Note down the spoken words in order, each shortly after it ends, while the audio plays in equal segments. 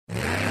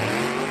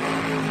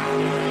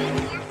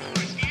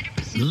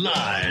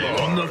Live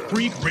on the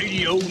Freak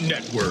Radio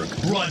Network,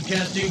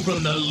 broadcasting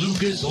from the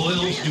Lucas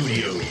Oil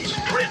Studios.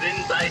 Driven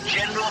by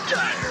General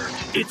Tire.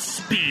 It's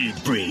Speed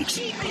Freaks.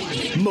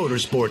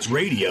 Motorsports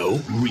Radio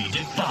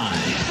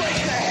redefined.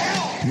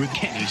 With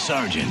Kenny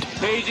Sargent.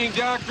 Paging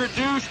Dr.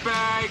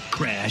 Douchebag.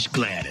 Crash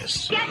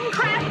Gladys. Get in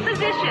crash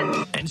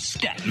position. And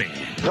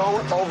Statman.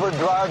 Don't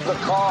overdrive the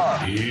car.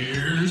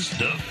 Here's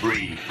the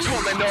Freaks.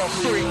 Coming down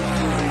freak.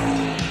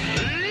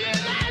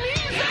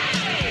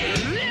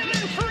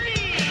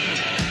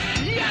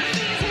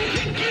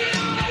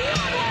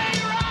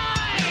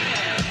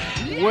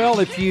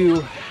 Well, if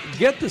you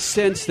get the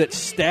sense that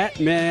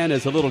Statman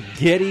is a little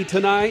giddy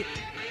tonight,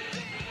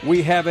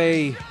 we have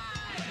we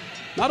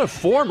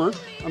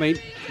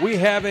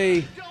have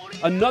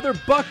another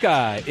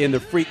Buckeye in the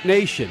Freak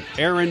Nation,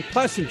 Aaron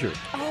Plessinger.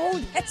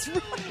 Oh, that's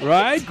right.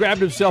 Right?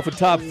 Grabbed himself a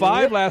top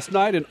 5 last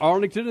night in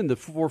Arlington in the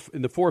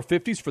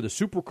 450s for the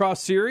Supercross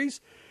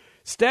Series.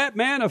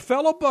 Statman, a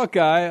fellow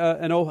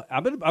Buckeye,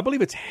 I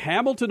believe it's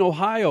Hamilton,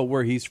 Ohio,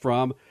 where he's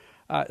from.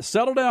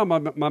 Settle down,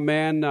 my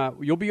man.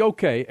 You'll be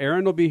okay.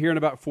 Aaron will be here in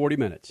about 40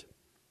 minutes.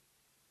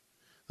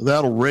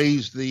 That'll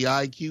raise the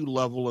IQ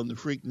level in the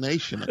Freak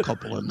Nation a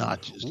couple of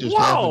notches. Just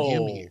having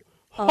him here.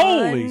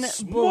 Holy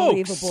smokes.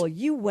 Unbelievable.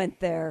 You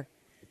went there.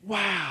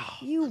 Wow.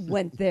 You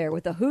went there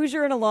with a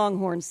Hoosier and a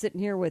Longhorn sitting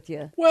here with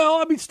you.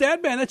 Well, I mean,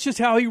 Statman, that's just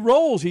how he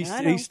rolls. He's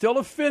still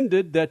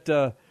offended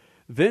that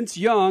Vince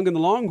Young and the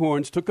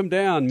Longhorns took him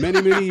down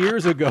many, many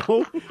years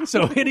ago.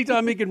 So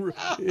anytime he can...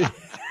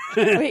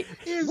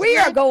 we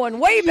are going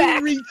way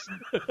back.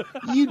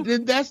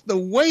 That's the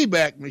way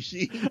back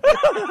machine.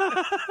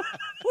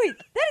 Wait,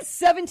 that is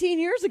 17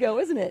 years ago,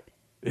 isn't it?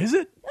 Is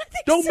it?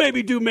 Don't make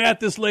me do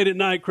math this late at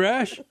night,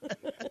 Crash.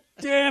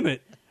 Damn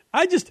it.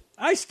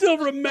 I still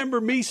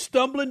remember me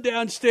stumbling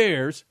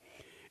downstairs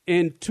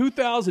in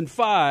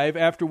 2005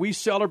 after we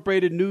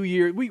celebrated New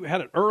Year. We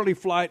had an early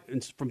flight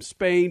from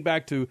Spain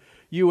back to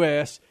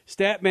U.S.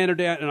 Statman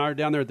and I are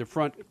down there at the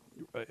front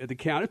at the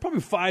counter. It's probably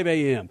 5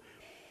 a.m.,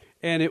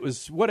 and it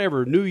was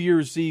whatever, New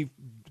Year's Eve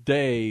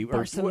day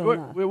or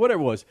whatever it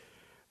was.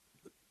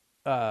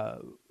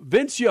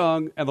 Vince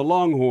Young and the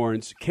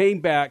Longhorns came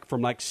back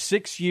from like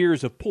 6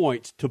 years of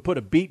points to put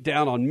a beat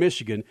down on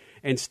Michigan.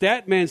 And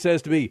Statman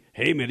says to me,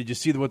 "Hey, man, did you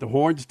see what the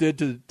Horns did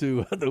to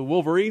the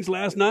Wolverines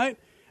last night?"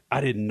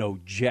 I didn't know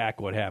jack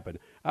what happened.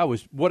 I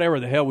was whatever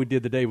the hell we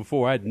did the day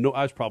before. I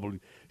was probably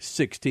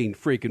 16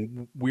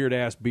 freaking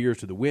weird-ass beers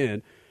to the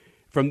wind.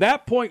 From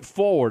that point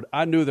forward,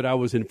 I knew that I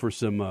was in for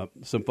some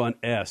fun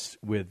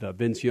with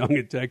Vince Young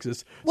in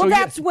Texas. Well,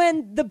 that's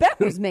when the bet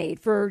was made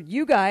for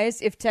you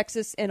guys if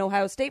Texas and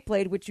Ohio State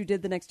played, which you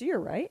did the next year,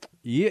 right?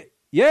 Yeah,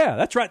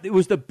 that's right. It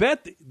was the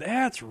bet.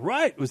 That's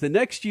right. It was the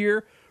next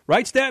year,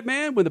 right,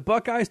 Statman, when the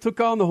Buckeyes took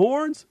on the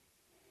Horns?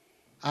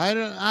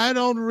 I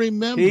don't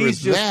remember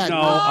that.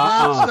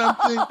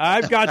 No,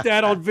 I've got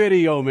that on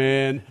video,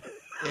 man.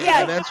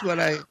 Yeah, that's what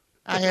I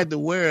had to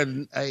wear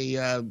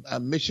a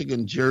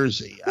Michigan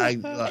jersey. I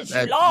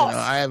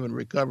haven't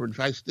recovered.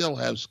 I still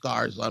have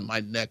scars on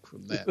my neck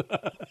from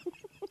that.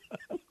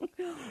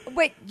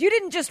 Wait, you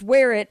didn't just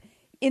wear it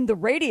in the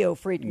Radio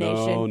Freak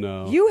Nation.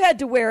 No. You had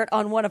to wear it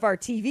on one of our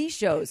TV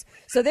shows.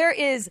 So there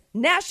is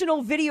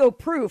national video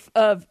proof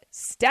of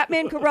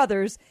Statman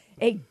Carruthers,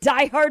 a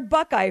diehard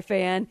Buckeye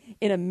fan,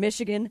 in a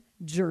Michigan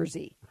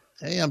jersey.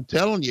 Hey, I'm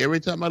telling you, every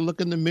time I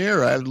look in the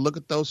mirror, I look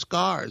at those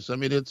scars. I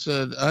mean, it's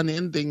an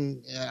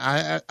unending.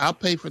 I'll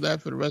pay for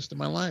that for the rest of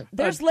my life.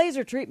 There's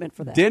laser treatment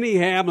for that. Denny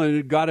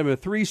Hamlin got him a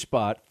 3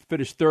 spot,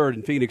 finished 3rd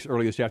in Phoenix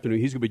early this afternoon.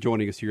 He's going to be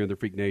joining us here in the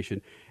Freak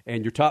Nation.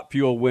 And your Top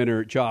Fuel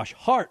winner, Josh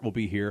Hart, will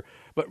be here.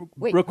 But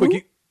wait, real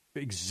quick,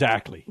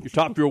 exactly. Your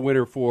Top Fuel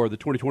winner for the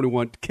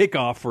 2021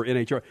 kickoff for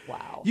NHR.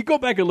 Wow. You go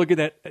back and look at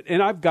that,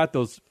 and I've got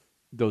those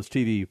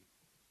TV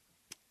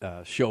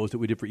shows that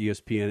we did for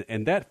ESPN,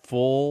 and that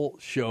full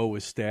show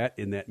with Stat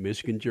in that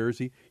Michigan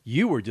jersey,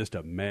 you were just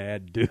a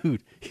mad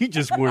dude. You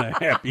just weren't a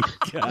happy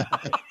guy.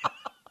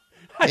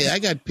 Hey, I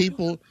got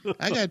people,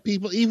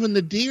 even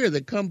the deer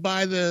that come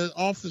by the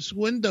office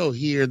window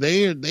here,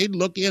 they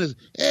look in as,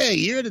 hey,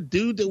 you're the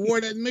dude that wore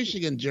that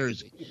Michigan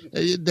jersey.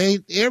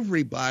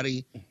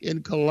 Everybody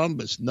in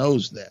Columbus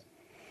knows that.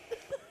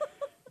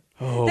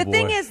 The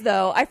thing is,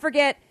 though, I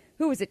forget,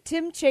 who was it?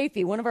 Tim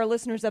Chafee, one of our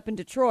listeners up in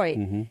Detroit.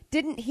 Mm-hmm.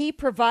 Didn't he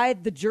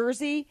provide the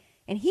jersey?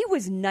 And he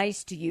was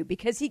nice to you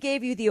because he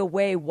gave you the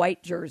away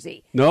white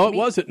jersey. No, it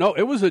wasn't. No,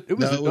 it was. Go ahead,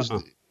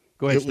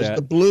 It was Stat.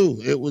 the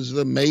blue. It was the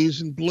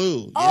amazing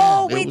blue.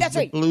 Oh, wait, that's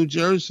right. Blue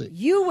jersey.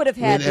 You would have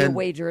had the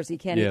away jersey,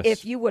 Kenny,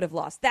 if you would have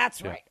lost.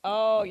 That's right.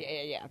 Oh,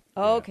 yeah.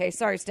 Okay,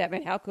 sorry,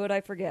 Statman. How could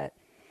I forget?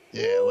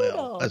 Yeah,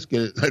 well, let's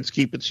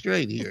keep it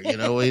straight here. You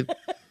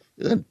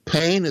know,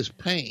 pain is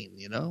pain.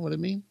 You know what I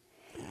mean?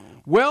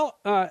 Well,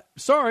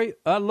 sorry,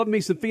 I love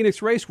me some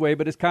Phoenix Raceway,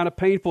 but it's kind of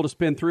painful to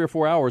spend 3 or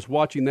 4 hours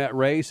watching that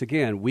race.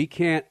 Again, we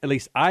can't, at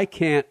least I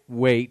can't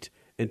wait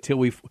until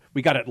we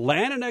got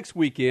Atlanta next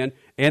weekend,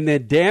 and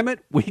then, damn it,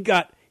 we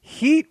got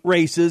heat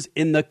races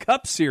in the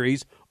Cup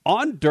Series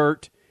on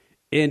dirt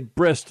in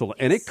Bristol,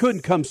 and it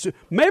couldn't come soon.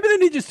 Maybe they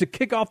need just to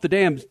kick off the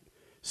damn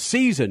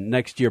season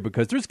next year,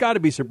 because there's got to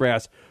be some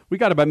brass. We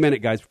got about a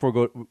minute, guys,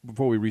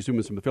 before we resume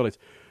with some affiliates.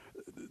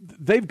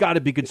 They've got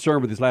to be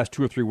concerned with these last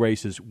 2 or 3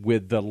 races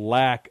with the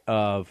lack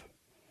of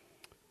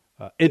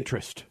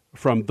interest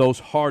from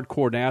those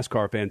hardcore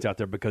NASCAR fans out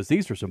there, because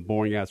these are some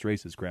boring-ass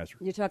races, Crasher.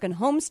 You're talking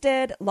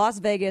Homestead, Las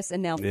Vegas,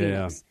 and now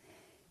Phoenix.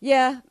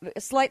 Yeah,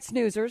 slight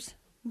snoozers,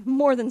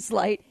 more than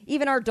slight.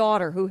 Even our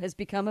daughter, who has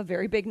become a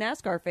very big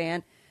NASCAR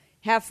fan,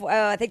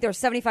 I think there were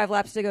 75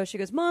 laps to go. She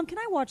goes, "Mom, can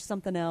I watch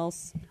something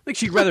else?" I think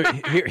she'd rather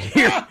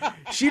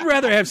she'd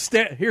rather hear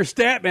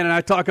Statman and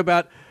I talk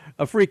about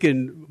a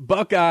freaking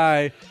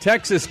Buckeye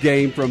Texas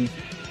game from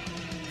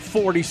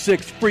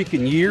 46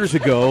 freaking years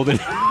ago than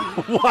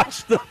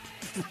watch the.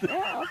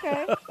 Yeah,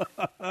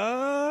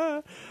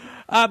 okay.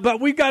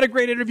 But we've got a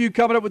great interview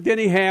coming up with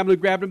Denny Hamlin.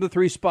 Grabbed him the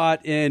 3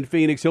 spot in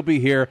Phoenix. He'll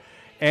be here.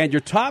 And your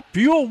top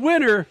fuel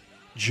winner,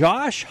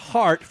 Josh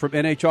Hart from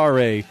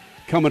NHRA,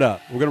 coming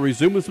up. We're going to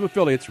resume with some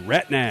affiliates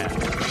right now.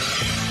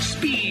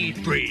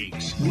 Speed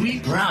Freaks. We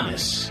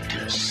promise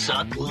to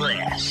suck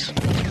less.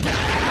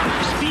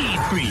 Speed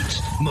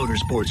Freaks.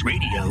 Motorsports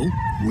Radio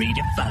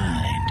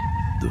redefined.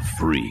 The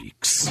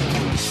Freaks.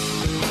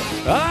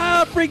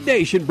 Freak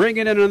Nation,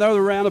 bringing in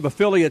another round of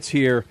affiliates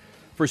here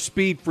for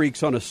Speed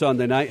Freaks on a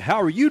Sunday night.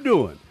 How are you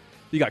doing?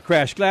 You got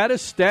Crash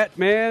Gladys,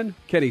 Statman,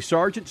 Kenny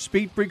Sargent,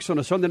 Speed Freaks on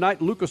a Sunday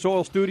night, Lucas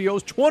Oil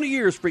Studios, 20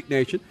 years, Freak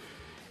Nation.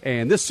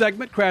 And this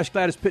segment, Crash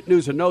Gladys Pit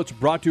News and Notes,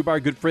 brought to you by our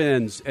good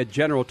friends at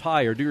General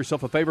Tire. Do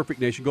yourself a favor, Freak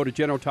Nation. Go to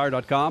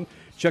GeneralTire.com.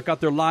 Check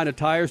out their line of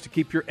tires to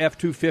keep your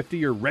F-250,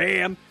 your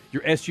Ram,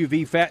 your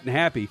SUV fat and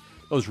happy.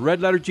 Those red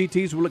letter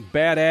GTs will look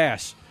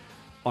badass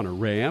on a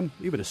Ram,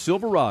 even a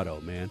Silverado,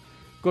 man.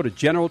 Go to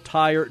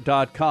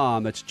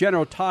GeneralTire.com. That's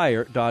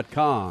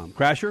GeneralTire.com.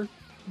 Crasher?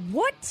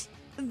 What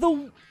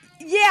the...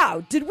 Yeah,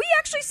 did we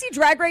actually see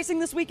drag racing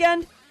this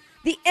weekend?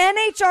 The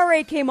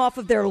NHRA came off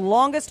of their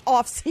longest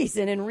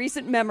off-season in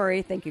recent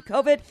memory, thank you,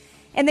 COVID,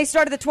 and they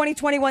started the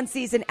 2021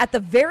 season at the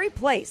very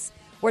place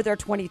where their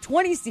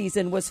 2020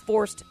 season was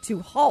forced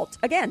to halt.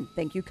 Again,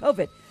 thank you,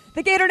 COVID.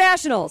 The Gator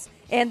Nationals,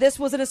 and this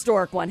was an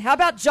historic one. How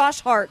about Josh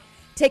Hart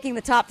taking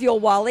the Top Fuel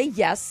Wally,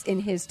 yes, in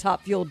his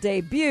Top Fuel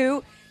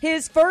debut,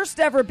 his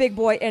first ever big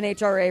boy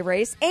NHRA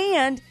race,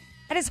 and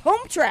at his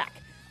home track,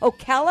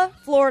 Ocala,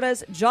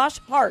 Florida's Josh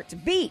Hart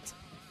beat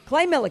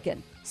Clay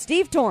Millican,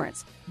 Steve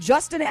Torrence,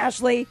 Justin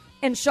Ashley,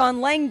 and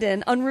Sean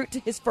Langdon en route to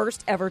his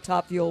first ever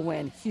Top Fuel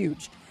win.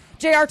 Huge.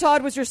 J.R.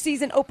 Todd was your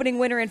season opening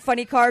winner in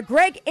Funny Car.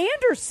 Greg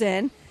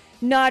Anderson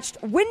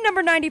notched win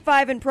number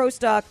 95 in Pro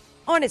Stock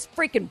on his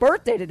freaking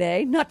birthday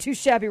today. Not too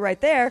shabby right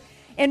there.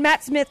 And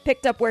Matt Smith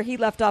picked up where he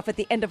left off at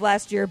the end of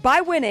last year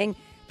by winning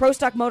Pro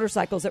Stock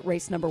Motorcycles at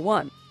race number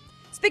 1.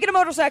 Speaking of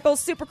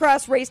motorcycles,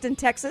 Supercross raced in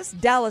Texas,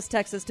 Dallas,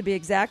 Texas to be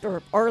exact,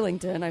 or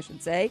Arlington, I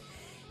should say.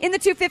 In the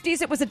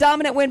 250s, it was a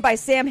dominant win by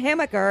Sam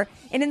Hammaker,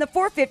 and in the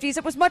 450s,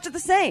 it was much of the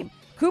same.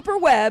 Cooper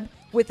Webb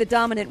with the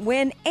dominant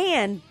win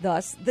and,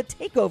 thus, the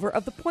takeover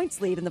of the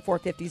points lead in the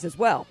 450s as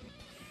well.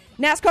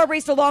 NASCAR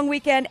raced a long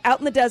weekend out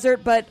in the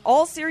desert, but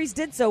all series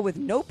did so with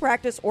no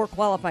practice or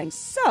qualifying,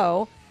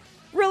 so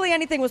really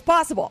anything was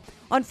possible.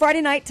 On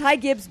Friday night, Ty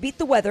Gibbs beat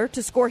the weather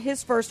to score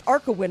his first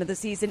ARCA win of the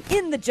season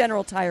in the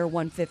General Tire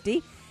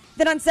 150.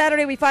 Then on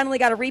Saturday, we finally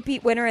got a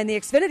repeat winner in the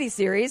Xfinity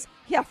Series.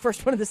 Yeah,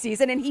 first one of the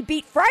season, and he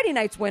beat Friday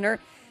night's winner,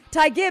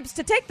 Ty Gibbs,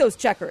 to take those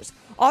checkers.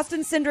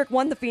 Austin Cindric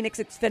won the Phoenix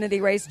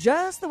Xfinity race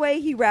just the way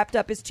he wrapped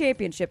up his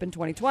championship in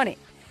 2020.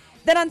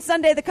 Then on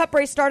Sunday, the Cup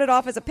race started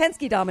off as a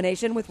Penske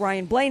domination with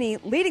Ryan Blaney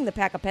leading the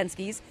pack of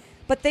Penskes,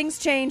 but things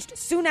changed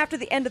soon after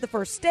the end of the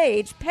first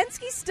stage.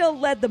 Penske still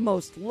led the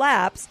most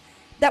laps.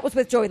 That was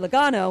with Joey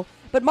Logano,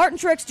 but Martin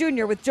Truex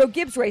Jr. with Joe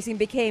Gibbs Racing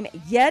became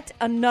yet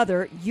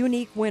another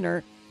unique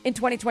winner in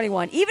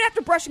 2021, even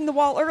after brushing the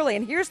wall early.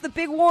 And here's the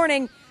big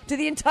warning to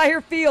the entire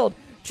field.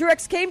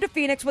 Truex came to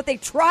Phoenix with a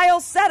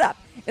trial setup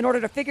in order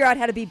to figure out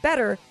how to be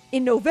better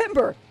in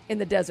November in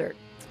the desert.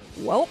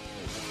 Well,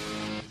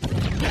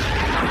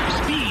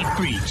 Speed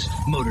Freaks,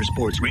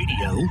 Motorsports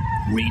Radio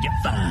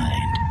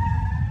redefined.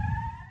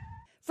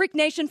 Freak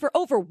Nation, for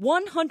over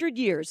 100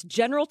 years,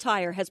 General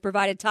Tire has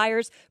provided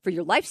tires for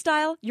your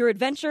lifestyle, your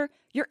adventure,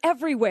 your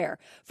everywhere.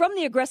 From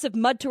the aggressive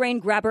mud-terrain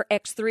Grabber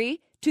X3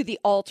 to the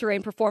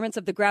all-terrain performance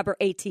of the Grabber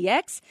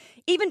ATX,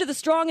 even to the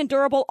strong and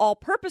durable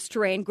all-purpose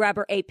terrain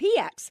Grabber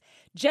APX.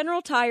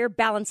 General Tire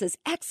balances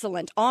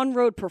excellent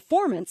on-road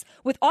performance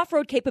with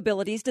off-road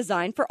capabilities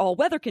designed for all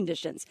weather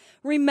conditions.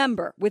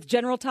 Remember, with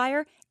General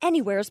Tire,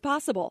 anywhere is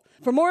possible.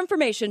 For more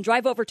information,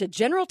 drive over to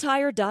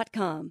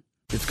GeneralTire.com.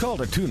 It's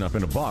called a tune-up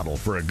in a bottle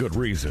for a good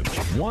reason.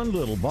 One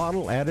little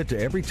bottle added to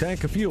every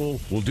tank of fuel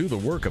will do the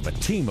work of a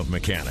team of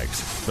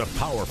mechanics. The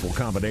powerful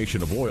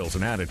combination of oils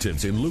and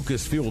additives in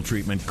Lucas Fuel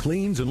Treatment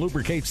cleans and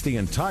lubricates the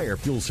entire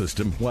fuel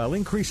system while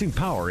increasing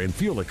power and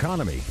fuel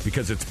economy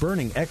because it's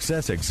burning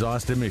excess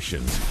exhaust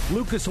emissions.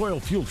 Lucas Oil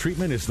Fuel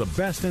Treatment is the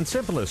best and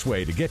simplest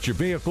way to get your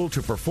vehicle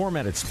to perform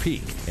at its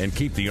peak and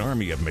keep the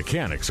army of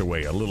mechanics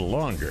away a little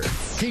longer.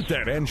 Keep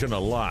that engine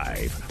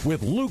alive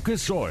with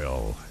Lucas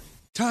Oil.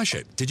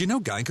 Tasha, did you know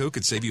Geico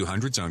could save you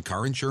hundreds on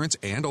car insurance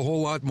and a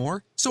whole lot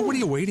more? So what are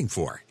you waiting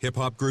for?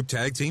 Hip-hop group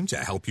tag team to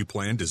help you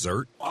plan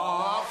dessert?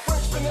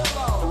 Fresh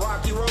vanilla,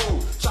 rocky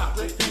road,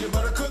 chocolate peanut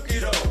butter cookie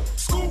dough.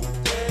 Scoop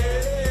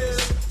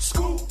this,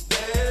 scoop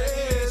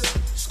this,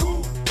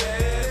 scoop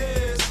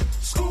this,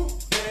 scoop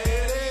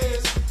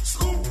this,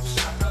 scoop.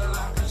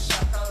 Shakalaka,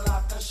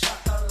 shakalaka,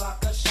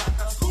 shakalaka,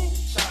 shaka, scoop.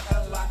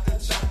 Shakalaka,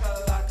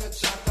 shakalaka,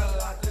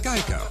 shakalaka.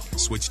 Geico.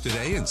 Switch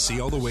today and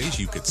see all the ways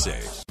you could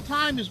save.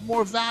 Time is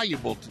more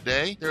valuable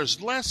today.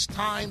 There's less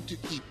time to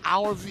keep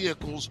our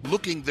vehicles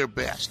looking their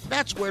best.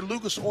 That's where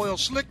Lucas Oil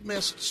Slick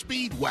Mist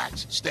Speed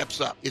Wax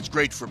steps up. It's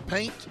great for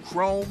paint,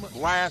 chrome,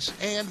 glass,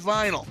 and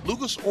vinyl.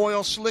 Lucas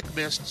Oil Slick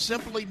Mist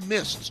simply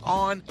mists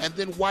on and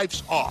then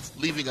wipes off,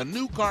 leaving a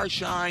new car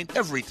shine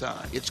every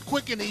time. It's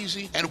quick and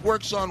easy and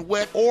works on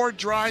wet or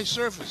dry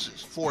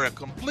surfaces. For a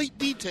complete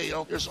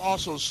detail, there's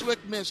also Slick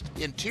Mist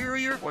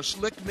Interior or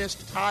Slick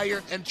Mist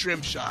Tire and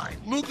Trim Shine.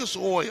 Lucas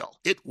Oil,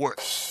 it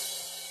works.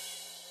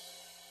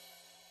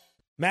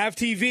 MAV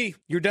TV,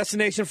 your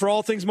destination for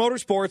all things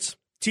motorsports.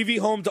 TV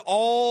home to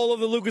all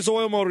of the Lucas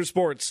Oil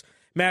Motorsports.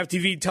 MAV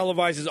TV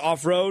televises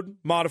off-road,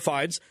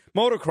 modifieds,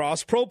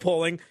 motocross, pro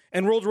polling,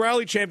 and World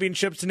Rally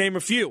Championships, to name a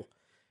few.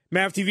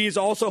 MAV TV is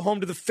also home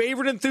to the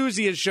favorite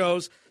enthusiast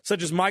shows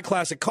such as My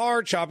Classic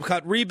Car, Chop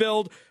Cut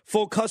Rebuild,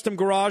 Full Custom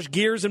Garage,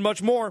 Gears, and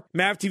much more.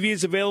 MAV TV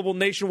is available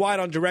nationwide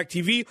on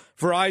DirecTV,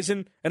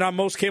 Verizon, and on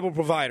most cable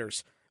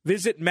providers.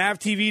 Visit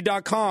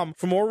MAVTV.com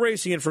for more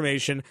racing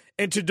information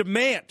and to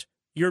demand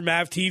your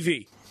MAV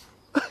TV.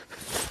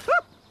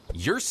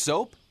 Your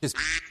soap is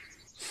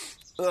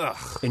ugh,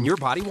 and your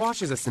body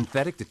wash is a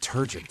synthetic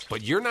detergent.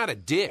 But you're not a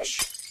dish.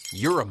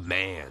 You're a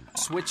man.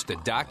 Switch to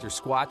Dr.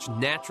 Squatch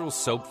Natural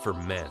Soap for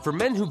Men. For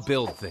men who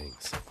build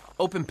things.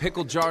 Open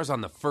pickle jars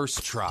on the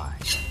first try.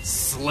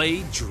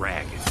 Slay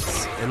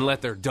dragons. And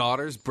let their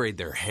daughters braid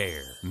their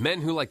hair.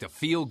 Men who like to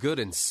feel good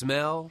and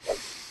smell.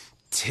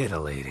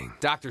 Titillating.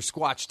 Dr.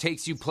 Squatch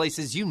takes you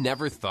places you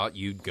never thought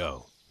you'd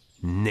go.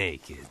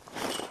 Naked.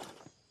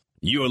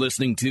 You're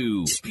listening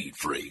to Speed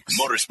Freaks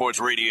Motorsports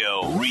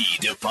Radio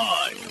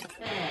Redefined.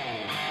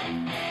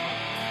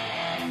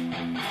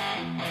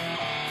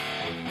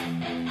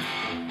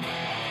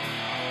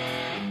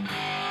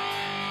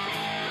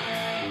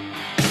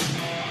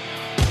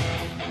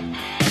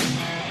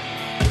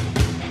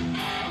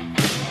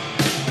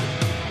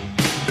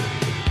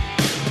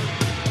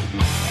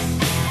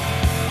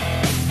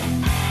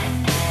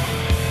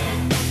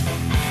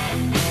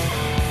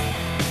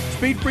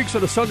 Speed Freaks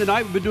on a Sunday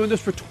night. We've been doing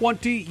this for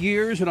 20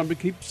 years, and I'm going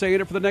to keep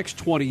saying it for the next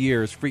 20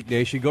 years, Freak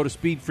Nation. Go to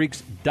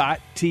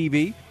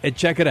speedfreaks.tv and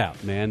check it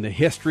out, man. The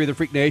history of the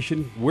Freak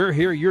Nation. We're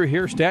here, you're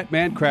here.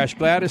 Statman, Crash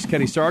Gladys,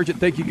 Kenny Sargent.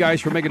 Thank you guys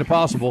for making it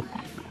possible.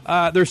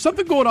 There's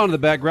something going on in the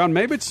background.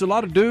 Maybe it's a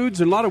lot of dudes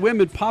and a lot of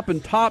women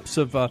popping tops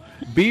of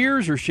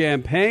beers or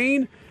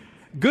champagne.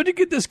 Good to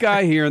get this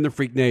guy here in the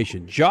Freak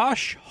Nation.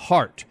 Josh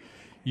Hart,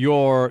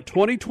 your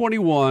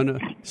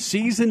 2021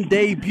 season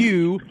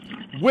debut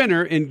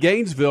winner in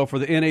Gainesville for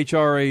the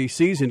NHRA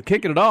season,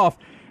 kicking it off.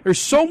 There's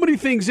so many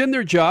things in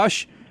there,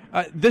 Josh.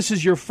 This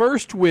is your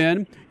first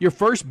win, your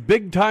first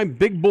big-time,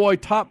 big boy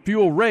top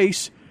fuel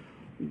race.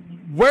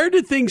 Where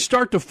did things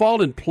start to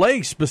fall in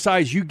place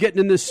besides you getting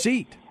in this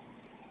seat?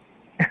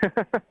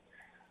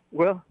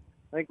 Well,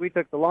 I think we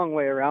took the long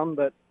way around,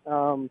 but,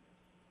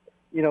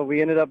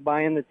 we ended up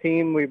buying the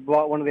team. We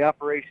bought one of the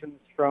operations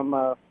from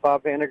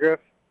Bob Vandergriff,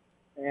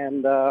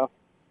 and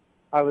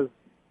I was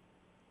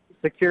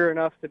secure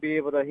enough to be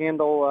able to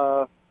handle,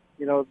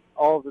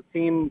 all of the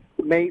team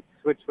mates,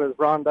 which was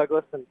Ron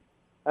Douglas, and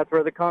that's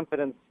where the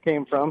confidence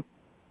came from.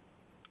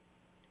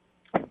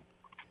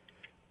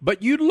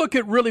 But you look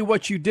at really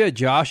what you did,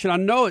 Josh, and I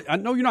know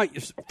you're not,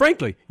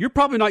 frankly, you're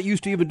probably not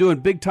used to even doing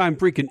big-time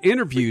freaking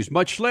interviews,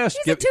 much less.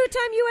 He's a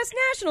two-time U.S.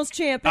 Nationals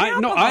champ.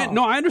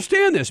 I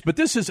understand this, but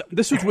this is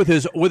with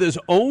his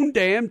own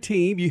damn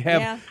team. You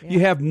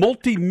have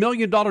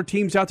multi-million-dollar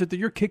teams out there that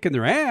you're kicking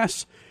their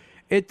ass.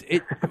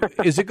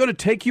 Is it going to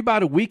take you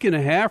about a week and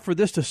a half for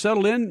this to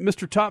settle in,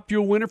 Mr. Top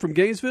Fuel winner from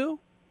Gainesville?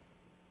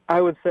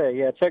 I would say,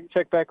 yeah.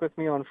 Check back with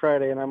me on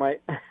Friday, and I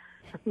might.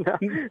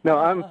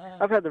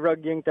 I've had the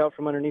rug yanked out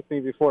from underneath me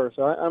before,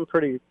 so I'm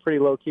pretty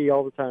low key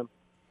all the time.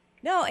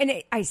 No,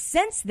 and I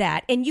sense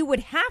that, and you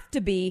would have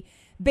to be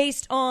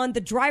based on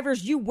the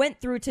drivers you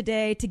went through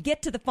today to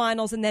get to the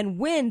finals and then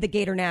win the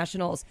Gator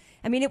Nationals.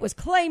 I mean, it was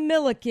Clay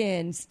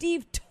Milliken,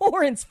 Steve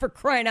Torrence, for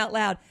crying out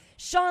loud,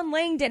 Sean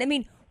Langdon. I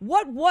mean,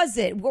 what was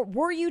it?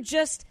 Were you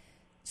just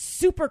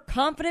super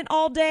confident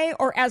all day,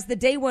 or as the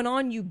day went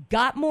on, you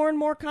got more and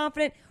more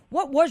confident?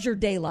 What was your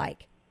day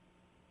like?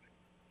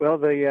 Well,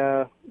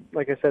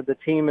 like I said, the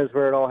team is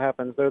where it all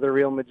happens. They're the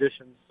real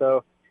magicians.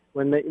 So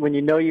when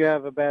you know you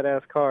have a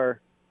badass car,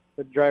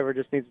 the driver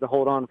just needs to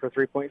hold on for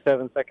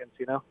 3.7 seconds,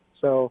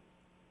 So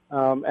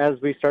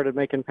as we started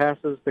making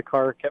passes, the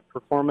car kept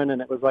performing,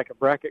 and it was like a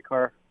bracket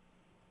car.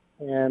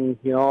 And,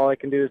 all I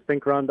can do is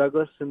think Ron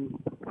Douglas and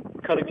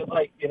cut a good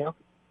light,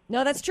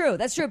 No, that's true.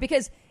 That's true,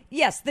 because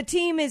yes, the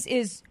team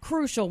is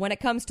crucial when it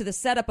comes to the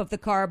setup of the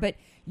car, but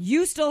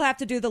you still have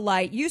to do the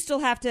light. You still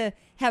have to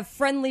have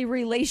friendly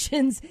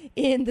relations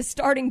in the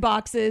starting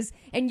boxes,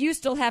 and you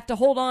still have to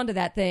hold on to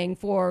that thing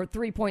for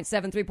 3.7,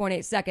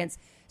 3.8 seconds.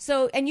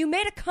 So, and you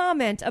made a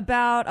comment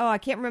about, I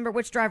can't remember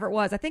which driver it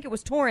was. I think it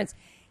was Torrance.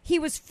 He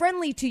was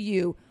friendly to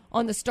you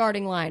on the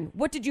starting line.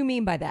 What did you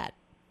mean by that?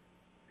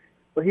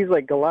 Well, he's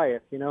like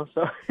Goliath,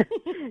 so,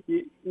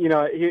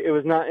 it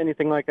was not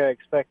anything like I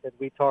expected.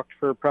 We talked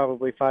for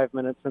probably 5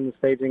 minutes in the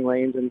staging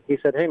lanes, and he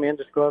said, hey, man,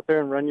 just go out there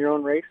and run your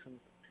own race and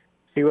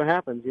see what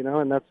happens,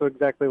 and that's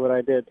exactly what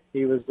I did.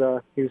 He was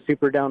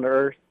super down to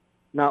earth,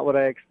 not what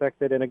I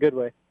expected in a good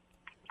way.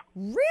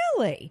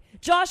 Really?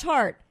 Josh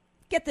Hart,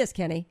 get this,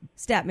 Kenny,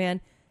 Statman.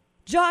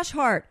 Josh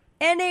Hart,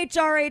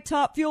 NHRA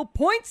Top Fuel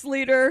points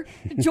leader,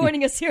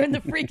 joining us here in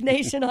the Freak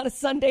Nation on a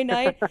Sunday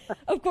night.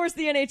 Of course,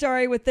 the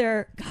NHRA with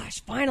their,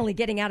 finally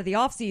getting out of the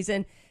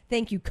offseason,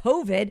 thank you,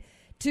 COVID,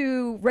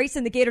 to race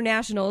in the Gator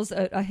Nationals,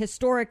 a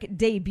historic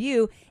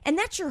debut, and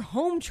that's your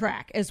home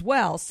track as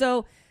well.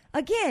 So,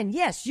 again,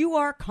 yes, you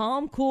are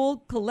calm,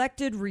 cool,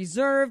 collected,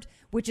 reserved,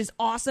 which is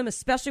awesome,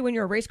 especially when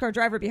you're a race car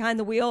driver behind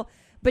the wheel.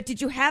 But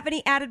did you have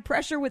any added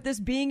pressure with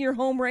this being your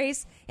home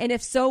race? And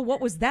if so,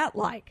 what was that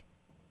like?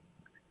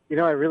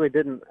 I really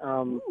didn't.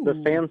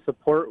 The fan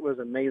support was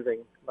amazing.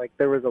 Like,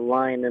 there was a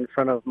line in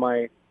front of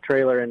my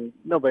trailer, and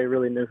nobody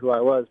really knew who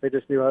I was. They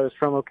just knew I was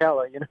from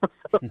Ocala,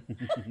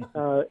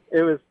 So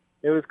it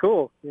was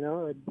cool.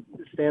 I'd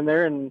stand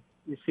there and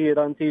you see it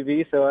on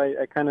TV, so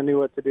I kind of knew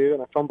what to do,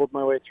 and I fumbled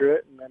my way through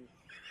it. And then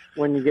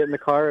when you get in the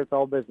car, it's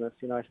all business.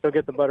 I still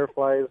get the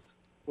butterflies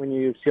when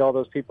you see all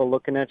those people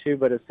looking at you,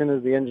 but as soon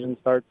as the engine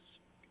starts,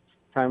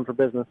 it's time for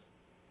business.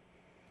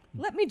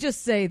 Let me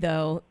just say,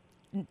 though,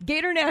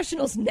 Gator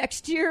Nationals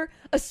next year,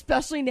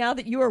 especially now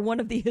that you are one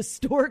of the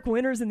historic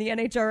winners in the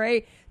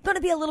NHRA, going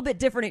to be a little bit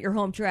different at your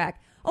home track.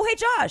 Oh, hey,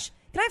 Josh,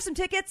 can I have some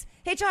tickets?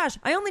 Hey, Josh,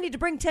 I only need to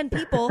bring 10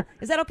 people.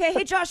 Is that okay?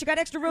 Hey, Josh, you got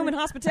extra room in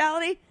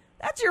hospitality?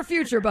 That's your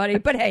future, buddy.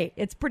 But, hey,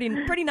 it's pretty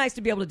nice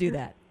to be able to do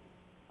that.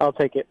 I'll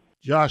take it.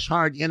 Josh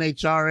Hart,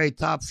 NHRA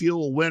Top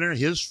Fuel winner,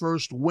 his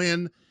first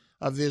win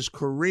of his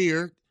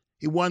career.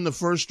 He won the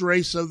first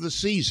race of the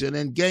season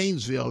in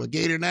Gainesville, the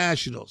Gator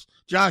Nationals.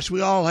 Josh,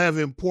 we all have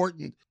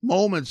important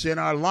moments in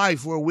our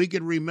life where we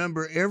can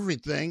remember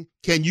everything.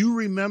 Can you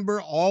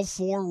remember all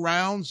 4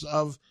 rounds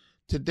of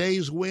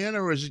today's win,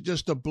 or is it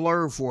just a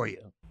blur for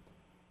you?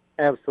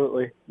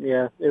 Absolutely.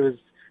 Yeah, it was.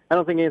 I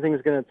don't think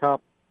anything's going to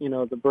top,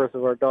 the birth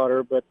of our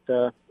daughter, but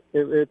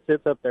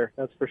it's up there.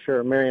 That's for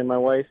sure. Marrying my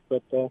wife,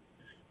 but the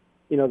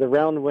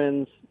round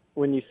wins,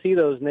 when you see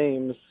those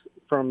names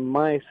from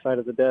my side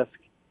of the desk,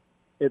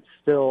 it's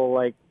still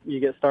like you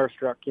get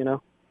starstruck,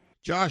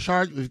 Josh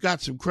Hart, we've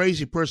got some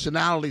crazy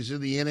personalities in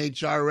the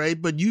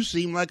NHRA, but you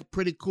seem like a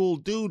pretty cool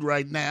dude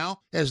right now.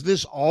 Has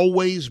this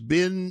always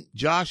been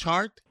Josh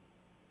Hart?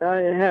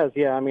 It has,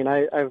 yeah. I mean,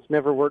 I've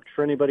never worked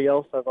for anybody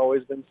else. I've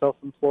always been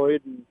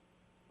self-employed,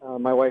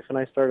 and my wife and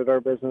I started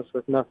our business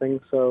with nothing.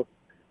 So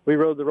we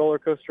rode the roller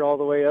coaster all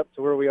the way up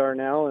to where we are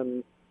now,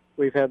 and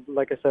we've had,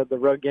 like I said, the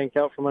rug yanked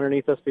out from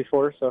underneath us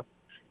before. So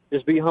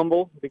just be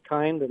humble, be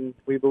kind, and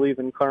we believe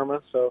in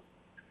karma. So,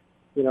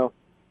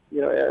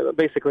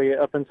 basically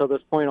up until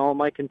this point, all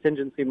my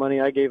contingency money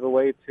I gave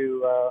away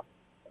to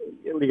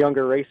the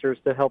younger racers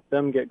to help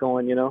them get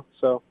going,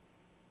 So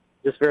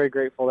just very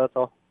grateful, that's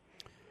all.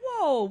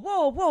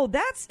 Whoa.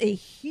 That's a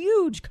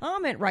huge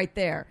comment right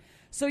there.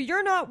 So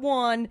you're not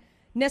one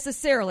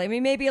necessarily, I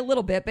mean, maybe a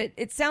little bit, but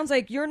it sounds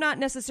like you're not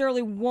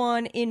necessarily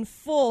one in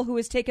full who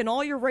has taken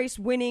all your race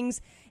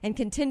winnings and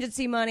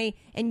contingency money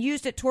and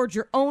used it towards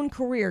your own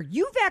career.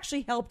 You've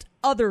actually helped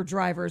other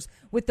drivers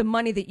with the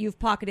money that you've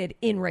pocketed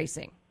in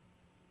racing.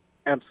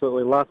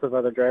 Absolutely. Lots of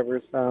other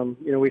drivers.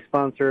 We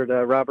sponsored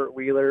Robert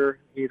Wheeler.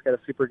 He's got a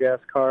super gas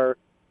car.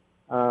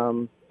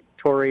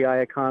 Tori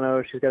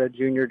Iacano, she's got a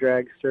junior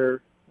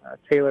dragster.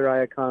 Taylor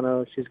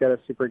Iacano, she's got a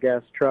super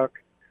gas truck.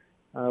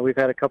 We've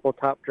had a couple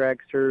top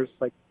dragsters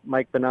like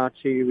Mike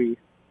Bonacci.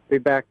 We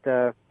backed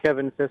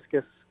Kevin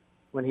Fiskus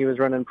when he was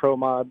running Pro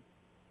Mod.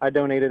 I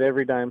donated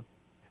every dime.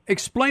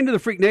 Explain to the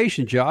Freak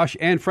Nation, Josh,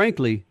 and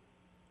frankly,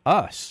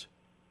 us.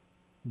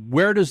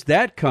 Where does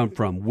that come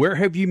from? Where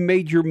have you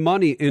made your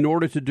money in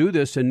order to do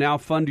this and now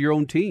fund your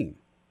own team?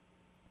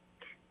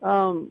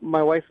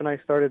 My wife and I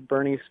started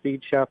Bernie's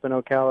Speed Shop in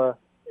Ocala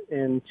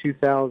in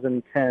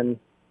 2010,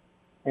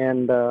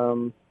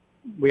 and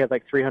we had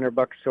like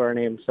 $300 to our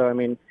name. So, I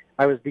mean,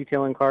 I was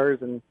detailing cars,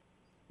 and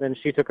then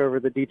she took over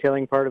the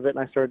detailing part of it, and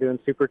I started doing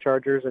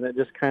superchargers, and it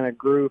just kind of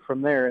grew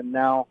from there. And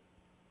now,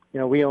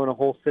 we own a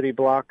whole city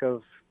block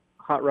of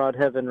hot rod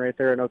heaven right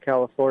there in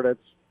Ocala, Florida.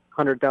 It's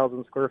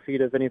 100,000 square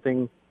feet of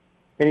anything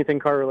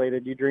car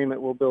related. You dream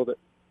it, we'll build it.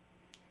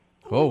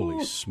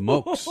 Holy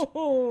smokes.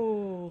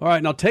 All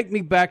right, now take me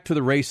back to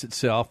the race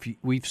itself.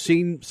 We've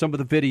seen some of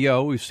the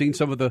video. We've seen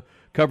some of the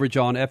coverage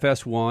on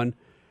FS1.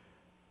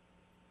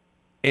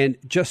 And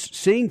just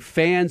seeing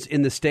fans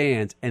in the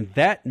stands, and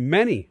that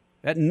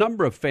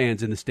number of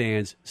fans in the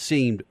stands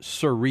seemed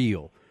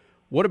surreal.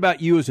 What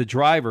about you as a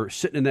driver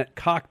sitting in that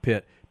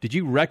cockpit did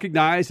you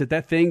recognize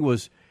that thing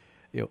was,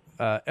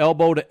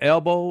 elbow to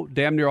elbow,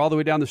 damn near all the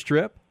way down the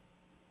strip?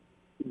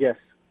 Yes,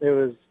 it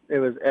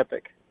was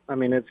epic. I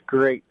mean, it's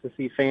great to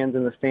see fans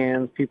in the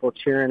stands, people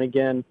cheering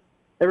again.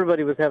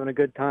 Everybody was having a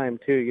good time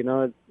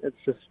too. It's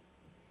just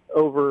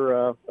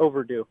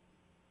overdue.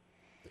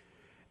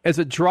 As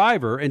a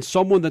driver and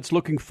someone that's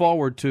looking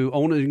forward to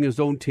owning his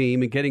own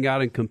team and getting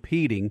out and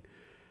competing,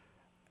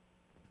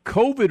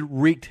 COVID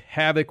wreaked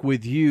havoc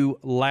with you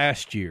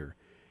last year.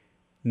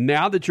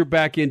 Now that you're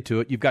back into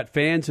it, you've got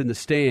fans in the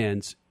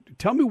stands.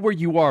 Tell me where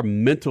you are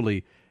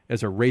mentally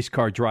as a race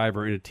car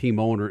driver and a team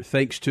owner,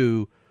 thanks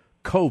to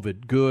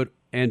COVID, good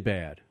and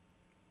bad.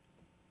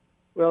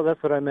 Well,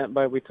 that's what I meant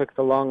by we took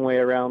the long way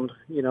around.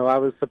 I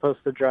was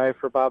supposed to drive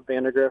for Bob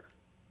Vandergriff,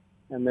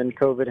 and then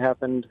COVID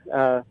happened,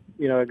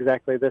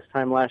 exactly this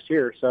time last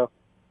year. So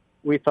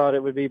we thought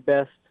it would be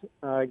best,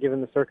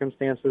 given the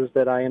circumstances,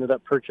 that I ended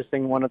up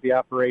purchasing one of the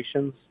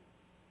operations.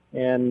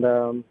 And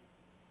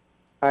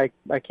I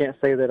can't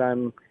say that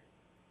I'm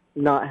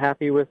not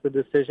happy with the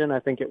decision. I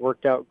think it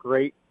worked out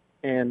great,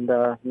 and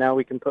now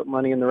we can put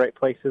money in the right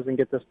places and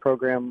get this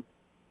program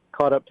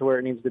caught up to where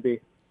it needs to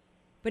be.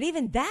 But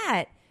even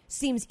that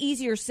seems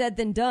easier said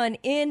than done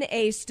in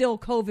a still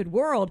COVID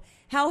world.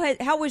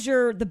 How was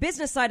the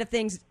business side of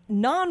things,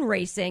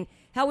 non-racing?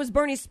 How was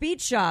Bernie's Speed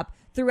Shop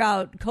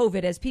throughout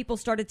COVID as people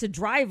started to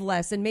drive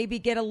less and maybe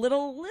get a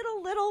little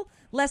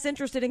less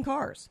interested in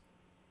cars?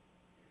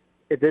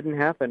 It didn't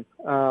happen.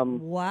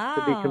 Wow.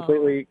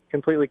 To be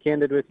completely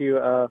candid with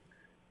you,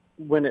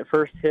 when it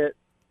first hit,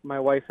 my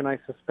wife and I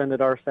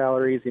suspended our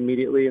salaries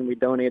immediately, and we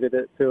donated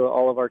it to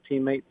all of our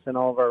teammates and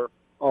all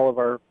of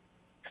our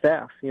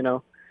staff.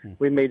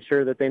 We made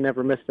sure that they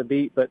never missed a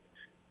beat. But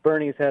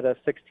Bernie's had a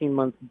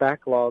 16-month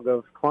backlog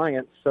of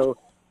clients, so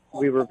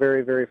we were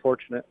very, very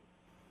fortunate.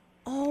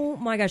 Oh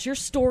my gosh, your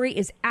story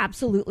is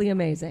absolutely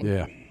amazing.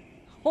 Yeah.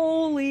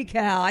 Holy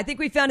cow. I think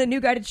we found a new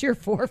guy to cheer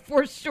for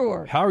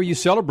sure. How are you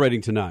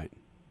celebrating tonight?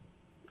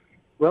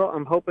 Well,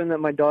 I'm hoping that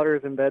my daughter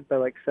is in bed by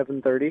like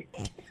 7:30.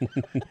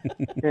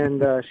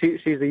 And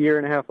she's a year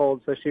and a half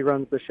old, so she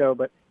runs the show.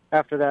 But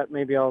after that,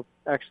 maybe I'll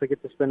actually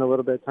get to spend a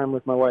little bit of time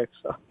with my wife.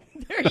 So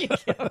there you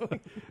go.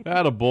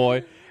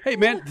 Attaboy. Hey,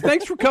 man,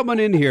 thanks for coming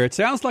in here. It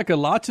sounds like a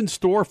lot's in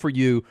store for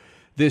you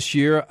this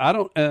year. I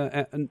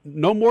don't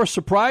no more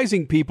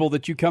surprising people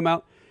that you come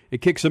out and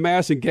kick some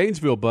ass in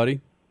Gainesville,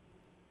 buddy.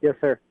 Yes,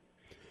 sir.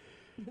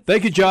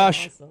 Thank you,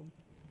 Josh. Awesome.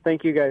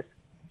 Thank you, guys.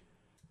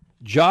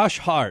 Josh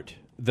Hart,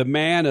 the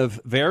man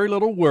of very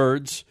little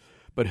words,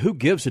 but who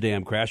gives a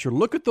damn, Crasher?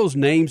 Look at those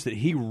names that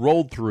he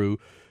rolled through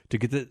to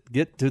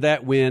get to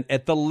that win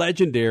at the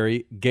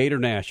legendary Gator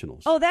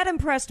Nationals. Oh, that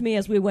impressed me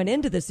as we went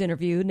into this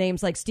interview.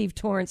 Names like Steve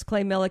Torrance,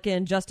 Clay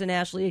Millican, Justin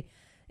Ashley,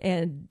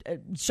 and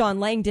Sean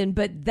Langdon,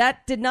 but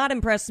that did not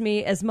impress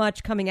me as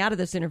much coming out of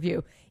this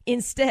interview.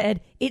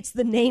 Instead, it's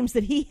the names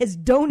that he has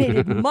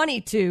donated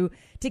money to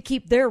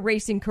keep their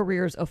racing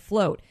careers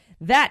afloat.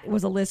 That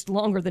was a list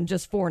longer than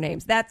just 4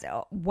 names. That's,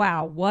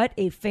 wow, what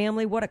a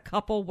family, what a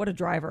couple, what a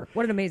driver,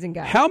 what an amazing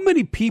guy. How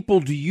many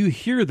people do you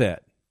hear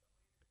that?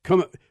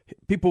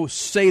 People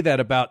say that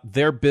about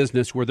their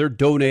business where they're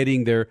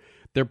donating their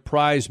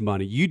prize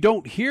money. You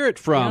don't hear it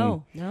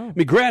from. No. I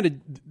mean,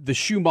 granted, the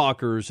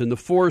Schumachers and the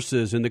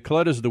Forces and the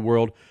Colettas of the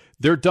world,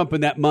 they're dumping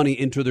that money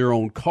into their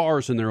own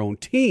cars and their own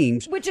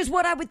teams. Which is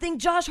what I would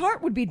think Josh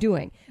Hart would be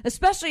doing,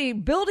 especially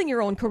building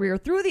your own career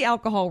through the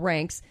alcohol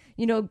ranks.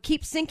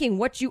 Keep sinking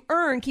what you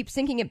earn, keep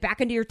sinking it back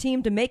into your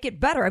team to make it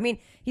better. I mean,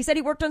 he said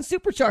he worked on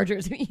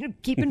superchargers.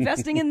 Keep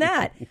investing in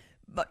that.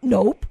 But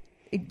nope,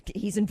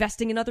 he's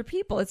investing in other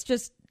people. It's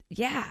just,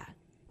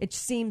 it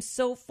seems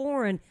so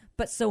foreign,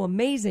 but so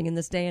amazing in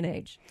this day and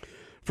age.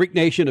 Freak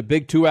Nation, a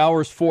big 2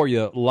 hours for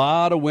you. A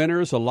lot of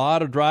winners, a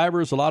lot of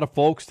drivers, a lot of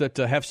folks that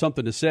have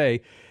something to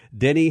say.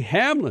 Denny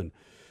Hamlin,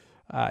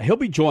 he'll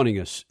be joining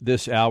us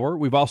this hour.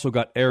 We've also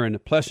got Aaron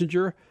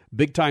Plessinger,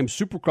 big-time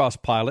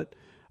Supercross pilot.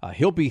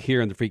 He'll be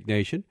here in the Freak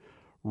Nation.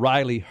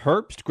 Riley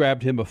Herbst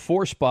grabbed him a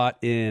 4 spot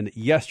in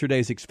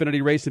yesterday's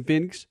Xfinity race in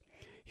Phoenix.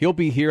 He'll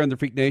be here in the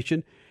Freak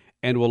Nation.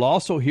 And we'll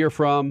also hear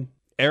from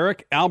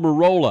Eric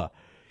Almirola.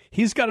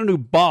 He's got a new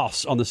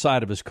boss on the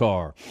side of his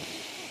car.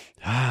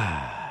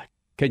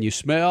 Can you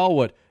smell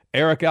what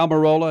Eric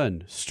Almirola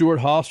and Stuart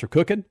Haas are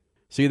cooking?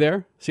 See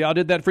there? See how I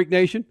did that, Freak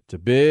Nation? It's a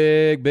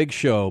big, big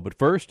show. But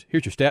first,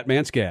 here's your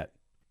Statman Scat.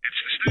 It's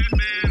the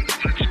Statman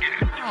Scat.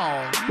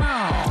 Oh,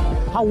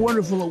 no. How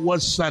wonderful it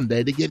was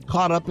Sunday to get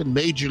caught up in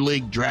Major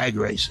League drag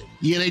racing.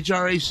 The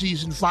NHRA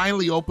season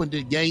finally opened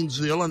at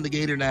Gainesville and the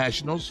Gator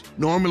Nationals.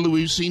 Normally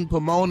we've seen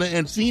Pomona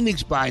and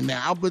Phoenix by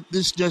now, but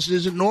this just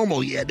isn't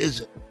normal yet, is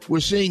it? We're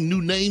seeing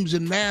new names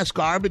in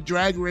NASCAR, but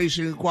drag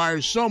racing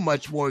requires so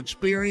much more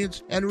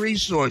experience and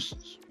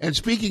resources. And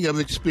speaking of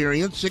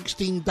experience,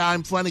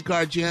 16-time Funny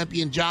Car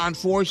champion John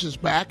Force is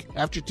back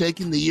after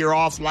taking the year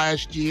off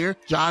last year.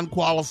 John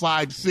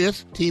qualified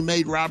 5th.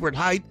 Teammate Robert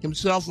Height,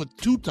 himself a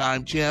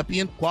 2-time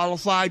champion,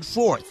 qualified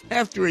 4th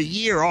after a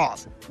year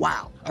off.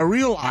 Wow. A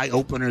real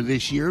eye-opener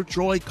this year,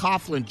 Troy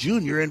Coughlin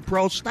Jr. in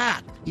Pro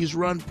Stock. He's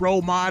run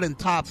Pro Mod and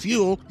Top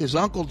Fuel. His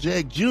uncle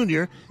Jake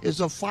Jr.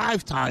 is a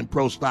 5-time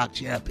Pro Stock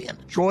champion.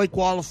 Troy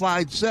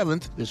qualified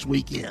 7th this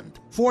weekend.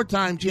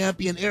 4-time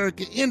champion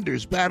Erica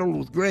Enders battled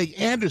with Greg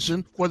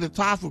Anderson for the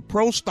top of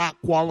Pro Stock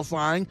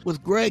qualifying,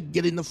 with Greg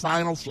getting the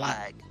final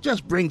flag.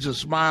 Just brings a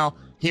smile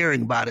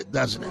hearing about it,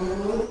 doesn't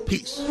it?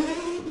 Peace.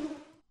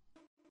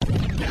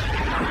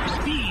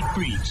 Speed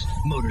Freaks,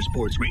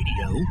 Motorsports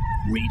Radio,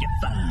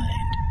 redefined.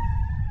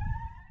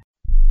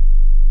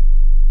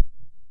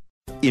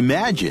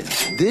 Imagine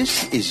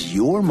this is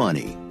your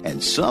money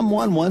and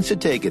someone wants to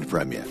take it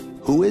from you.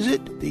 Who is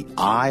it? The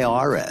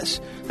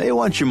IRS. They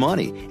want your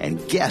money,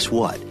 and guess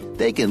what?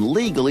 They can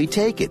legally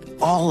take it,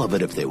 all of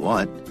it if they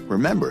want.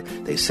 Remember,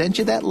 they sent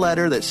you that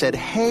letter that said,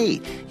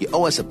 hey, you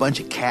owe us a bunch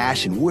of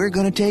cash and we're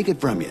going to take it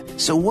from you.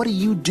 So what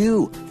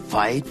do?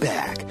 Fight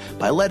back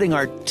by letting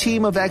our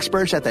team of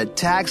experts at the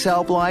Tax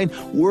Helpline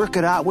work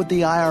it out with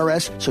the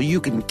IRS so you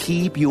can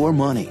keep your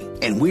money.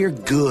 And we're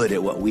good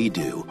at what we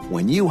do.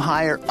 When you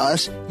hire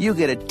us, you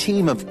get a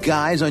team of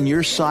guys on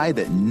your side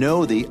that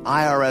know the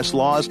IRS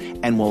laws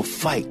and will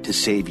fight to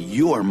save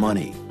your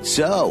money.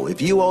 So,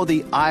 if you owe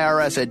the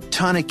IRS a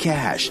ton of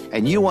cash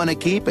and you want to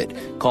keep it,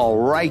 call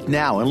right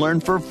now and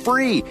learn for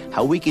free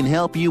how we can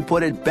help you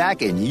put it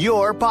back in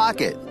your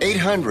pocket.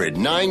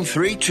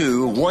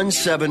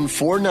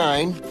 800-932-1749.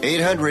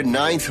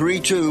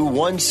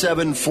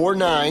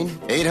 800-932-1749.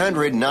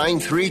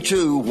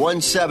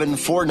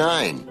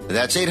 800-932-1749.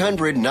 That's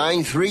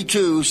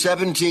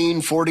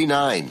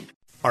 800-932-1749.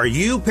 Are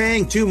you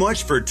paying too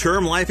much for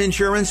term life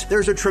insurance?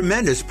 There's a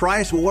tremendous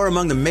price war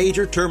among the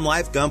major term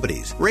life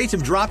companies. Rates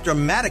have dropped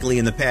dramatically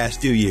in the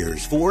past 2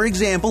 years. For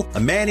example, a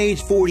man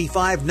age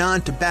 45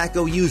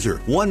 non-tobacco user,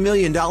 $1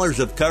 million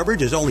of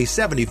coverage is only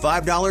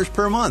 $75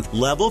 per month,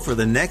 level for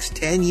the next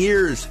 10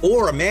 years.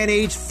 Or a man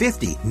age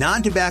 50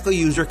 non-tobacco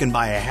user can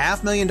buy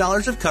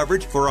 $500,000 of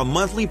coverage for a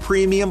monthly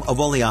premium of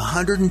only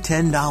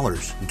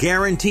 $110,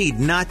 guaranteed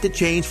not to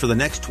change for the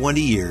next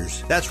 20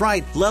 years. That's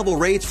right, level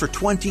rates for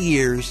 20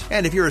 years.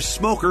 And if you're a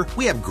smoker,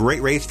 we have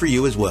great rates for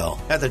you as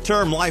well. At the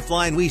Term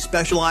Lifeline, we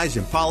specialize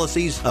in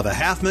policies of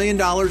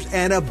 $500,000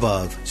 and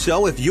above.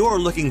 So if you're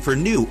looking for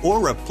new or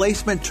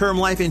replacement term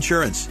life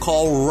insurance,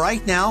 call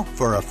right now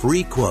for a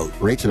free quote.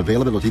 Rates and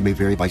availability may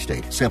vary by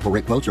state. Sample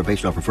rate quotes are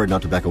based on preferred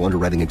non-tobacco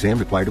underwriting exam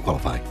required to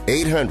qualify.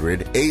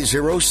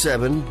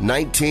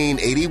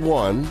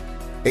 800-807-1981.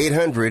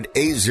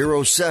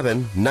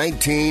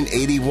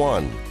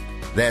 800-807-1981.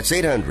 That's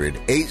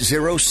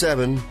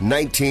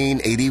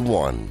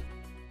 800-807-1981.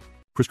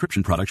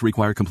 Prescription products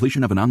require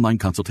completion of an online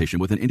consultation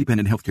with an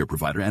independent healthcare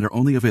provider and are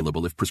only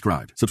available if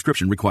prescribed.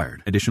 Subscription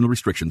required. Additional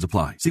restrictions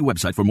apply. See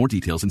website for more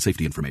details and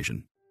safety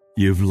information.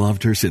 You've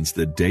loved her since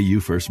the day you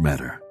first met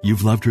her.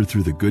 You've loved her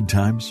through the good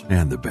times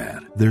and the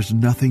bad. There's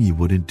nothing you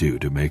wouldn't do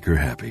to make her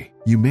happy.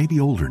 You may be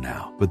older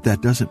now, but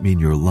that doesn't mean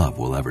your love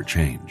will ever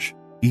change.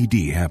 ED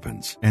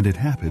happens, and it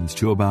happens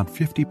to about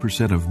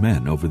 50% of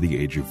men over the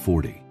age of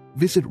 40.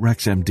 Visit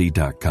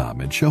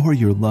RexMD.com and show her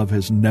your love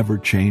has never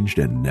changed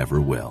and never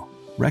will.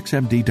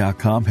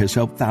 RexMD.com has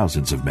helped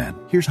thousands of men.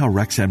 Here's how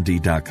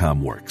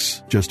RexMD.com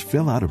works. Just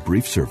fill out a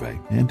brief survey,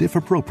 and if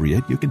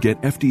appropriate, you can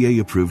get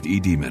FDA-approved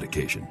ED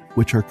medication,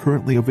 which are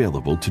currently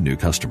available to new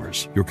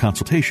customers. Your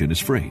consultation is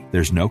free.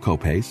 There's no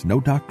copays, no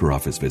doctor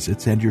office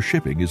visits, and your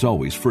shipping is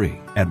always free.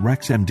 At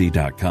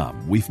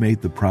RexMD.com, we've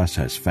made the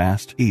process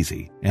fast,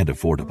 easy, and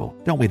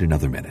affordable. Don't wait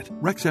another minute.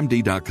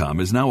 RexMD.com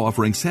is now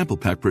offering sample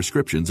pack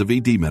prescriptions of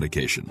ED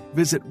medication.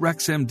 Visit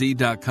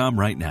RexMD.com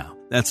right now.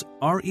 That's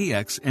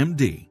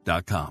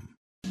REXMD.com.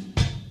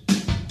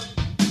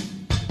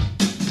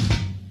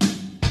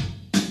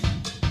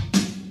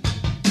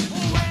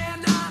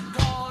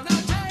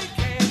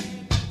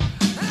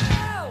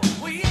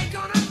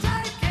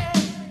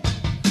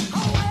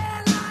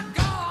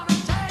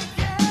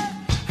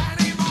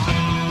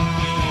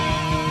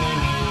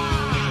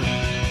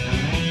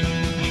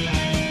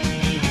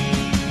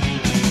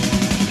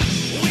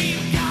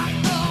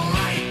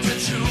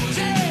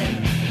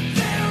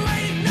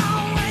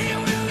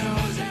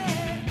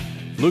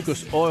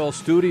 Lucas Oil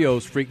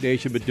Studios, Freak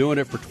Nation, been doing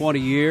it for 20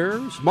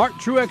 years. Mark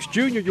Truex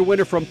Jr., your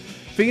winner from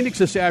Phoenix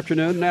this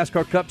afternoon,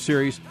 NASCAR Cup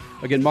Series.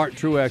 Again, Mark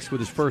Truex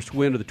with his first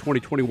win of the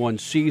 2021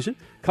 season.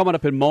 Coming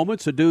up in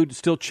moments, a dude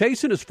still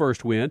chasing his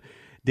first win.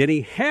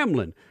 Denny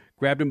Hamlin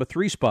grabbed him a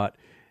 3 spot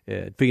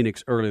at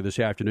Phoenix earlier this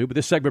afternoon. But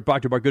this segment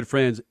brought to you by our good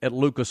friends at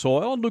Lucas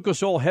Oil.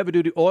 Lucas Oil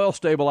Heavy-Duty Oil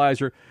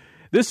Stabilizer.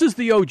 This is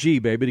the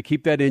OG, baby, to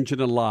keep that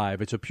engine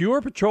alive. It's a pure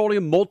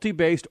petroleum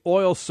multi-based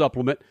oil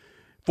supplement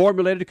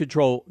formulated to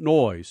control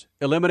noise,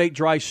 eliminate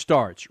dry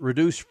starts,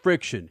 reduce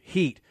friction,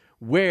 heat,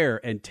 wear,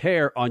 and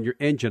tear on your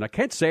engine. I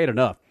can't say it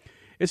enough.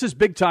 This is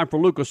big time for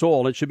Lucas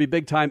Oil. It should be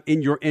big time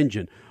in your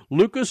engine.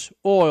 Lucas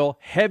Oil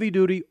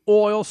heavy-duty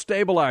oil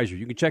stabilizer.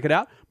 You can check it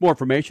out. More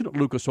information at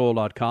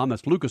lucasoil.com.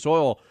 That's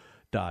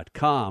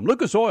lucasoil.com.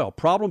 Lucas Oil,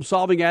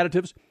 problem-solving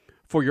additives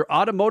for your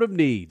automotive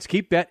needs.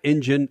 Keep that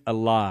engine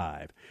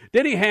alive.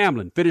 Denny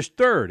Hamlin finished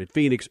third at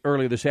Phoenix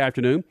earlier this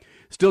afternoon,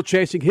 still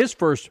chasing his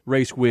first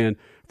race win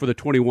for the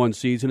 21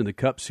 season in the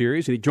Cup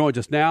Series, and he joins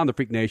us now in the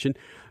Freak Nation.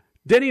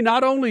 Denny,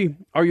 not only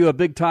are you a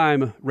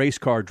big-time race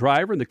car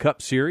driver in the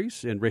Cup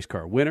Series and race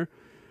car winner,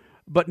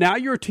 but now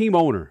you're a team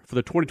owner for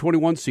the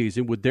 2021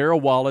 season with Darrell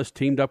Wallace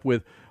teamed up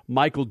with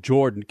Michael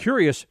Jordan.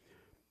 Curious,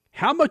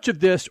 how much of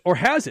this, or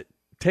has it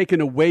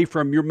taken away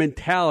from your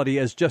mentality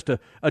as just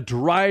a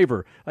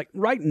driver? Like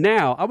right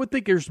now, I would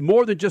think there's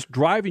more than just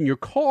driving your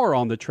car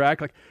on the track,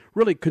 like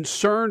really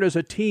concerned as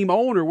a team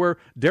owner where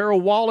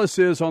Darrell Wallace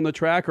is on the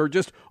track, or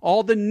just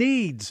all the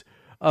needs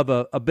of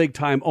a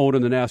big-time owner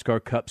in the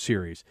NASCAR Cup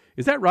Series.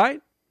 Is that right?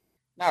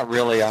 Not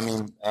really. I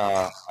mean,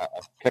 I've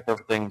kept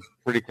everything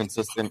pretty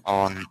consistent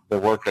on the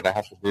work that I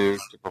have to do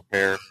to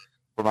prepare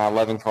for my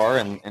 11 car,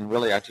 and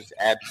really I just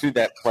add to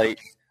that plate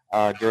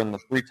during the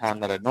free time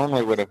that I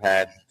normally would have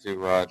had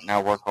to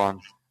now work on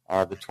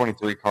the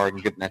 23 car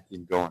and getting that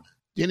team going.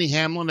 Denny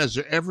Hamlin, has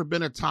there ever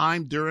been a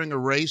time during a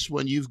race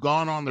when you've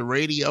gone on the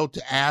radio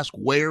to ask,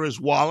 where is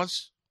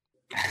Wallace?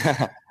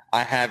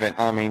 I haven't.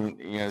 I mean,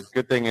 the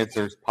good thing is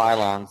there's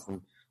pylons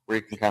and where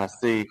you can kind of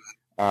see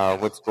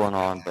what's going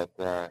on. But,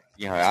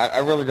 I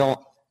really don't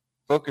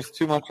focus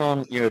too much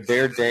on,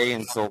 their day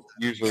until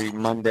usually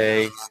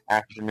Monday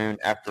afternoon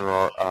after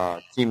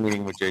our team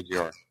meeting with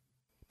JGR.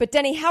 But,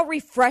 Denny, how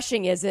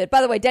refreshing is it?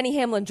 By the way, Denny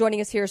Hamlin joining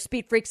us here,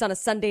 Speed Freaks on a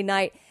Sunday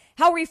night.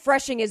 How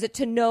refreshing is it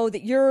to know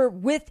that you're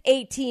with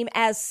a team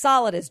as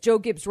solid as Joe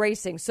Gibbs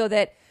Racing, so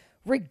that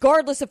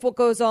regardless of what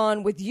goes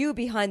on with you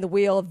behind the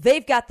wheel,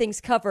 they've got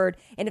things covered.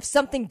 And if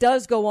something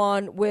does go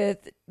on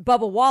with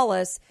Bubba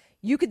Wallace,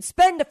 you could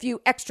spend a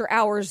few extra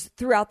hours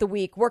throughout the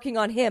week working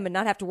on him and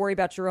not have to worry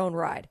about your own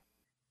ride.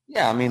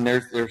 Yeah, I mean,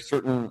 there's a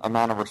certain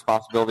amount of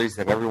responsibilities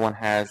that everyone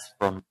has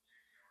from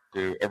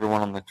to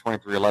everyone on the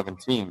 2311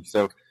 team.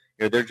 So,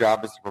 their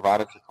job is to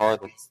provide us a car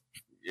that's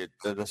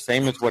the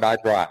same as what I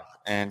drive.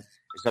 And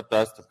it's up to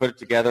us to put it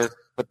together,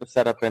 put the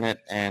setup in it,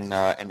 and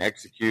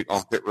execute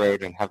on pit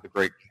road and have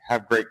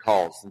great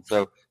calls. And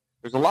so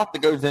there's a lot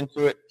that goes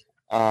into it.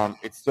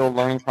 It's still a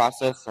learning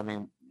process. I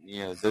mean,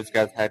 those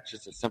guys had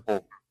just a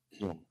simple,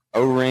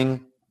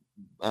 O-ring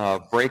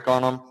brake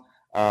on them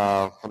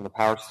from the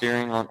power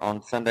steering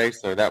on Sunday,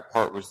 so that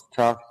part was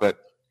tough. But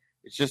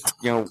it's just,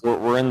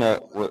 we're in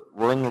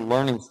the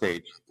learning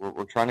stage.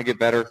 We're trying to get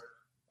better.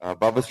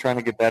 Bubba's trying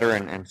to get better,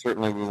 and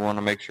certainly we want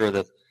to make sure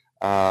that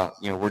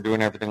we're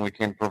doing everything we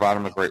can to provide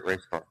them a great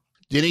race car.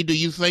 Denny, do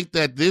you think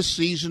that this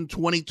season,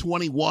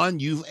 2021,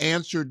 you've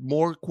answered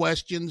more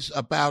questions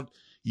about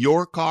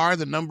your car,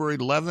 the number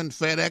 11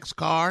 FedEx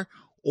car,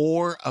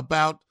 or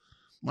about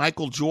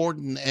Michael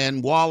Jordan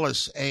and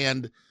Wallace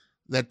and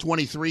that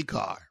 23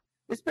 car?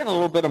 It's been a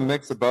little bit of a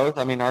mix of both.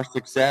 I mean, our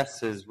success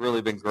has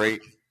really been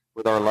great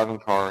with our 11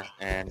 car,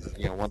 and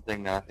one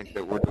thing that I think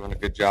that we're doing a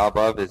good job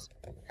of is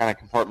kind of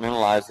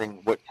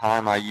compartmentalizing what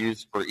time I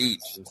use for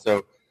each, and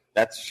so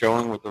that's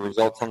showing with the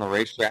results on the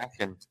racetrack,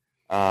 and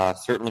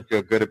certainly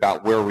feel good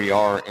about where we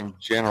are in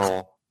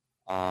general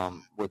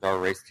with our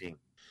race team.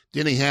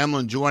 Denny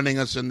Hamlin joining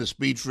us in the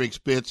Speed Freaks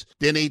pits.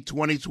 Denny,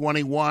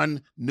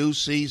 2021, new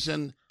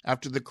season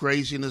after the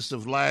craziness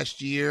of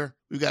last year.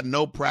 We've got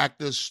no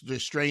practice, the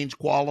strange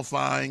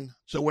qualifying,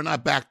 so we're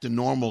not back to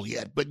normal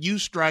yet. But you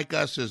strike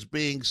us as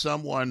being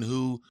someone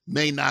who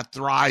may not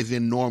thrive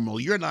in normal.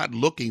 You're not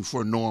looking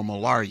for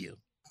normal, are you?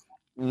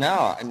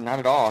 No, not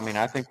at all. I mean,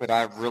 I think that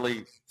I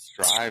really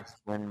strive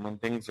when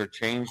things are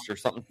changed or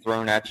something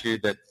thrown at you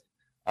that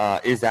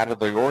is out of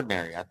the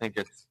ordinary. I think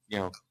it's,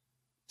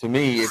 to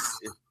me,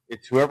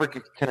 it's whoever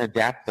can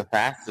adapt the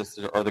fastest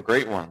are the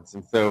great ones.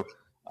 And so,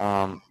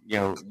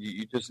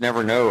 you just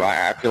never know.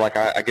 I feel like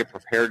I get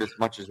prepared as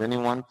much as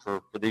anyone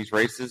for these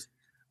races.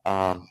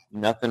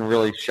 Nothing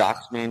really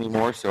shocks me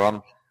anymore, so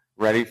I'm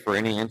ready for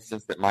any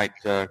instance that might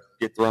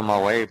get thrown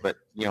my way. But,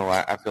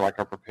 I feel like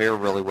I prepare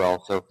really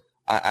well. So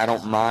I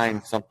don't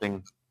mind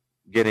something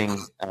getting,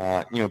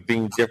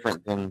 being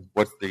different than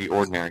what's the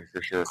ordinary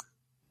for sure.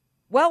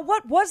 Well,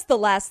 what was the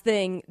last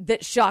thing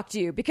that shocked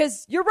you?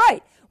 Because you're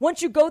right.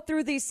 Once you go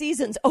through these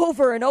seasons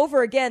over and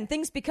over again,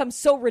 things become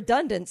so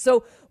redundant.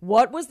 So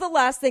what was the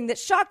last thing that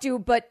shocked you,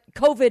 but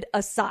COVID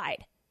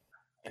aside?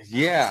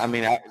 Yeah, I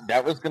mean,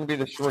 that was going to be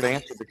the short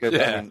answer because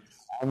I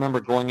remember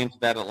going into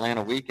that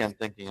Atlanta weekend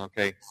thinking,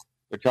 okay,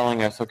 they're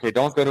telling us, okay,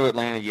 don't go to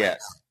Atlanta yet,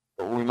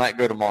 but we might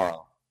go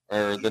tomorrow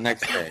or the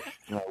next day.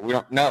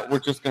 We're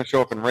just going to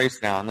show up and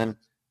race now. And then,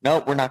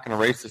 no, we're not going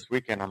to race this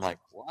weekend. I'm like,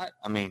 what?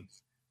 I mean,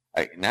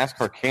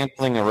 NASCAR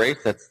canceling a race,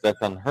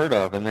 that's unheard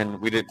of. And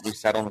then we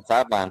sat on the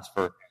sidelines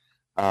for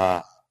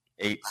 8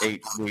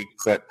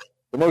 weeks. But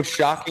the most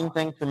shocking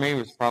thing for me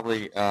was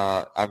probably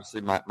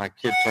obviously my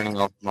kid turning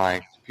off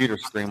my computer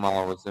screen while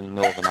I was in the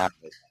middle of the night.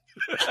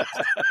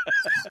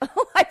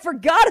 Oh, I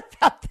forgot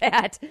about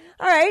that.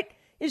 All right.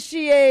 Is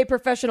she a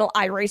professional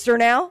iRacer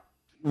now?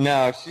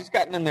 No, she's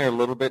gotten in there a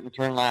little bit in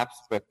turn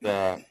laps, but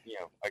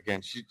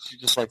again, she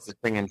just likes to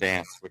sing and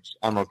dance, which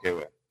I'm okay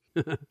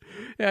with.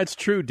 That's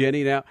true,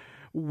 Denny. Now,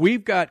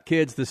 we've got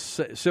kids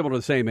similar to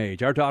the same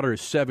age. Our daughter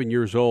is 7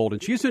 years old,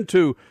 and she's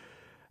into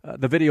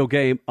the video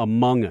game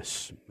Among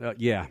Us.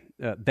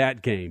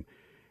 That game.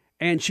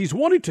 And she's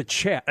wanting to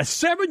chat. A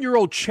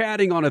 7-year-old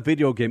chatting on a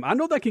video game. I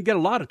know that can get a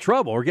lot of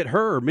trouble, or get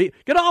her or me,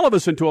 get all of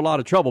us into a lot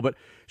of trouble. But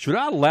should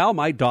I allow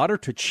my daughter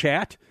to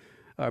chat,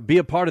 be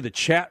a part of the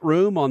chat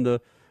room on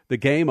the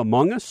game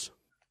Among Us?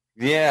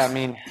 Yeah, I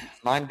mean,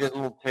 mine did a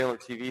little Taylor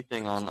TV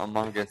thing on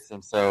Among Us,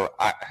 and so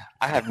I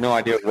have no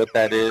idea what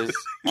that is.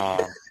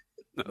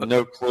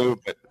 No clue,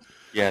 but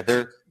yeah,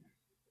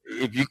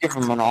 if you give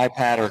them an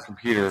iPad or a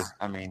computer,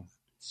 I mean,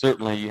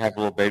 certainly you have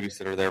a little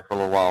babysitter there for a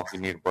little while if you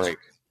need a break.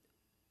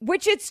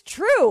 Which it's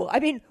true. I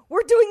mean,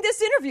 we're doing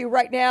this interview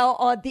right now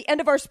on the end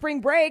of our spring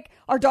break.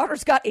 Our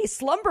daughter's got a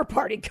slumber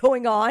party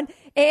going on.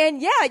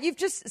 And yeah,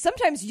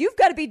 sometimes you've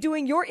got to be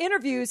doing your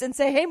interviews and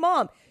say, hey,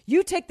 Mom,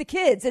 you take the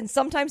kids. And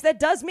sometimes that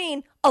does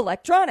mean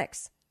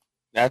electronics.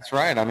 That's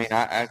right. I mean,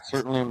 I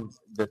certainly am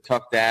the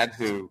tough dad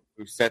who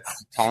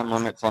sets time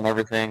limits on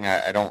everything.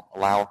 I don't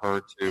allow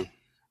her to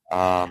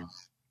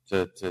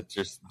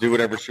just do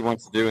whatever she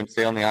wants to do and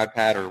stay on the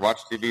iPad or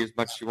watch TV as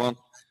much as she wants.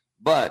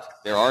 But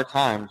there are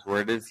times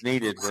where it is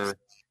needed, where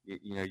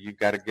you've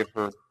got to give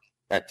her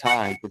that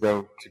time to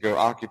go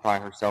occupy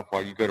herself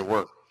while you go to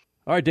work.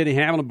 All right, Denny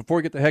Hamlin, before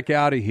we get the heck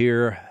out of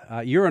here,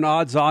 you're an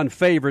odds-on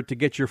favorite to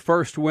get your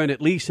first win, at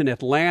least in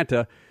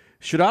Atlanta.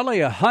 Should I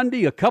lay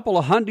a couple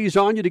of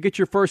hundies on you to get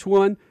your first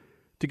win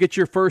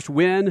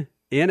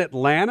in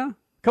Atlanta?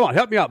 Come on,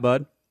 help me out,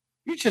 bud.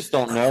 You just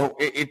don't know.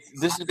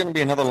 This is going to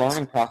be another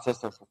learning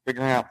process of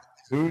figuring out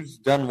who's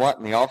done what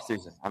in the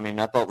offseason. I mean,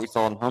 I thought we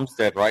saw in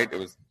Homestead, right? It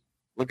was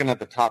looking at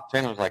the top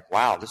 10, I was like,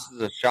 wow, this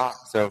is a shock.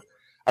 So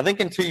I think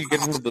until you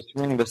get into the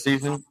swing of the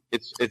season,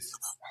 it's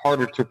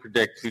harder to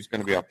predict who's going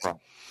to be up front.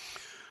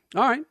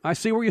 All right, I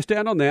see where you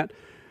stand on that.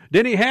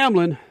 Denny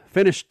Hamlin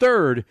finished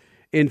third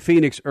in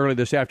Phoenix early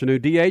this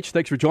afternoon. DH,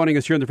 thanks for joining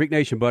us here in the Freak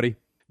Nation, buddy.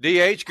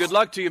 DH, good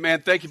luck to you,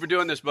 man. Thank you for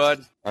doing this,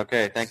 bud.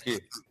 Okay, thank you.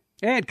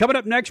 And coming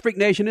up next, Freak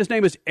Nation, his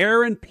name is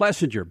Aaron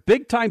Plessinger.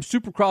 Big-time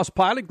Supercross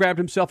pilot, grabbed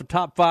himself a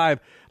top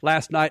 5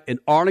 last night in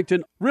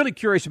Arlington. Really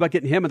curious about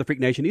getting him in the Freak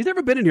Nation. He's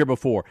never been in here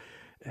before.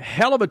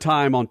 Hell of a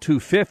time on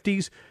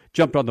 250s,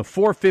 jumped on the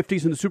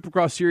 450s in the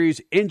Supercross Series,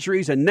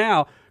 injuries, and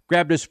now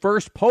grabbed his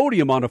first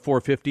podium on a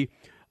 450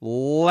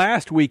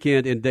 last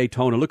weekend in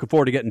Daytona. Looking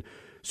forward to getting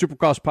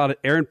Supercross pilot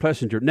Aaron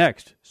Plessinger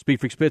next.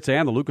 Speed Freak Spitz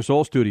and the Lucas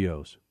Oil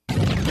Studios.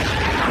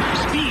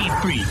 Speed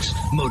Freaks,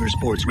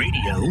 Motorsports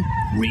Radio,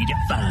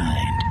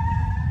 redefined.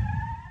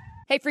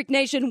 Hey, Freak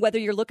Nation, whether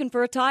you're looking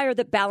for a tire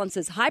that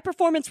balances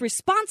high-performance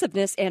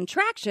responsiveness and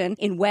traction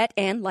in wet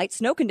and light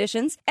snow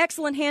conditions,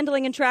 excellent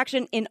handling and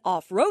traction in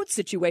off-road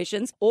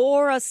situations,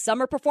 or a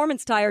summer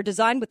performance tire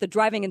designed with the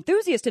driving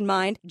enthusiast in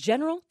mind,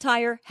 General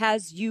Tire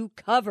has you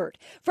covered.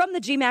 From the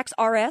G-Max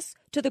RS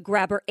to the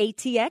Grabber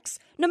ATX,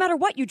 no matter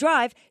what you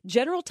drive,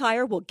 General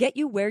Tire will get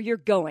you where you're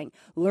going.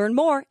 Learn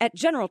more at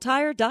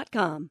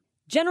GeneralTire.com.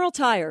 General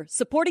Tire,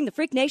 supporting the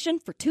Freak Nation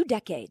for 2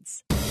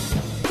 decades.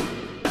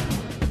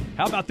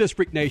 How about this,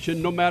 Freak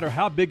Nation? No matter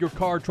how big your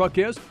car or truck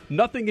is,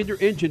 nothing in your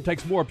engine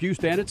takes more abuse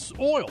than its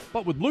oil.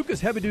 But with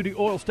Lucas Heavy Duty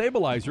Oil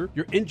Stabilizer,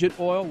 your engine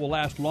oil will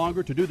last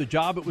longer to do the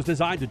job it was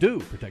designed to do.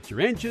 Protects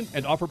your engine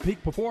and offer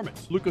peak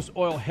performance. Lucas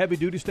Oil Heavy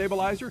Duty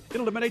Stabilizer, it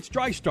eliminates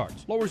dry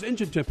starts, lowers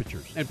engine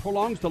temperatures, and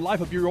prolongs the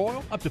life of your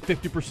oil up to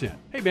 50%.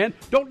 Hey man,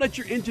 don't let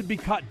your engine be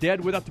caught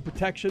dead without the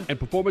protection and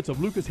performance of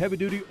Lucas Heavy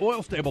Duty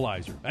Oil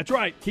Stabilizer. That's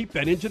right, keep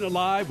that engine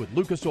alive with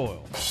Lucas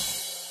Oil.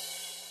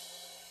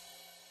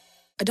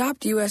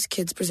 Adopt US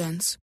Kids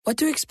presents What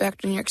to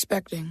Expect When You're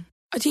Expecting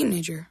a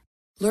Teenager.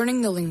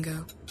 Learning the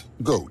lingo.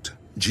 GOAT,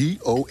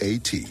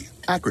 G-O-A-T,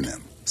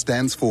 acronym,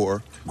 stands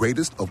for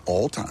Greatest of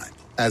All Time.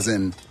 As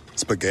in,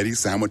 spaghetti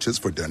sandwiches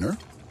for dinner?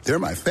 They're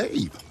my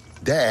fave.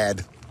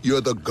 Dad,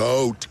 you're the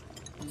GOAT.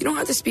 You don't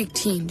have to speak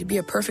teen to be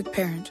a perfect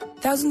parent.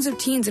 Thousands of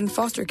teens in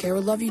foster care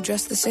will love you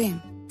just the same.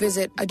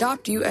 Visit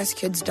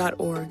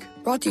adoptuskids.org.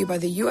 Brought to you by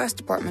the U.S.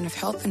 Department of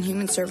Health and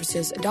Human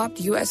Services, Adopt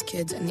U.S.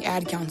 Kids, and the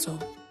Ad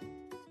Council.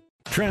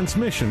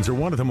 Transmissions are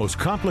one of the most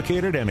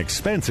complicated and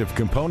expensive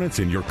components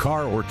in your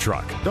car or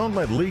truck. Don't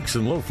let leaks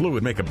and low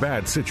fluid make a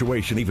bad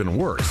situation even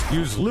worse.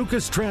 Use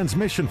Lucas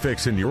Transmission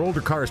Fix in your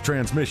older car's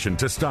transmission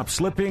to stop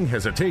slipping,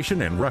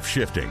 hesitation, and rough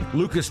shifting.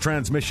 Lucas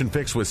Transmission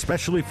Fix was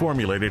specially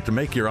formulated to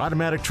make your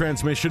automatic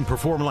transmission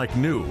perform like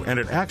new, and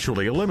it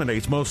actually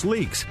eliminates most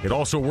leaks. It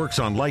also works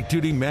on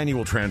light-duty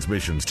manual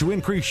transmissions to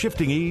increase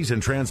shifting ease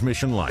and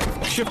transmission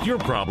life. Shift your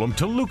problem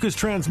to Lucas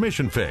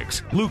Transmission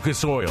Fix.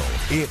 Lucas Oil.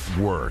 It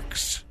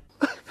works.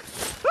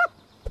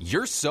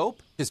 Your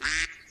soap is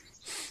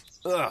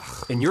ugh,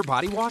 and your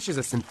body wash is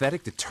a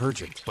synthetic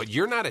detergent. But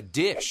you're not a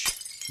dish.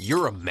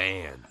 You're a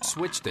man.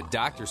 Switch to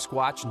Dr.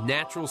 Squatch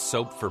Natural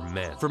Soap for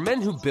Men. For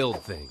men who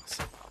build things.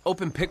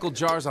 open pickle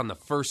jars on the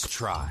first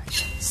try,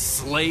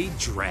 slay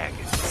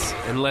dragons,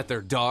 and let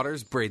their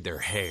daughters braid their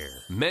hair.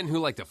 Men who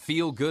like to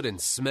feel good and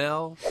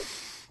smell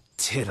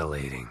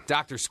titillating.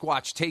 Dr.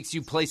 Squatch takes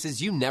you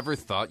places you never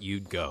thought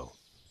you'd go.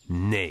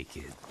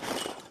 Naked.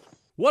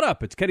 What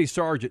up? It's Kenny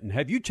Sargent, and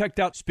have you checked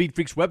out Speed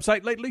Freaks'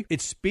 website lately?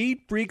 It's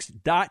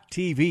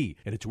speedfreaks.tv,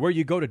 and it's where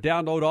you go to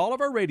download all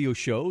of our radio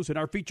shows and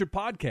our featured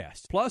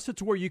podcasts. Plus,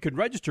 it's where you can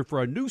register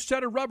for a new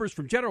set of rubbers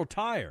from General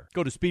Tire.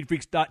 Go to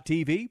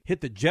speedfreaks.tv,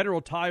 hit the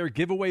General Tire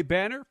giveaway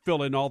banner,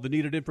 fill in all the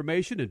needed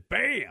information, and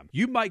bam!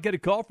 You might get a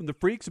call from the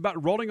freaks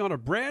about rolling on a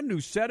brand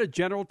new set of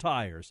General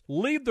Tires.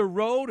 Leave the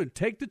road and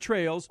take the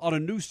trails on a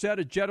new set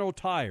of General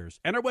Tires.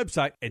 And our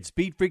website at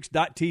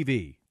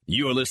speedfreaks.tv.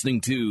 You're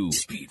listening to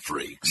Speed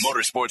Freaks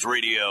Motorsports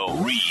Radio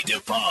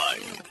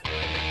Redefined.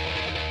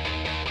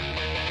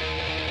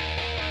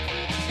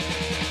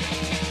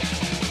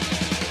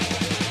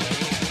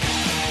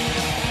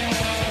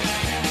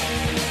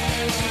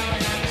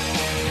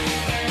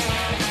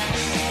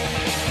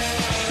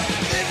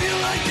 If you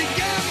like to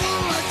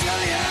gamble, I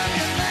tell you I'm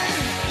your man.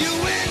 You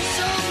win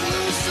some,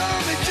 lose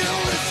some, it's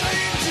all the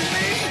same to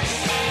me.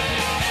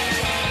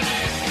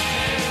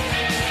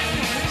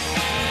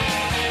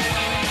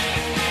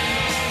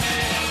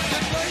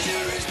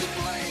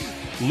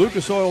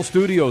 Lucas Oil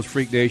Studios,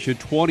 Freak Nation,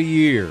 20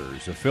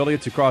 years.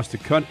 Affiliates across the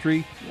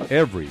country,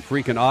 every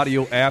freaking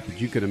audio app that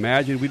you can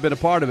imagine. We've been a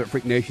part of it,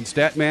 Freak Nation.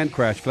 Statman,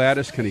 Crash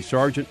Gladys, Kenny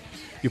Sargent.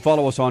 You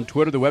follow us on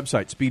Twitter, the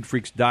website,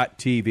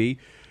 speedfreaks.tv.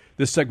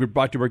 This segment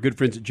brought to you by our good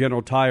friends at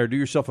General Tire. Do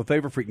yourself a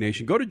favor, Freak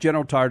Nation. Go to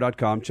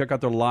GeneralTire.com. Check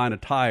out their line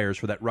of tires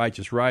for that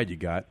righteous ride you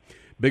got.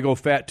 Big old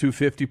fat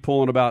 250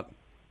 pulling about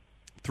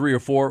 3 or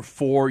 4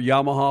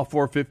 Yamaha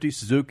 450s,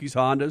 Suzuki's,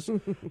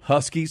 Hondas,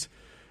 Huskies.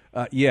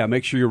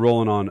 Make sure you're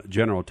rolling on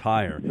General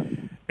Tire.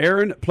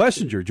 Aaron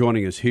Plessinger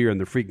joining us here in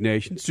the Freak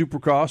Nation,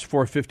 Supercross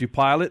 450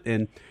 pilot.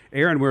 And,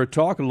 Aaron, we were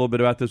talking a little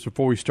bit about this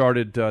before we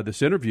started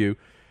this interview,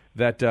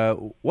 that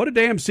what a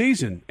damn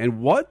season.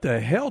 And what the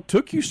hell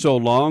took you so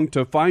long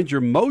to find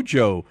your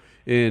mojo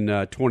in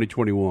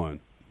 2021?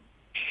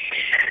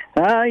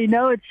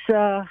 It's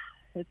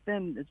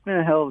been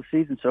a hell of a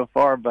season so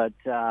far, but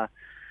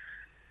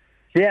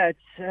it's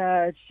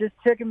just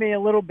taken me a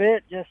little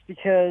bit just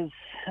because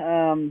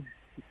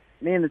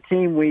me and the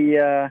team we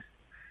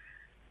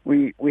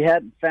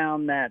hadn't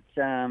found that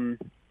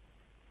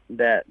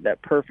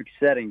perfect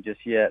setting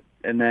just yet.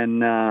 And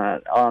then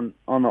on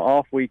the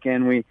off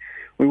weekend we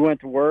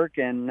went to work,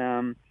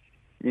 and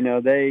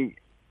they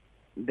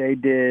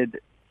did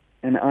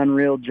an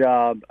unreal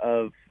job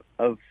of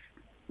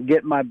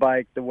getting my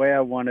bike the way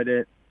I wanted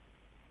it.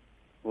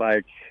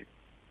 Like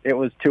it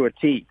was to a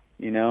T,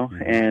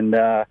 and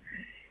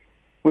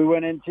we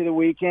went into the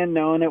weekend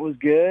knowing it was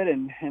good,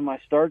 and my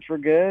starts were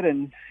good,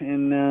 and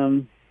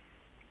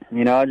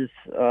I just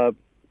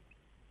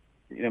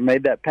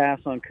made that pass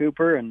on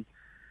Cooper and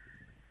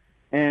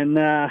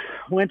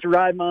went to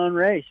ride my own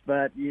race.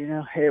 But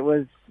it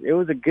was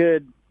a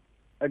good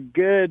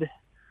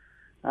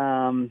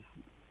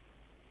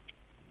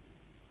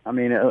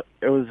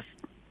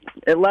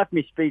it left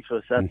me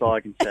speechless. That's all I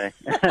can say.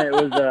 It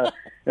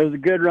was a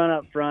good run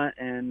up front,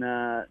 and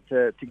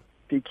to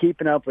be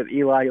keeping up with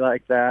Eli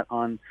like that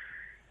on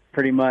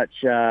pretty much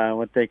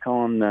what they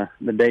call him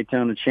the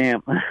Daytona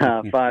champ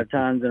 5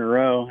 times in a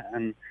row,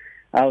 and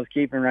I was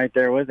keeping right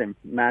there with him,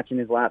 matching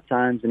his lap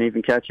times and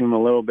even catching him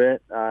a little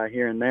bit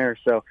here and there.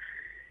 So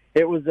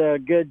it was a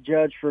good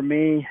judge for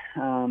me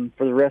for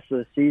the rest of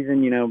the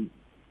season.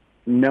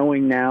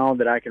 Knowing now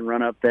that I can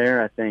run up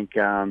there, I think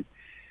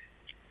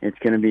it's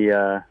going to be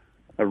a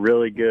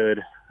really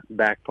good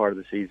back part of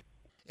the season.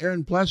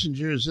 Aaron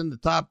Plessinger is in the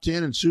top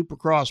 10 in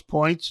Supercross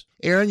points.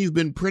 Aaron, you've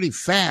been pretty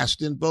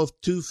fast in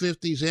both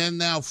 250s and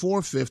now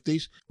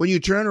 450s. When you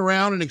turn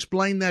around and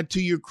explain that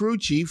to your crew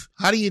chief,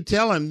 how do you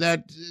tell him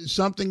that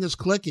something is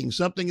clicking,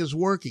 something is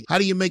working? How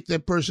do you make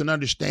that person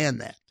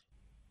understand that?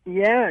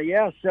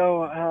 Yeah.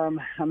 So,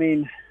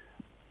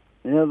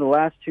 the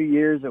last 2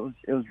 years it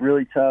was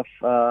really tough.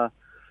 The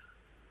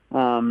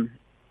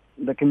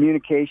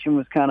communication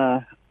was kind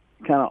of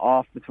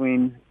off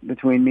between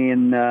me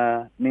and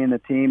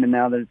the team, and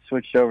now that it's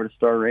switched over to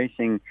Star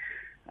Racing,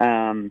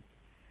 I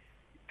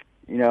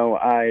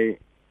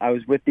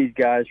was with these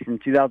guys from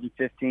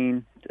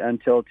 2015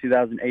 until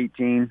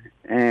 2018,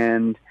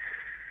 and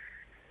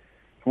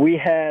we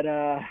had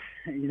a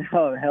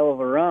hell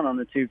of a run on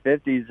the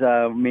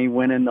 250s. Me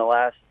winning the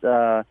last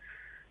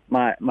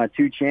my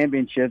 2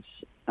 championships,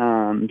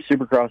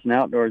 Supercross and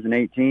Outdoors in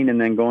 18,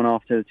 and then going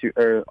off to the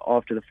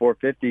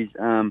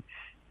 450s.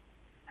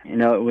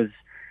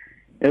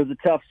 It was a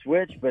tough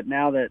switch, but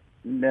now that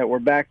we're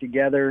back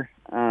together,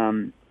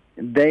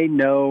 they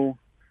know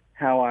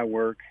how I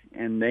work,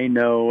 and they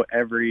know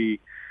every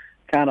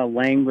kind of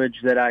language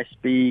that I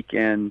speak,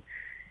 and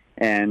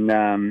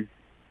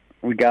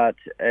we got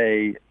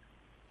an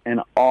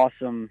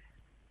awesome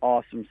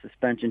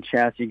suspension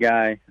chassis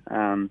guy,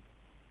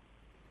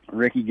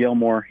 Ricky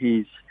Gilmore.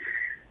 He's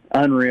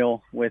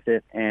unreal with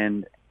it,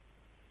 and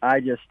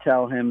I just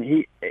tell him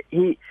he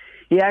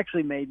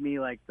actually made me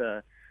like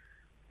the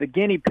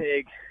guinea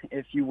pig,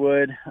 if you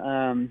would,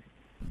 the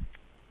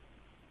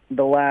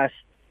last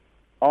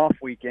off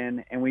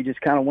weekend, and we just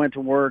kind of went to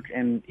work,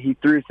 and he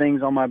threw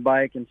things on my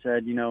bike and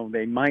said,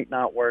 they might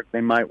not work,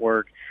 they might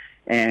work,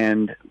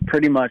 and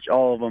pretty much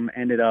all of them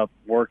ended up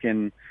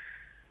working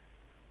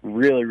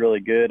really,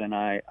 really good. And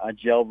I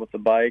gelled with the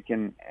bike,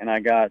 and I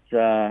got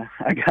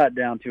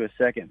down to a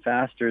second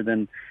faster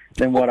than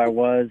what I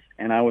was,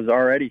 and I was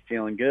already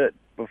feeling good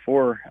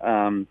before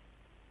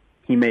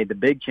he made the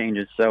big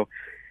changes. So,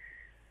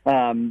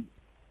 it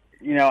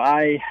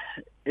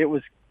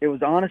was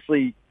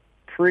honestly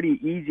pretty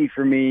easy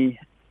for me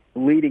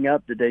leading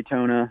up to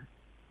Daytona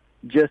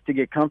just to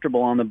get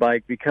comfortable on the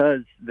bike,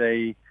 because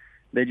they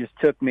just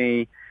took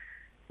me.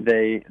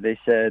 They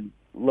said,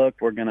 look,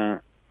 we're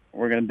gonna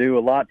do a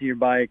lot to your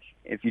bike.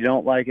 If you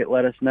don't like it,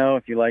 let us know.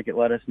 If you like it,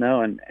 let us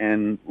know.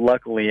 And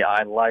luckily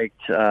I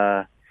liked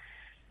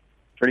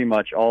pretty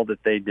much all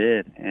that they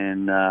did,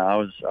 and I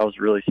was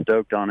really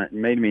stoked on it.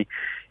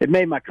 It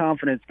made my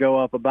confidence go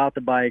up about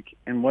the bike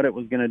and what it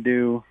was going to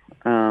do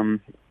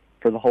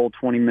for the whole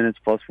 20 minutes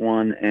plus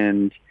one.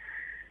 And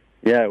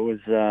yeah, it was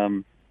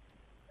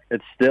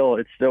it's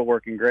still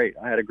working great.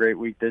 I had a great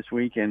week this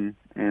week, and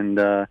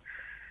yeah,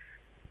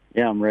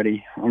 I'm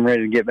ready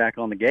to get back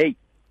on the gate.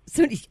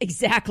 So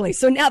exactly.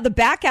 So now the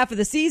back half of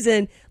the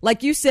season,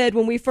 like you said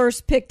when we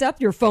first picked up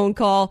your phone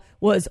call,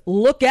 was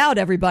look out,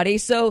 everybody.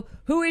 So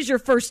who is your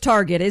first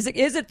target? Is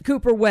it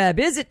Cooper Webb?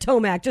 Is it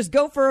Tomac? Just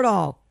go for it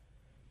all.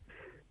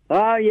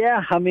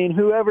 Yeah. I mean,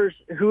 whoever's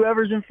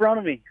in front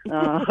of me.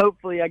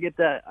 Hopefully, I get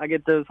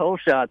those hole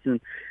shots,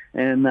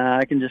 and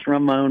I can just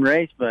run my own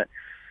race. But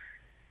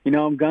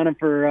I'm gunning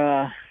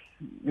for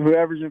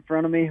whoever's in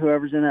front of me,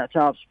 whoever's in that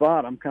top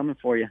spot. I'm coming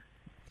for you.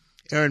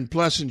 Aaron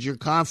Plessinger,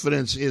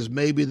 confidence is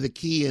maybe the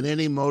key in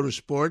any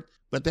motorsport,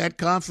 but that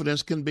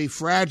confidence can be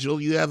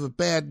fragile. You have a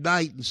bad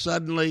night, and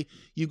suddenly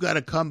you got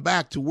to come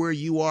back to where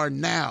you are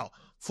now,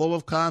 full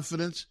of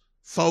confidence,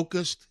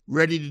 focused,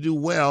 ready to do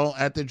well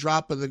at the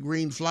drop of the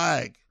green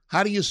flag.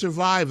 How do you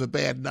survive a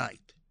bad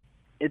night?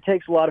 It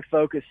takes a lot of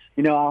focus.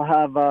 I'll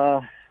have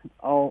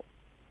I'll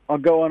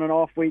go on an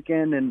off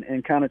weekend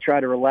and kind of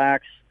try to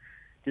relax,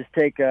 just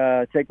take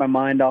my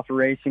mind off of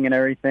racing and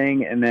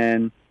everything, and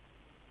then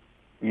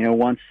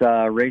once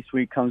race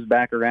week comes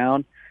back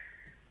around,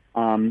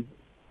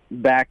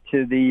 back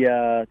to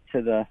the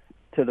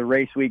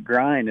race week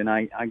grind, and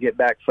I get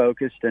back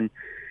focused,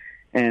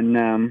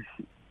 and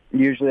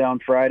usually on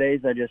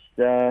Fridays I just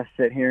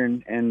sit here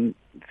and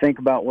think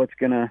about what's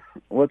gonna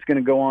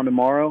go on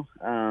tomorrow,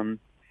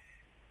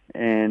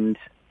 and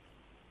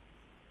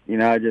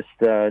I just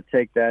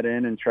take that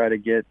in and try to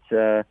get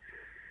as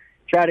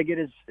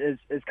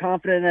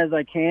confident as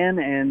I can,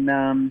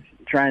 and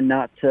try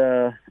not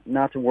to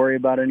worry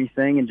about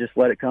anything and just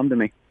let it come to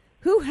me.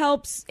 Who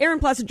helps, Aaron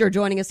Plessinger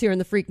joining us here in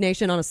the Freak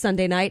Nation on a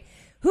Sunday night,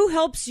 who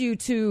helps you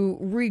to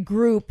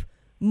regroup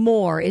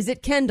more? Is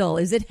it Kendall?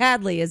 Is it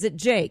Hadley? Is it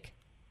Jake?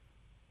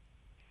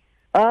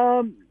 They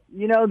all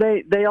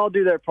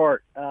do their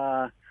part.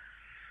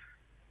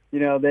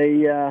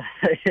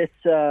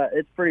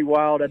 It's pretty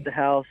wild at the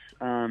house,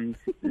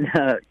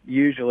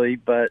 usually,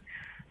 but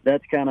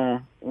that's kind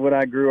of what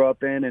I grew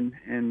up in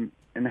and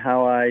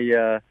how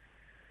I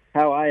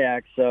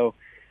act. So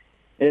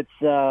it's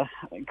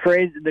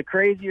crazy. The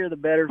crazier, the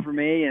better for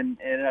me, and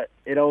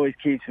it always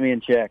keeps me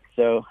in check.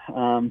 So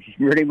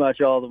pretty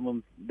much all of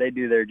them, they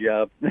do their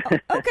job. Okay,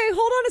 hold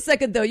on a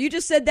second though. You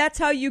just said that's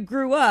how you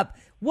grew up.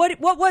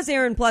 What was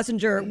Aaron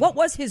Plessinger? What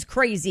was his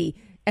crazy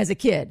as a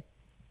kid?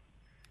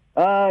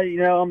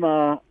 I'm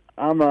a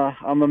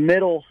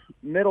middle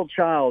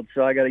child,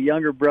 so I got a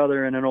younger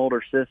brother and an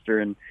older sister,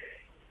 and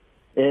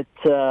it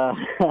was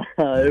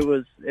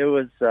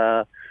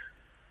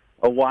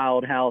a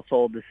wild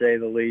household, to say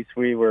the least.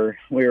 We were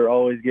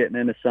always getting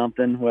into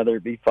something, whether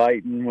it be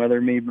fighting, whether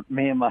me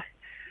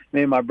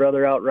and my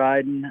brother out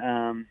riding.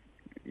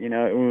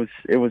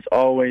 It was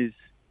always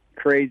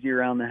crazy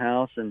around the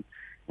house, and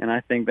I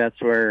think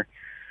that's where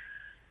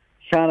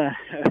kind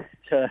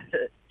of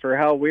for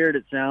how weird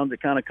it sounds,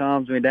 it kind of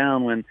calms me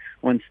down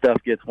when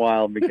stuff gets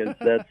wild, because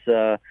that's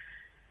how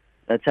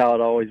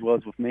it always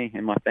was with me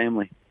and my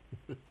family.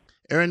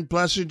 Aaron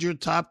Plessinger,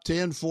 top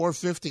 10,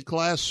 450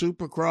 class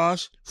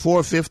Supercross,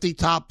 450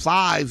 top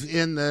 5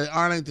 in the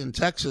Arlington,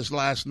 Texas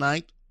last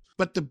night.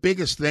 But the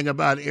biggest thing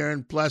about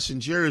Aaron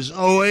Plessinger is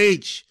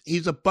OH.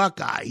 He's a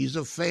Buckeye. He's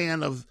a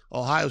fan of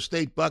Ohio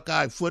State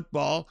Buckeye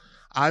football.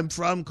 I'm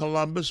from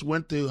Columbus,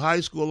 went to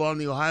high school on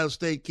the Ohio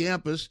State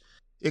campus.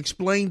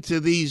 Explain to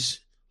these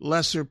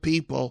lesser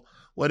people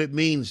what it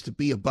means to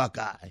be a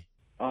Buckeye.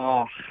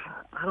 Oh,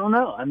 I don't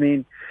know. I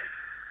mean,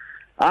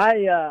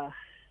 I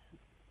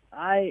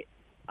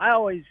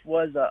always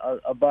was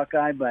a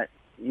Buckeye, but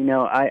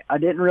I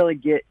didn't really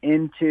get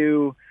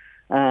into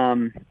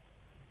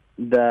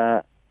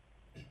the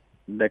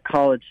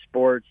college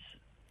sports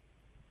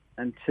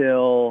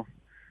until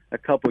a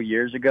couple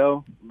years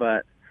ago.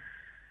 But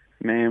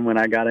man, when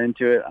I got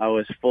into it, I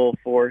was full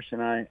force,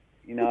 and I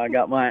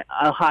got my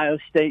Ohio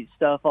State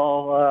stuff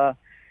all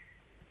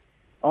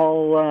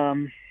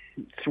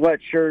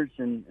sweatshirts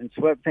and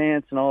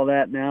sweatpants and all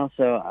that now.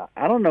 So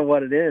I don't know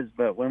what it is,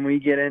 but when we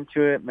get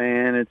into it,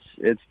 man,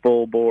 it's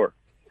full bore.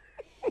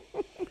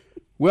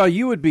 Well,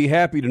 you would be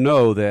happy to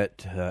know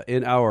that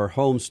in our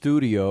home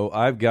studio,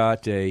 I've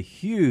got a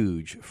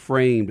huge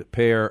framed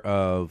pair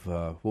of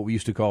what we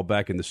used to call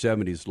back in the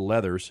 70s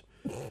leathers.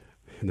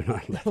 They're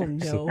not leather. Oh,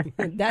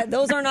 no.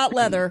 Those are not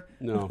leather.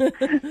 No.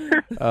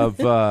 Of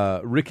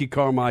Ricky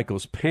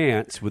Carmichael's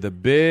pants with a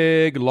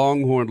big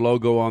Longhorn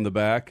logo on the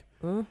back.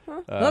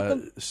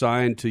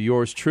 Signed to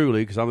yours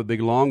truly, because I'm a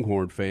big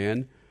Longhorn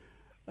fan.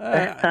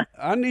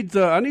 I need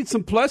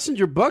some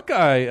Plessinger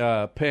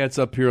Buckeye pants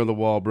up here on the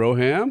wall,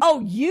 Broham. Oh,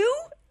 you?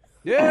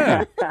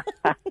 Yeah.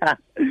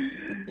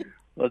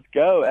 Let's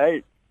go.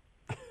 Hey,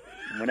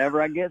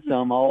 whenever I get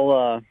some,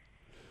 I'll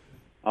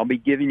be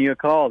giving you a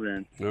call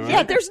then. Right.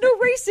 Yeah, there's no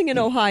racing in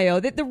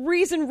Ohio. The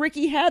reason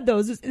Ricky had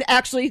those is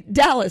actually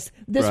Dallas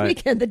this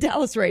weekend, the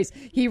Dallas race.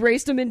 He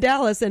raced them in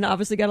Dallas and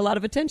obviously got a lot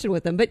of attention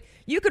with them. But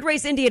you could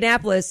race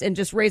Indianapolis and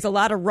just raise a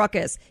lot of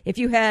ruckus if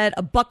you had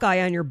a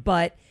Buckeye on your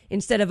butt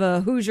instead of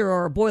a Hoosier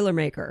or a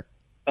Boilermaker.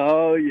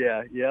 Oh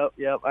yeah, yep.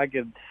 I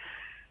could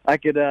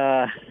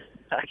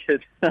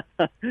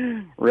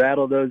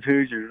rattle those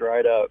Hoosiers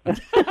right up.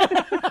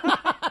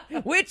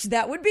 Which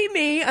that would be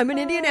me. I'm an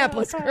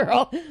Indianapolis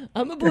girl.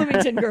 I'm a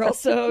Bloomington girl.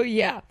 So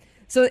yeah.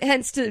 So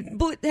hence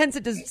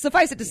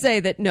suffice it to say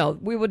that no,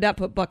 we would not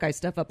put Buckeye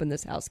stuff up in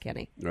this house,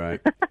 Kenny.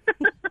 Right.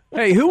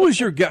 Hey, who was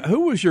your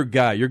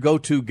guy? Your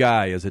go-to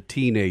guy as a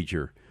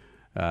teenager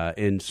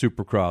in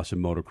Supercross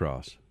and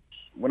motocross?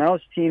 When I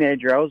was a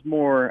teenager, I was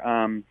more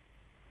on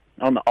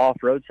the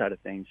off-road side of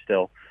things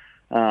still.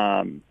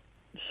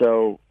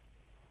 So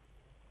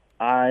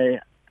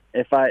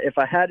if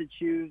I had to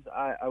choose,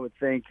 I would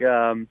think,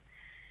 me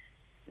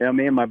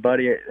and my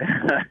buddy,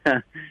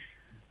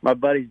 my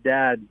buddy's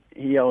dad,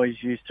 he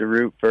always used to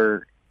root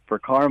for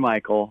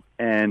Carmichael,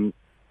 and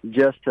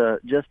just to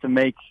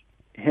make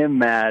him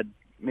mad,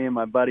 me and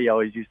my buddy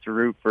always used to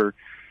root for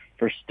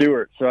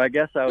Stewart. So I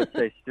guess I would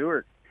say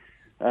Stewart.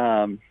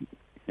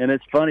 And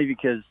it's funny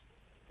because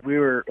we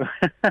were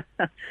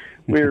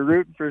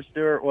rooting for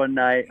Stewart one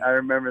night. I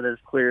remember this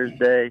clear as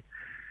day.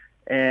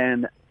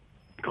 And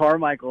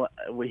Carmichael,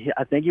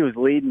 I think he was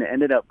leading,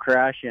 ended up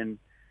crashing.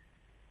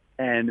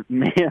 And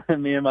me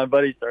and my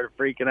buddy started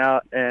freaking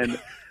out. And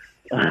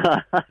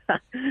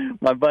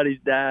my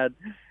buddy's dad,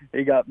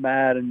 he got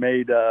mad and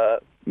made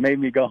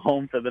me go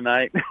home for the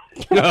night.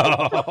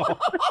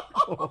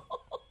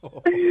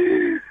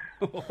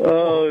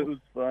 Oh, it was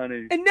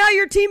funny. And now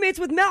you're teammates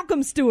with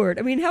Malcolm Stewart.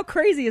 I mean, how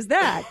crazy is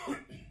that?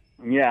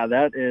 Yeah,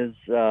 that is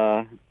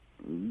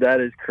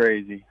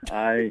crazy.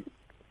 I'm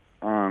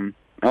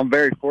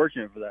very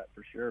fortunate for that,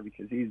 for sure,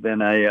 because he's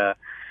been a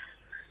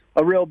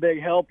real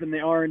big help in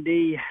the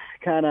R&D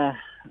kind of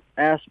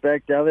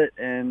aspect of it,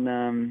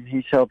 and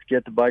he's helped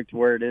get the bike to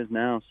where it is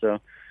now. So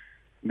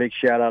big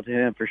shout out to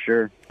him for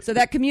sure. So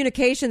that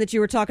communication that you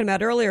were talking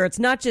about earlier, it's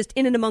not just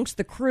in and amongst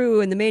the crew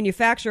and the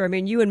manufacturer. I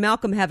mean, you and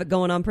Malcolm have it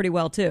going on pretty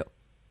well too.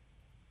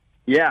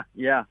 Yeah.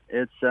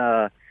 It's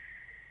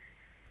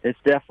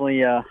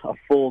definitely a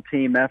full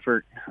team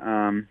effort,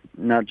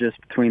 not just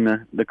between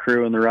the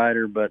crew and the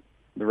rider, but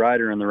the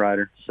rider and the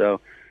rider. So,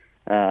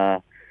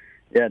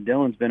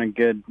 Dylan's been a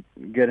good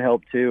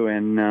help too,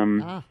 and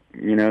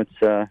it's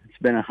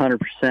been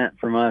 100%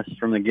 from us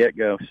from the get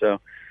go. So,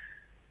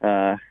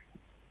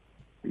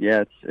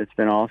 it's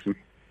been awesome.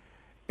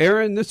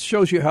 Aaron, this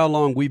shows you how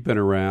long we've been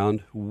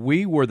around.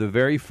 We were the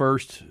very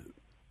first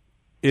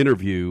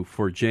interview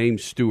for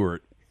James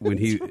Stewart when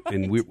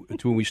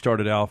we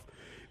started off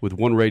with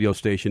one radio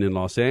station in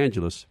Los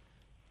Angeles.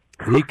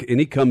 And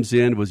he comes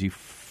in, was he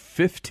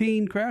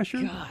 15,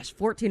 Crasher? Gosh,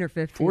 14 or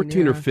 15.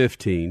 14 or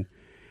 15.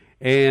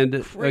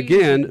 And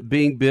again,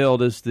 being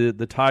billed as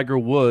the Tiger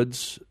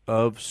Woods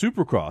of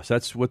Supercross.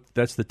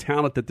 That's the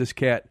talent that this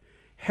cat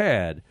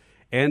had.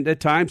 And at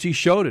times he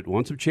showed it,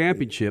 won some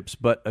championships.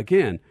 But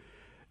again,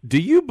 do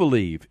you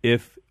believe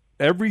if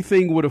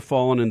everything would have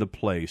fallen into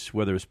place,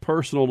 whether it's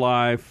personal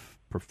life,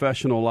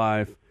 professional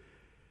life,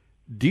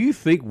 do you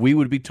think we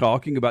would be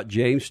talking about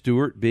James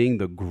Stewart being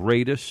the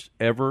greatest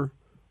ever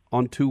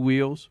on two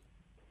wheels?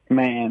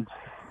 Man,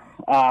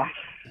 I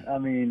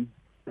mean,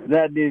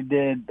 that dude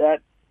did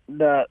that.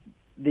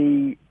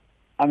 The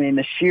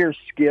sheer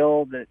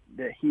skill that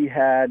he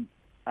had.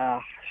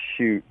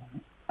 Shoot,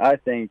 I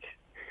think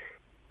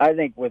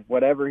with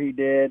whatever he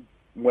did,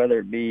 whether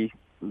it be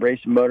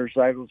racing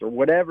motorcycles or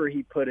whatever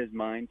he put his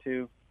mind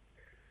to,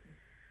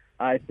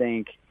 I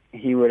think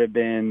he would have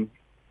been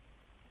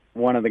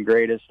one of the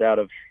greatest out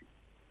of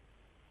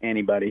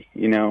anybody,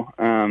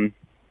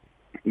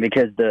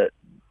 because the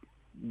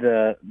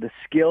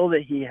skill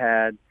that he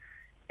had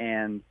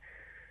and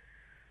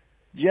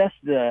just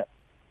the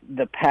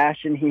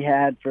passion he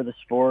had for the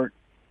sport,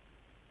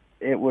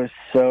 it was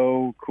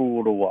so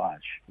cool to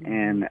watch.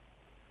 And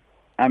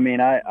I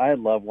mean, I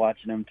love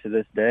watching him to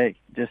this day,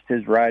 just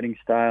his riding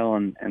style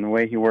and the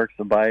way he works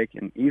the bike.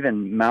 And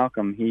even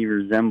Malcolm, he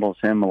resembles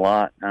him a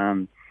lot.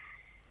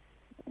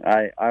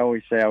 I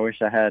always say I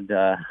wish I had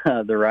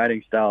the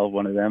riding style of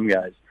one of them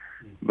guys.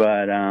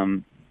 But,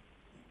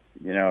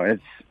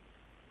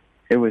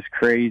 it was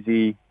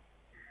crazy.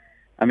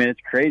 I mean,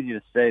 it's crazy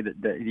to say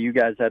that you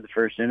guys had the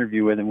first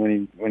interview with him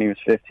when he was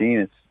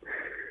 15.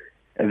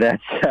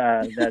 That's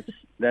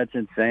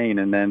insane.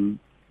 And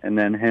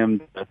then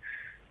him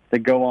to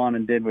go on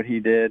and did what he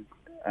did.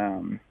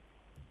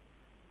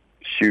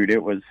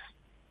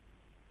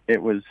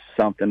 It was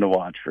something to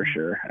watch for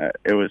sure.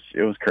 It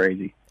was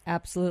crazy.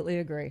 Absolutely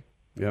agree.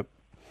 Yep.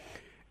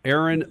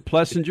 Aaron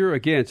Plessinger,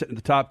 again, sitting in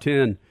the top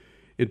 10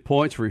 in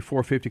points for a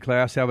 450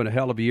 class, having a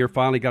hell of a year.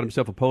 Finally got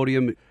himself a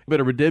podium, a bit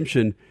of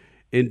redemption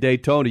in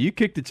Daytona. You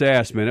kicked its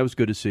ass, man. That was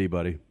good to see,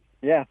 buddy.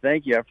 Yeah,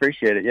 thank you. I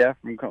appreciate it. Yeah,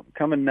 from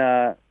coming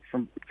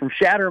from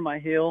shattering my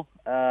heel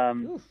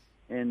in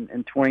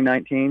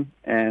 2019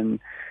 and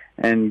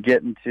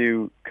getting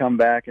to come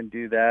back and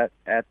do that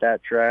at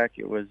that track,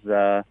 it was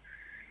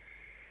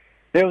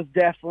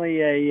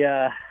definitely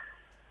a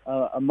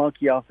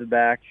monkey off the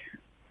back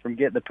from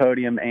getting the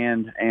podium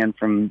and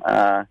from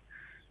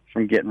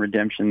getting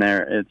redemption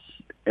there.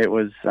 It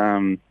was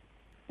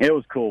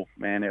cool,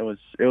 man. It was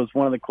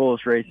one of the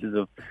coolest races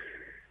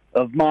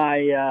of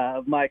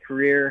my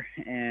career,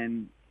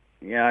 and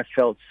yeah, I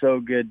felt so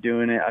good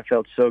doing it. I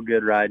felt so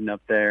good riding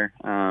up there.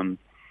 I'm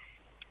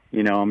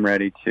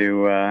ready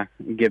to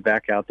get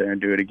back out there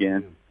and do it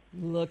again.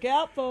 Look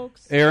out,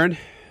 folks. Aaron,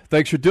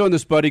 thanks for doing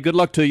this, buddy. Good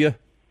luck to you.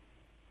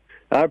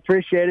 I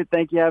appreciate it.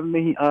 Thank you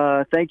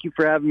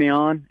for having me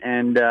on,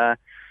 and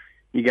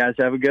you guys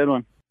have a good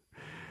one.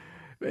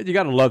 Man, you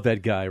got to love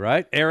that guy,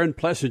 right? Aaron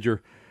Plessinger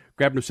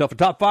grabbing himself a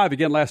top 5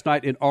 again last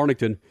night in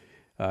Arlington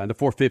in the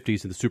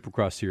 450s in the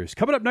Supercross Series.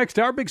 Coming up next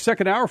hour, big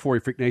second hour for you,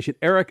 Freak Nation,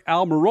 Eric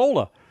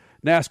Almirola,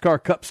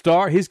 NASCAR Cup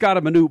star. He's got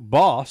him a new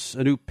boss,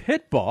 a new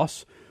pit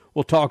boss.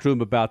 We'll talk to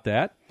him about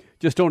that.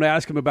 Just don't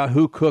ask him about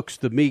who cooks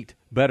the meat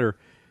better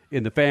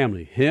in the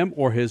family, him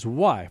or his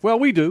wife. Well,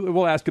 we do, and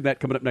we'll ask him that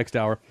coming up next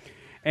hour.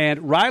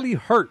 And Riley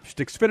Herbst,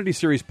 Xfinity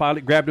Series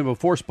pilot, grabbed him a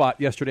 4 spot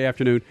yesterday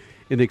afternoon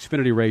in the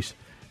Xfinity race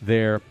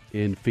there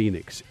in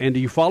Phoenix. And do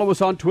you follow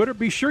us on Twitter?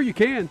 Be sure you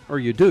can, or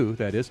you do,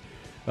 that is.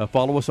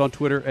 Follow us on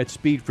Twitter at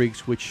Speed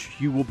Freaks, which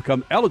you will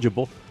become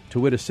eligible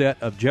to win a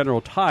set of General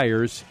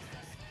Tires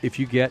if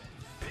you get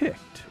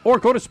picked. Or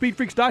go to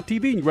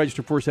speedfreaks.tv and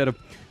register for a set of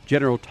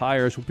General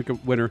Tires. We'll pick a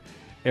winner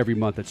every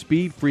month at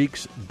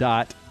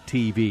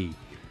speedfreaks.tv.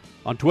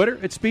 On Twitter,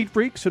 it's Speed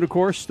Freaks, and, of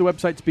course, the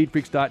website,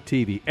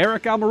 speedfreaks.tv.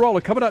 Eric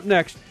Almirola coming up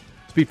next.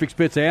 Speed Freaks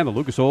Pits and the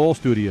Lucas Oil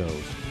Studios.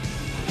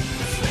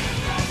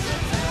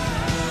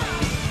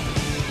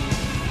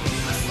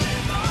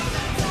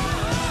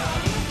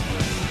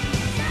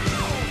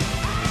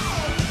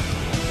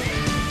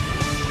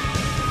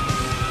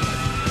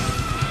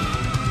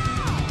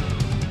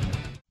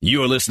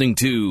 You're listening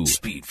to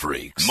Speed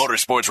Freaks,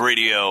 Motorsports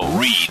Radio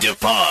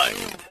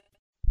Redefined.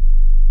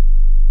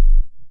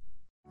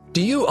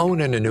 Do you own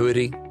an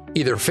annuity,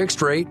 either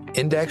fixed rate,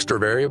 indexed, or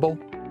variable?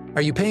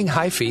 Are you paying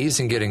high fees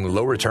and getting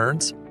low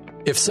returns?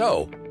 If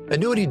so,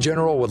 Annuity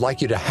General would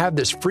like you to have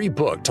this free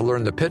book to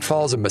learn the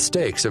pitfalls and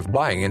mistakes of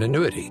buying an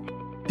annuity.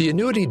 The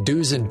Annuity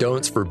Do's and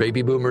Don'ts for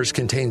Baby Boomers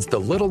contains the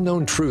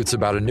little-known truths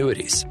about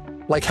annuities,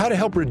 like how to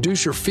help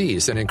reduce your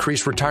fees and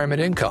increase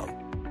retirement income.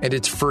 And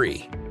it's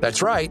free.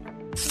 That's right,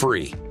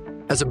 free.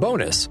 As a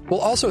bonus,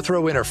 we'll also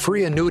throw in a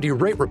free annuity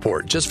rate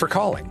report just for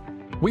calling.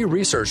 We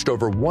researched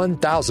over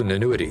 1,000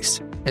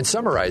 annuities and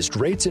summarized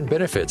rates and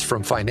benefits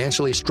from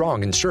financially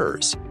strong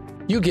insurers.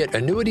 You get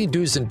Annuity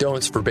Do's and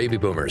Don'ts for Baby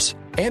Boomers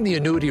and the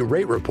Annuity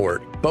Rate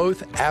Report,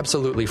 both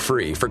absolutely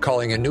free for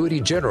calling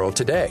Annuity General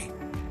today.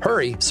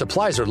 Hurry,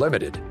 supplies are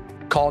limited.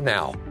 Call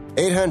now.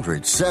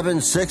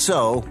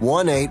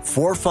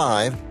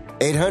 800-760-1845.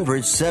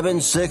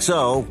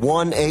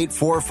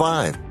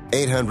 800-760-1845.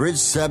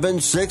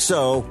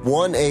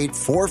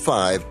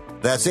 800-760-1845.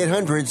 That's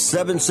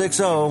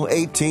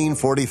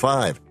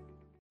 800-760-1845.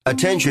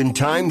 Attention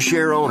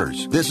timeshare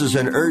owners. This is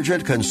an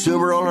urgent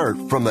consumer alert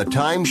from the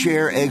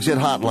Timeshare Exit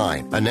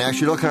Hotline, a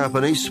national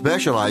company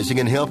specializing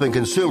in helping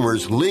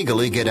consumers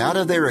legally get out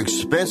of their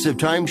expensive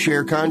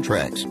timeshare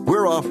contracts.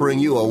 We're offering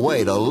you a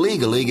way to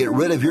legally get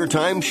rid of your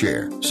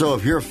timeshare. So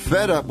if you're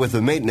fed up with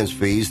the maintenance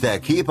fees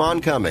that keep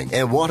on coming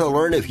and want to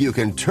learn if you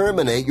can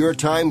terminate your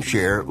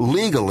timeshare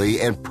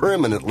legally and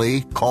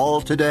permanently, call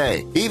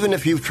today. Even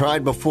if you've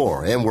tried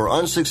before and were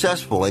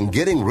unsuccessful in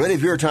getting rid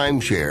of your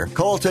timeshare,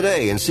 call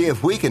today and see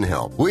if we can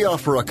help. We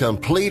offer a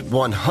complete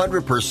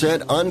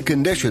 100%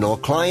 unconditional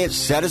client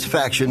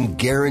satisfaction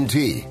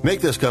guarantee.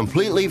 Make this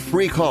completely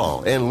free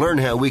call and learn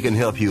how we can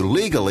help you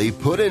legally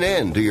put an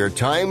end to your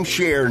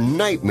timeshare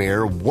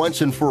nightmare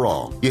once and for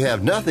all. You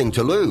have nothing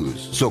to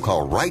lose, so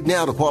call right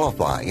now to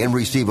qualify and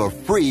receive a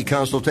free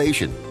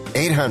consultation.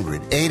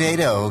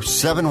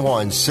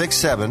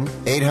 800-880-7167.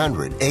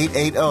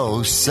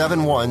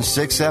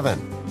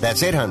 800-880-7167.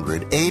 That's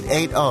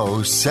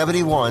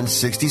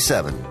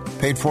 800-880-7167.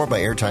 Paid for by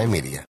Airtime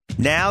Media.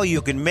 Now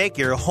you can make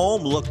your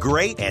home look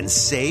great and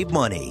save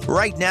money.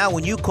 Right now,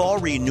 when you call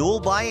Renewal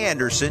by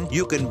Anderson,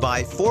 you can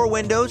buy 4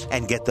 windows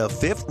and get the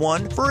 5th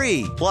one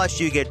free. Plus,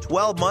 you get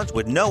 12 months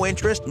with no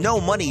interest,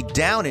 no money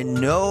down, and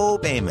no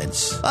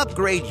payments.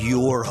 Upgrade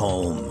your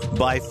home.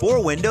 Buy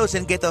 4 windows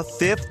and get the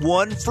 5th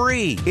one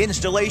free.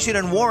 Installation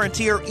and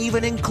warranty are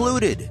even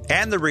included.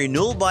 And the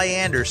Renewal by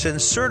Anderson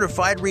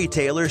certified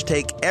retailers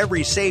take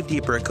every safety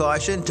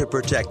precaution to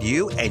protect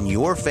you and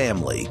your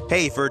family.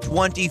 Hey, for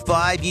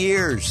 25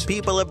 years,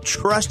 people have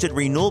trusted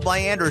Renewal by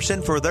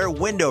Anderson for their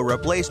window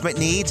replacement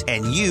needs,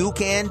 and you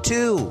can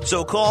too.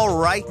 So call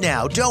right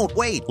now. Don't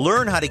wait.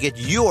 Learn how to get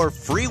your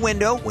free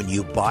window when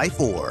you buy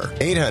 4.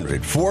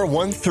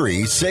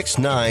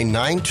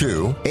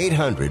 800-413-6992.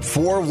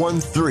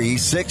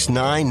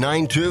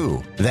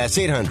 800-413-6992. That's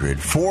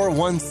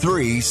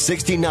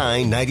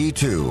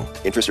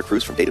 800-413-6992. Interest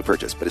accrues from date of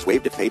purchase, but is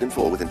waived if paid in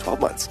full within 12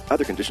 months.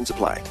 Other conditions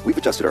apply. We've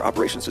adjusted our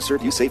operations to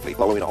serve you safely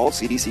following all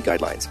CDC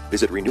guidelines.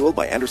 Visit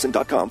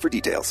renewalbyanderson.com for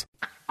details.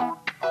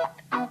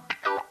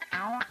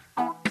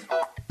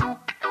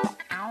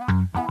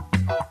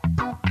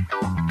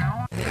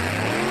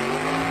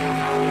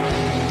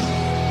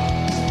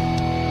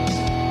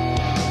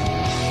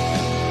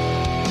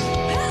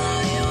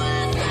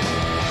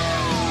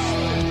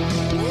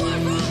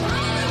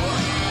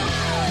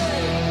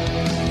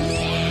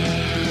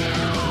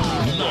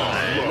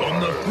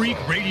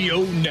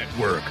 Radio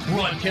Network,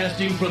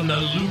 broadcasting from the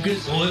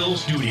Lucas Oil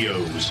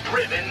Studios.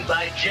 Driven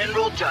by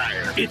General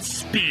Tire. It's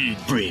Speed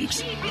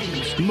Freaks.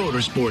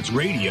 Motorsports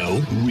Radio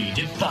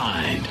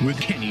redefined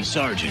with Kenny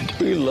Sargent.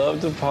 We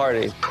love to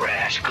party.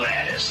 Crash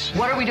Gladys.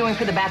 What are we doing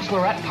for the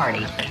bachelorette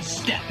party? And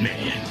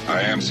Statman.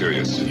 I am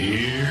serious.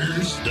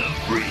 Here's the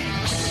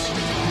Freaks.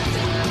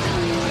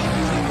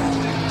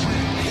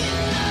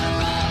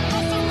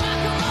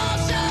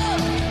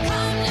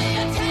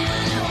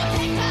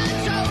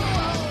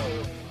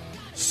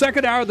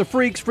 Second hour of the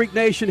Freaks, Freak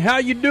Nation. How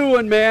you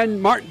doing,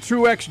 man? Martin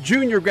Truex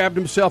Jr. grabbed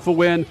himself a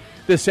win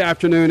this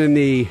afternoon in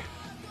the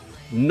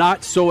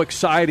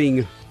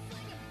not-so-exciting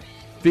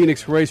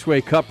Phoenix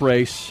Raceway Cup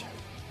race.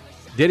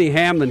 Denny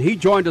Hamlin, he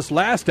joined us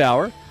last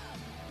hour.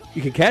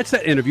 You can catch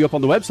that interview up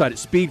on the website at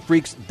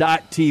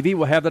speedfreaks.tv.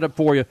 We'll have that up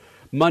for you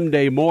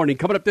Monday morning.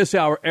 Coming up this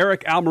hour,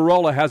 Eric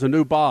Almirola has a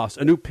new boss,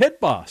 a new pit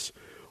boss.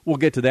 We'll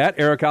get to that.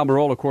 Eric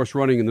Almirola, of course,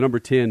 running in the number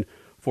 10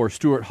 for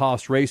Stewart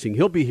Haas Racing.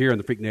 He'll be here in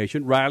the Freak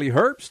Nation. Riley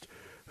Herbst,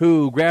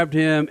 who grabbed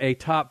him a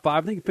top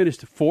 5. I think he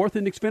finished 4th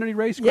in the Xfinity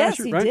race. Yes,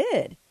 Crasher, he right?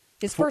 did.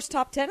 His first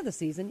top 10 of the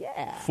season,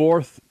 yeah.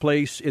 4th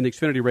place in the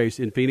Xfinity race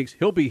in Phoenix.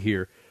 He'll be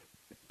here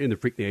in the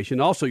Freak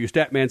Nation. Also, your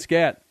Statman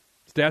Scat.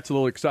 Stat's a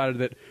little excited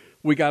that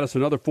we got us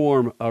another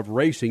form of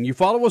racing. You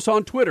follow us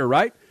on Twitter,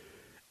 right?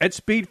 At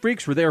Speed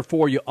Freaks. We're there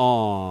for you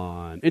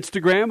on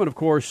Instagram and, of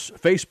course,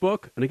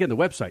 Facebook. And, again, the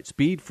website,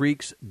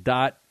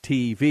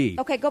 speedfreaks.tv.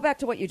 Okay, go back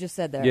to what you just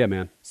said there. Yeah,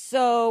 man.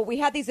 So we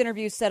had these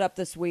interviews set up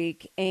this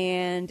week,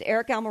 and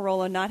Eric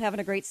Almirola not having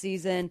a great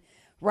season,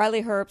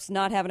 Riley Herbst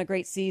not having a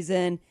great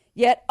season,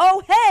 yet,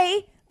 oh,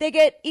 hey,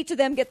 each of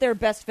them get their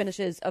best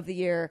finishes of the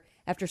year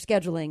after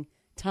scheduling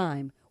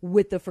time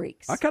with the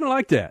Freaks. I kind of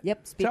like that.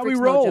 Yep, Speed That's how we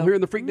roll mojo. Here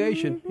in the Freak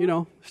Nation. Mm-hmm. You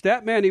know,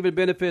 Statman even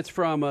benefits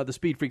from the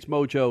Speed Freaks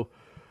mojo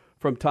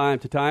from time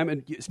to time.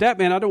 And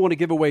Statman, I don't want to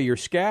give away your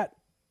scat,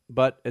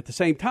 but at the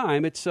same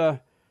time, it's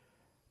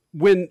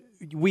when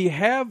we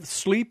have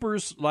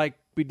sleepers like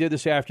we did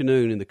this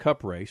afternoon in the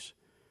Cup race,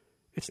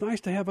 it's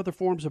nice to have other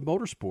forms of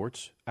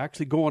motorsports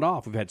actually going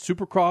off. We've had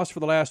Supercross for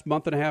the last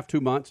month and a half,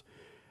 2 months,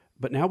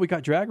 but now we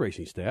got drag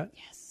racing, Stat.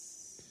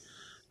 Yes.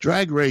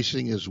 Drag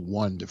racing is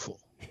wonderful.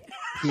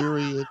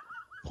 Period.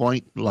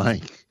 Point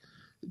blank.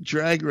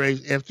 Drag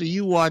race, after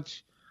you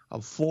watch a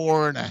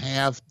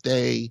 4.5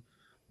 day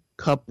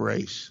Cup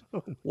race,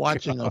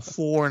 watching a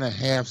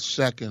 4.5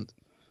 second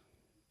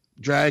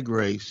drag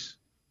race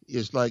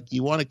is like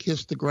you want to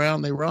kiss the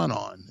ground they run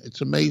on. It's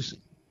amazing.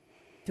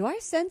 Do I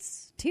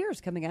sense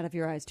tears coming out of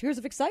your eyes? Tears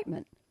of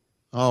excitement.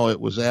 Oh,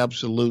 it was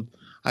absolute.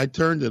 I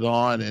turned it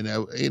on, and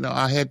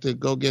I had to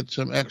go get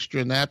some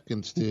extra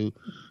napkins to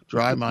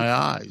dry my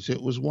eyes.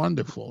 It was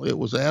wonderful. It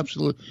was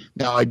absolute.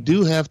 Now I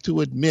do have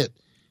to admit,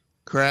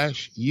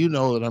 Crash, you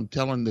know that I'm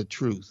telling the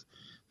truth.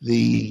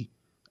 The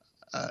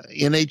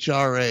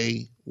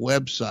NHRA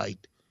website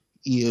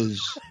is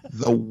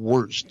the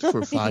worst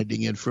for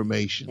finding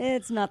information.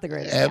 It's not the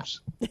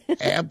greatest.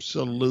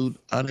 Absolute,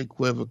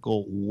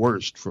 unequivocal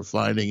worst for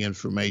finding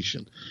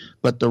information.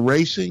 But the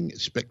racing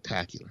is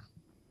spectacular.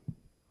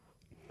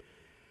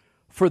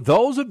 For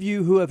those of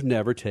you who have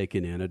never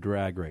taken in a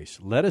drag race,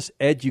 let us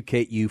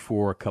educate you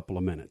for a couple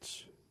of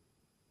minutes.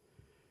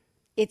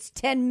 It's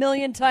 10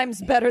 million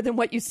times better than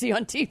what you see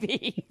on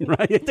TV.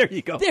 Right? There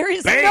you go. There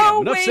is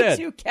Bam! no way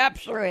to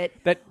capture it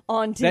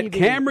on TV. That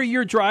Camry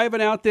you're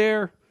driving out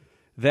there,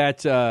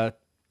 that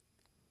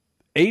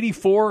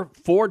 84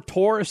 Ford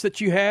Taurus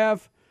that you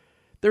have,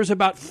 there's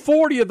about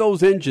 40 of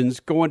those engines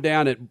going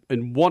down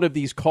in one of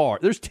these cars.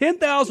 There's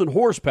 10,000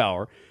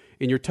 horsepower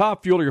in your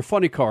Top Fuel or your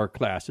funny car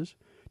classes,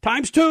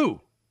 times 2.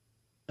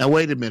 Now,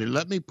 wait a minute.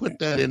 Let me put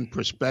that in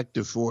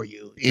perspective for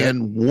you.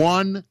 In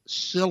one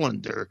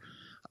cylinder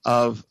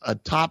of a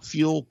Top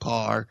Fuel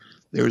car,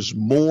 there's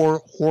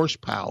more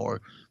horsepower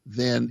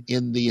than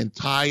in the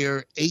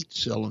entire 8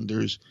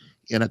 cylinders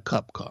in a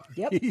Cup car.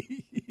 Yep.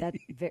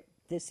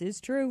 This is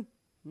true.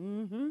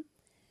 Mm-hmm.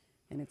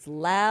 And it's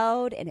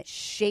loud, and it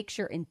shakes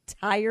your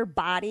entire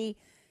body,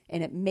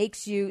 and it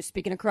makes you,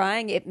 speaking of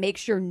crying, it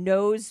makes your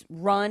nose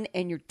run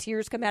and your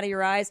tears come out of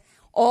your eyes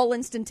all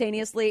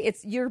instantaneously.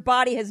 Your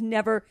body has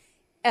never,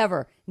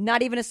 ever,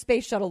 not even a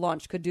space shuttle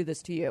launch could do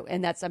this to you.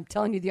 And I'm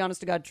telling you the honest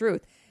to God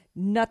truth.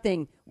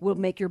 Nothing will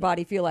make your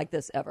body feel like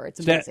this ever. It's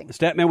amazing.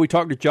 Statman, we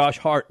talked to Josh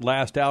Hart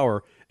last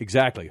hour.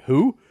 Exactly.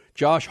 Who?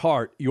 Josh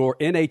Hart, your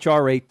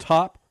NHRA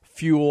Top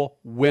Fuel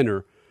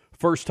winner,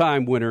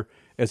 first-time winner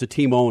as a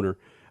team owner.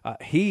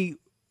 He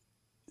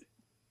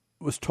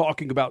was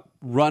talking about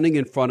running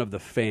in front of the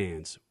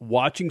fans,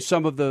 watching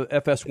some of the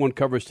FS1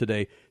 coverage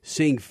today,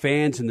 seeing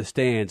fans in the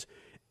stands.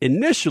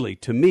 Initially,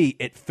 to me,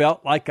 it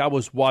felt like I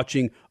was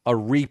watching a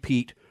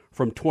repeat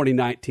from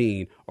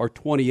 2019 or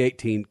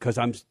 2018 because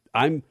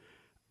I'm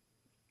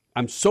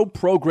so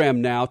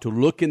programmed now to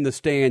look in the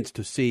stands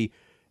to see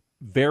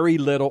very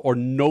little or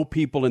no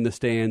people in the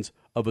stands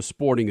of a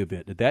sporting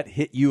event. Did that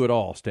hit you at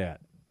all, Stat?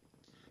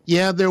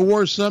 Yeah, there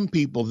were some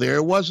people there.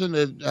 It wasn't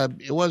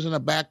a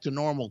back to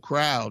normal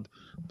crowd,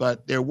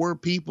 but there were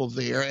people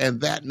there,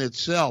 and that in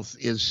itself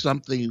is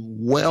something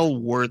well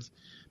worth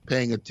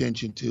paying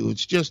attention to.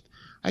 It's just,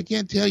 I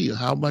can't tell you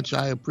how much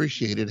I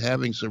appreciated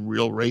having some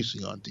real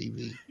racing on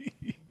TV.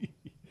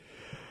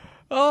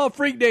 Oh,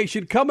 Freak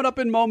Nation, coming up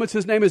in moments,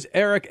 his name is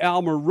Eric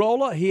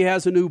Almirola. He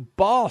has a new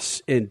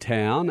boss in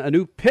town, a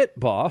new pit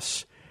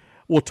boss.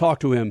 We'll talk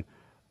to him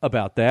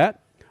about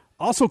that.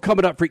 Also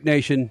coming up, Freak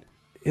Nation,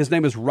 his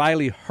name is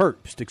Riley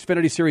Herbst,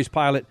 Xfinity Series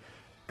pilot.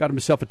 Got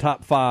himself a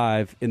top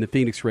 5 in the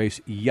Phoenix race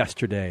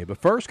yesterday. But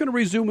first, going to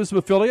resume with some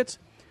affiliates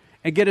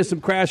and get us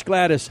some Crash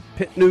Gladys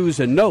pit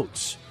news and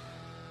notes.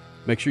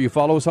 Make sure you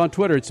follow us on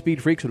Twitter at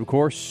Speed Freaks and, of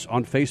course,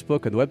 on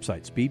Facebook and the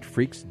website,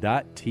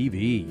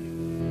 speedfreaks.tv.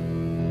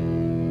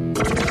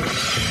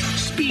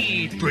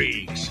 Speed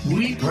Freaks,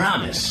 we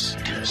promise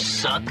to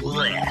suck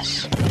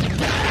less.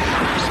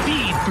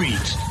 Speed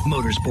Freaks,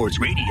 Motorsports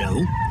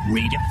Radio,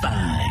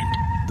 redefined.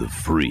 The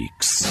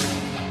Freaks.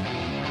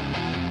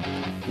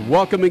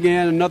 Welcome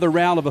again, another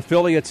round of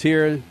affiliates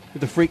here at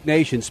the Freak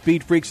Nation.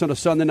 Speed Freaks on a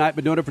Sunday night,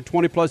 been doing it for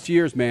 20-plus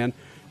years, man.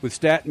 With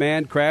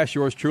Statman, Crash,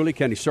 yours truly,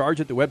 Kenny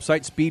Sargent, the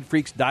website,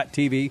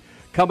 speedfreaks.tv.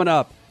 Coming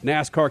up,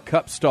 NASCAR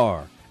Cup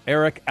star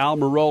Eric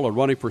Almirola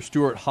running for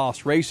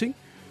Stewart-Haas Racing.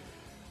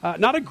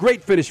 Not a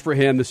great finish for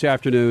him this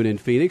afternoon in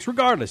Phoenix.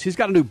 Regardless, he's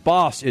got a new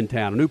boss in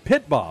town, a new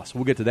pit boss.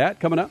 We'll get to that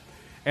coming up.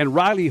 And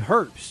Riley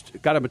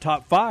Herbst got him a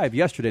top 5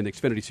 yesterday in the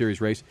Xfinity Series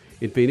race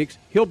in Phoenix.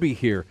 He'll be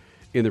here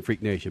in the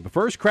Freak Nation. But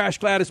first, Crash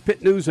Gladys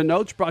pit news and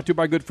notes brought to you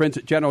by good friends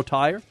at General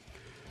Tire.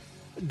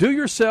 Do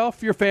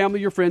yourself, your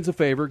family, your friends a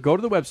favor. Go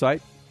to the website,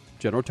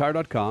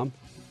 GeneralTire.com.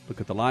 Look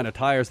at the line of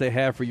tires they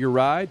have for your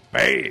ride.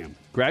 Bam!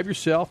 Grab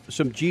yourself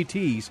some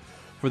GTs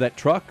for that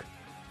truck,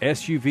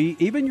 SUV,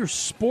 even your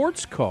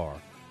sports car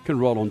can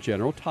roll on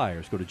General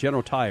Tires. Go to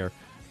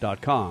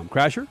GeneralTire.com.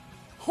 Crasher?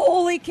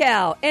 Holy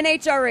cow.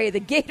 NHRA, the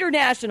Gator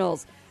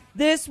Nationals.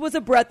 This was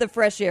a breath of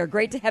fresh air.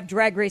 Great to have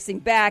drag racing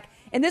back.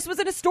 And this was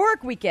an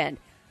historic weekend.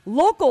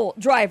 Local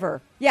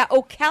driver. Yeah,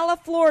 Ocala,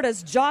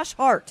 Florida's Josh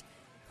Hart.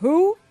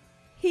 Who?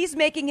 He's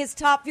making his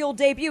Top Fuel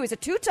debut. He's a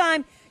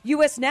 2-time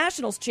U.S.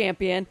 Nationals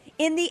champion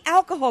in the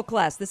alcohol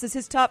class. This is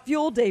his Top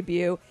Fuel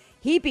debut.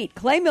 He beat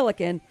Clay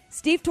Millican,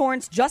 Steve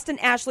Torrence, Justin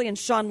Ashley, and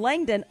Sean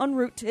Langdon en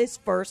route to his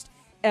first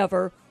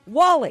ever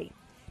Wally.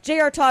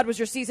 J.R. Todd was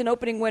your season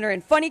opening winner in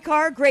Funny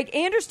Car. Greg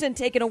Anderson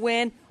taking a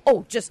win,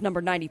 just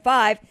number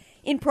 95,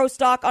 in Pro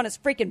Stock on his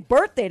freaking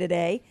birthday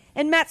today.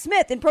 And Matt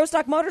Smith in Pro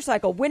Stock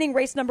Motorcycle winning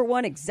race number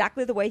 1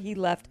 exactly the way he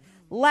left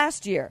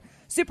last year.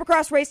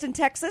 Supercross raced in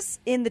Texas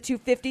in the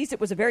 250s. It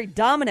was a very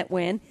dominant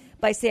win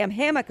by Sam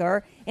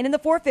Hamaker. And in the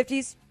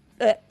 450s,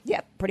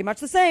 pretty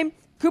much the same.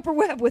 Cooper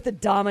Webb with a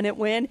dominant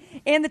win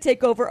and the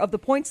takeover of the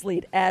points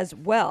lead as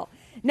well.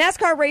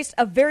 NASCAR raced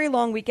a very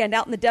long weekend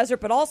out in the desert,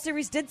 but all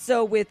series did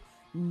so with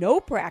no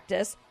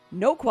practice,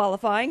 no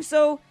qualifying,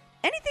 so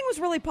anything was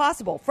really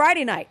possible.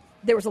 Friday night,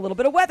 there was a little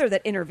bit of weather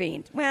that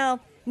intervened. Well,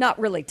 not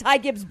really. Ty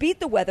Gibbs beat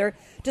the weather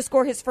to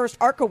score his first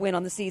ARCA win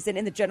on the season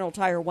in the General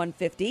Tire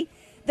 150.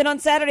 Then on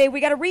Saturday, we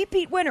got a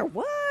repeat winner.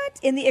 What?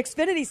 In the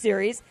Xfinity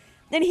Series.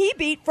 Then he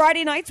beat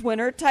Friday night's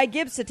winner, Ty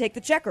Gibbs, to take the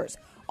checkers.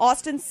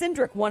 Austin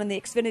Cindric won in the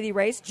Xfinity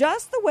race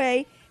just the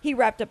way he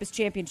wrapped up his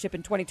championship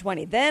in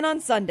 2020. Then on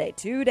Sunday,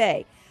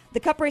 today, the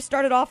Cup race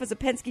started off as a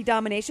Penske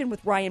domination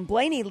with Ryan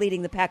Blaney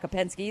leading the pack of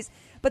Penskes,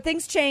 but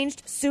things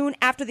changed soon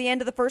after the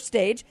end of the first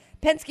stage.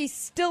 Penske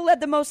still led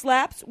the most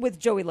laps with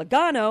Joey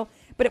Logano,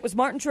 but it was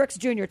Martin Truex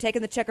Jr.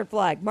 taking the checkered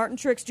flag. Martin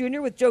Truex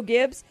Jr. with Joe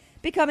Gibbs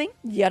becoming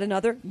yet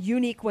another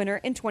unique winner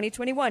in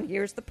 2021.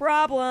 Here's the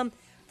problem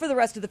for the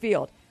rest of the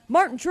field.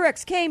 Martin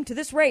Truex came to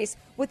this race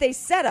with a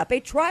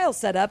trial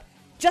setup,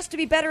 just to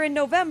be better in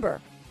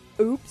November.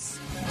 Oops.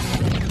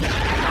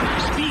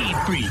 Speed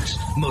Freaks,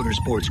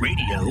 Motorsports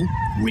Radio,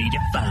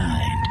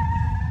 redefined.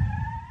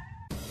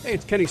 Hey,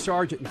 it's Kenny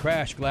Sargent and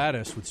Crash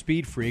Gladys with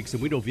Speed Freaks,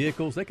 and we know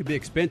vehicles, they can be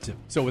expensive.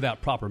 So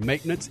without proper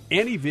maintenance,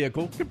 any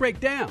vehicle could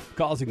break down,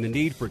 causing the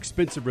need for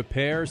expensive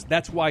repairs.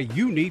 That's why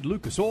you need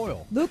Lucas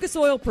Oil. Lucas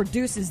Oil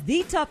produces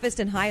the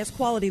toughest and highest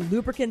quality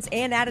lubricants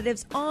and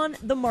additives on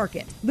the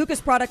market. Lucas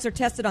products are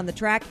tested on the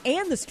track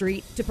and the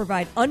street to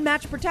provide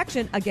unmatched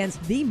protection against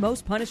the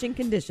most punishing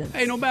conditions.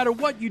 Hey, no matter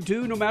what you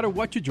do, no matter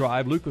what you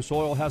drive, Lucas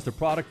Oil has the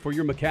product for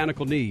your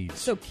mechanical needs.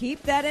 So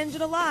keep that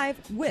engine alive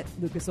with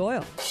Lucas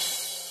Oil.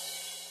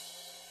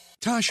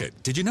 Tasha,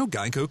 did you know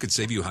Geico could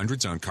save you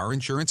hundreds on car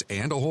insurance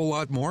and a whole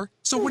lot more?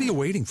 So what are you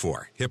waiting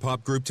for? Hip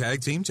Hop Group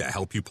Tag Team to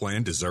help you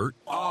plan dessert?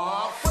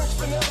 Fresh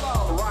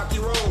vanilla, rocky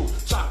road,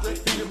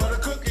 chocolate, peanut butter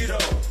cookie dough.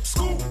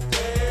 Scoop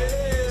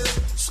this,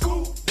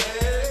 scoop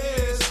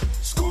this,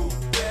 scoop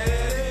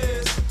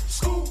this,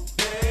 scoop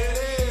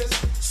this,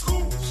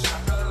 scoop.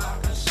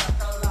 Shakalaka,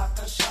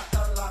 shakalaka,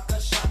 shakalaka,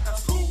 shaka,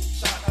 scoop.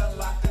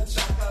 Shakalaka,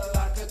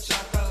 shakalaka,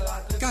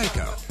 shakalaka.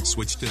 Geico.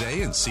 Switch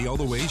today and see all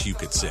the ways you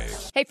could save.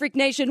 Hey, Freak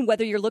Nation,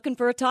 whether you're looking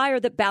for a tire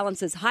that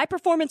balances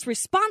high-performance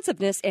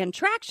responsiveness and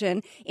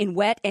traction in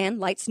wet and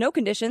light snow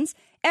conditions,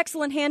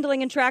 excellent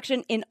handling and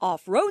traction in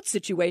off-road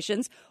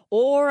situations,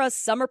 or a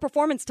summer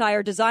performance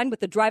tire designed with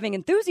the driving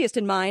enthusiast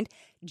in mind,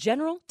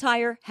 General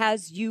Tire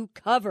has you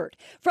covered.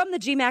 From the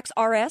G-Max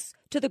RS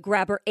to the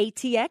Grabber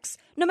ATX,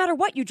 no matter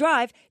what you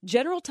drive,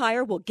 General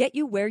Tire will get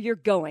you where you're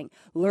going.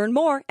 Learn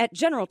more at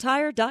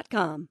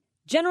GeneralTire.com.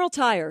 General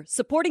Tire,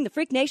 supporting the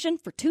Freak Nation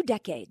for 2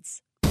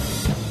 decades.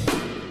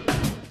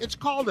 It's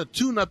called a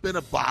tune-up in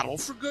a bottle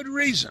for good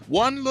reason.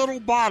 One little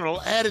bottle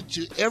added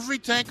to every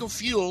tank of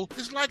fuel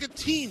is like a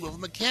team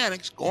of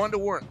mechanics going to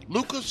work.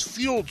 Lucas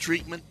Fuel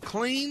Treatment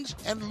cleans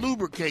and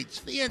lubricates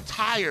the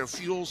entire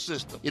fuel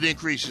system. It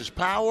increases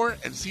power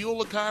and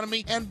fuel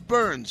economy and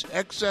burns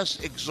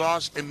excess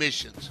exhaust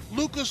emissions.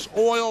 Lucas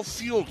Oil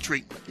Fuel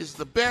Treatment is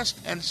the best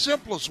and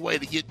simplest way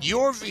to get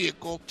your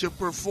vehicle to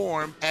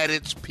perform at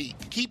its peak.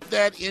 Keep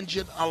that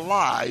engine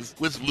alive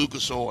with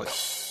Lucas Oil.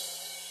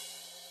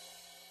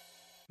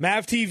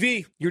 MAV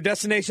TV, your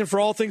destination for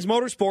all things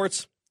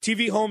motorsports.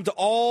 TV home to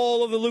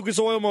all of the Lucas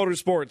Oil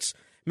Motorsports.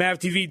 MAV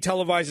TV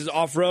televises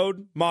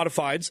off-road,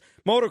 modifieds,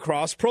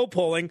 motocross, pro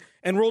polling,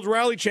 and World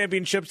Rally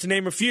Championships, to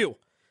name a few.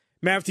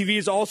 MAV TV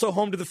is also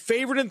home to the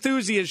favorite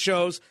enthusiast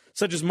shows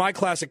such as My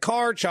Classic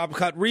Car, Chop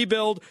Cut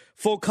Rebuild,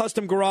 Full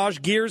Custom Garage,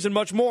 Gears, and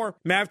much more.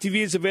 MAV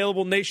TV is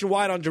available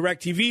nationwide on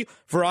DirecTV,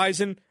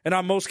 Verizon, and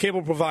on most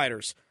cable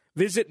providers.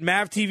 Visit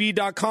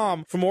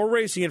MAVTV.com for more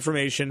racing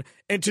information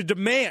and to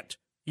demand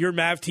your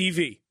MAV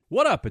TV.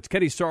 What up? It's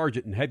Kenny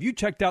Sargent, and have you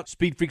checked out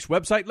Speed Freaks'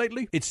 website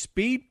lately? It's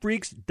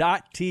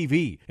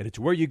speedfreaks.tv, and it's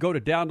where you go to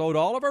download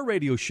all of our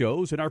radio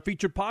shows and our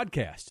featured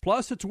podcasts.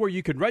 Plus, it's where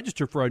you can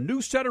register for a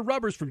new set of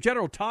rubbers from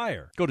General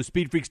Tire. Go to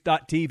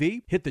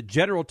speedfreaks.tv, hit the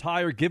General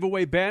Tire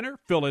giveaway banner,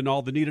 fill in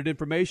all the needed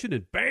information,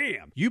 and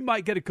bam! You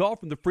might get a call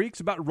from the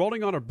freaks about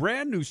rolling on a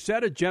brand new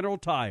set of General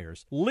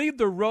Tires. Leave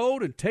the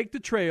road and take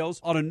the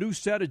trails on a new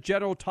set of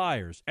General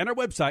Tires. And our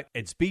website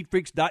at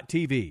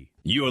speedfreaks.tv.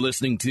 You're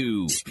listening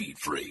to Speed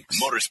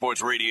Freaks,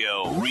 Motorsports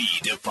Radio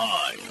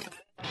redefined.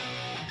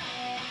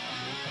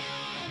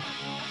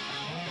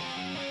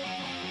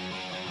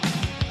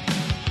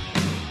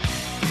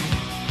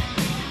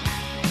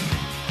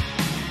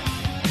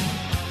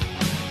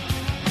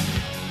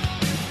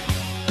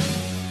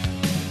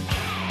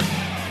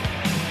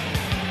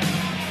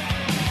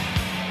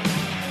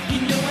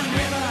 You know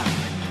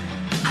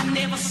I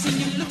never seen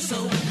you look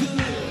so good.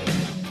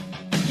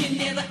 You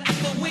never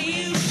act the way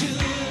you should.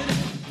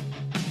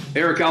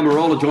 Eric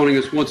Almirola joining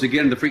us once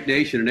again in the Freak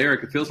Nation. And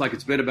Eric, it feels like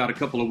it's been about a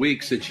couple of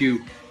weeks since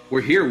you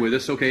were here with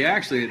us. Okay,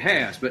 actually it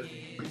has, but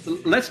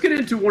let's get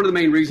into one of the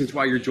main reasons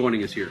why you're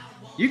joining us here.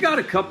 You got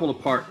a couple of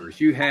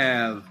partners. You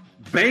have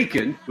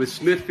Bacon with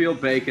Smithfield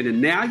Bacon, and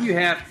now you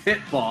have Pit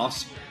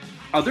Boss.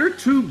 Are there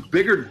two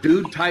bigger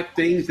dude type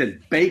things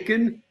than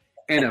Bacon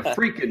and a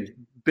freaking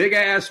big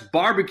ass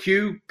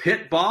barbecue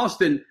Pit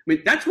Boss? And I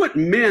mean, that's what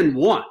men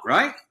want,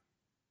 right?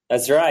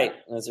 That's right.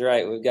 That's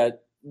right. We've got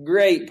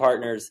great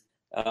partners.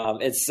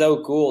 It's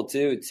so cool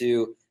too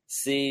to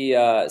see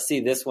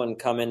this one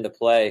come into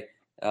play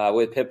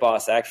with Pit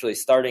Boss actually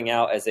starting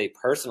out as a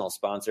personal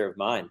sponsor of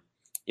mine.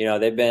 You know,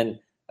 they've been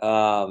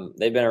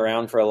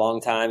around for a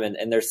long time,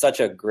 and they're such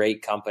a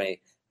great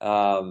company.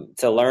 To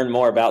learn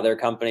more about their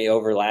company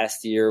over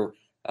last year,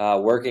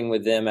 working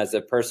with them as a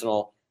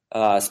personal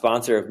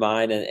sponsor of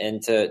mine,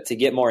 and to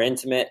get more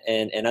intimate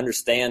and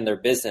understand their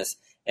business,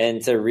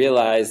 and to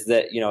realize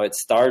that, you know, it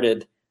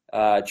started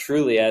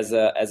truly as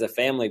a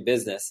family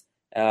business.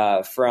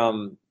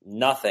 From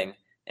nothing,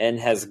 and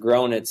has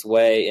grown its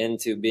way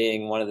into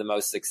being one of the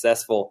most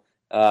successful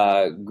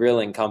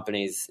grilling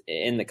companies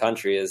in the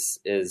country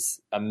is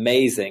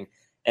amazing.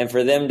 And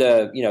for them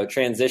to, you know,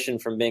 transition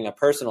from being a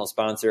personal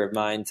sponsor of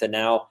mine to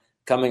now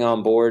coming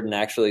on board and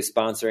actually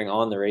sponsoring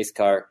on the race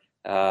car,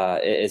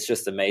 it's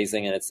just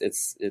amazing. And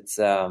it's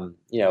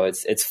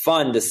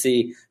fun to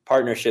see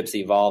partnerships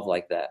evolve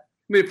like that.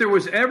 I mean, if there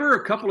was ever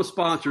a couple of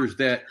sponsors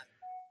that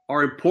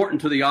are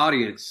important to the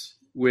audience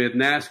with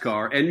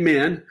NASCAR and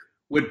men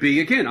would be,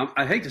 again,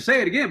 I hate to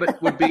say it again,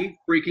 but would be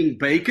freaking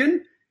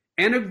bacon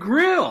and a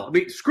grill. I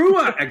mean, screw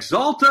up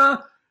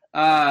Exalta,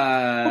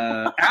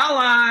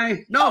 Ally.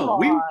 No,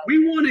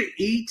 we want to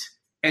eat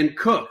and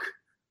cook,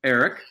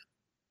 Eric.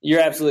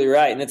 You're absolutely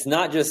right. And it's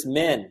not just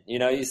men.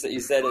 You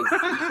said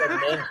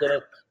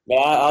men, but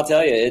I'll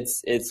tell you,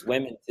 it's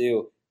women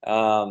too.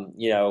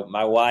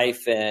 My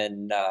wife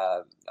and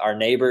our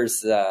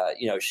neighbors,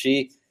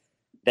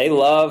 they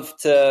love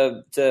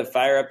to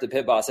fire up the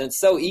Pit Boss, and it's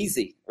so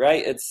easy,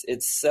 right?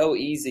 It's so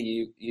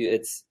easy.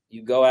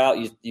 You go out,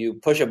 you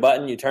push a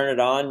button, you turn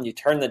it on, you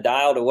turn the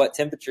dial to what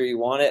temperature you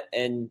want it,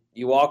 and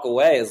you walk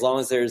away. As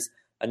long as there's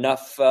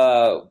enough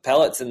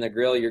pellets in the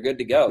grill, you're good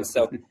to go.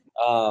 So,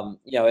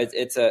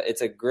 it's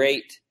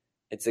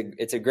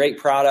a great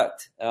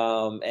product,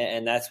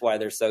 and that's why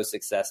they're so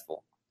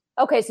successful.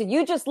 Okay, so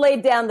you just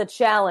laid down the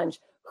challenge.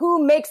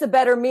 Who makes a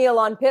better meal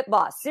on Pit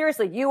Boss?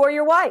 Seriously, you or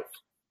your wife?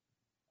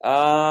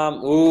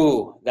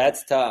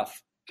 That's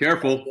tough.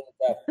 Careful.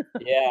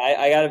 Yeah,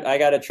 I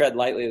gotta tread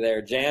lightly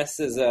there. Janice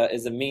is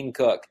a mean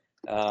cook.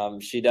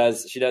 She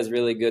does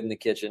really good in the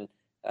kitchen.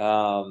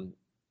 I'm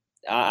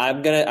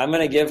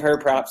gonna give her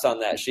props on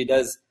that. She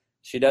does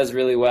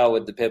really well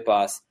with the Pit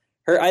Boss.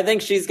 I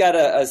think she's got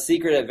a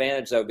secret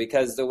advantage though,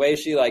 because the way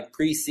she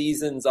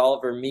pre-seasons all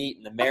of her meat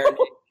and the marinade and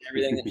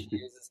everything that she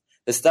uses,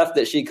 the stuff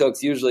that she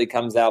cooks usually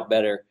comes out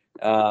better.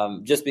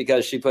 Just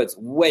because she puts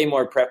way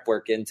more prep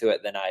work into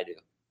it than I do.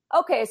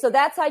 Okay, so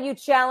that's how you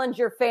challenge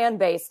your fan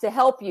base to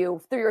help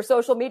you through your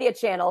social media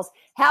channels.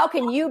 How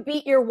can you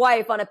beat your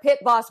wife on a Pit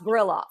Boss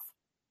grill-off?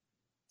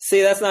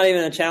 See, that's not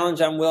even a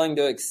challenge I'm willing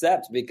to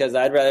accept, because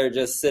I'd rather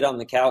just sit on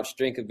the couch,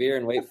 drink a beer,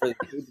 and wait for the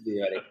food to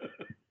be ready.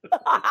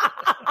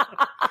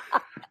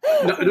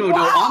 No.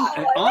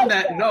 On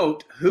that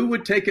note, who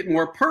would take it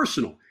more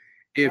personal?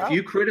 If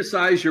you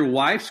criticize your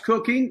wife's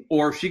cooking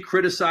or if she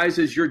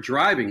criticizes your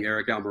driving,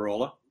 Eric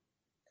Almirola?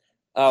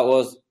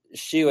 Well,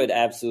 she would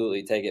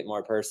absolutely take it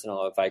more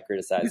personal if I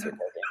criticize her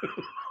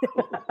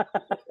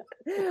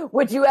cooking.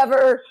 Would you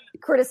ever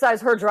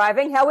criticize her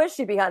driving? How is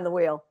she behind the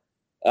wheel?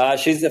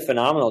 She's a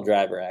phenomenal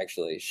driver,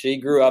 actually. She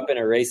grew up in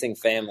a racing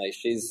family.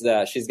 She's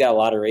got a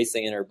lot of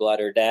racing in her blood.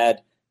 Her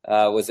dad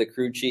was a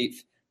crew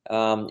chief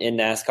in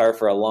NASCAR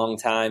for a long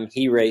time.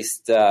 He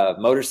raced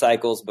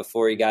motorcycles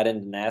before he got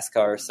into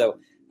NASCAR. So,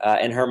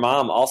 and her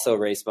mom also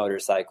raced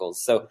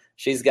motorcycles. So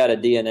she's got a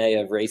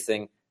DNA of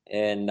racing,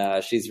 and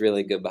she's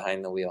really good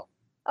behind the wheel.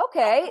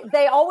 Okay.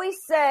 They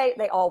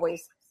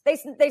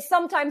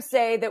sometimes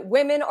say that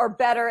women are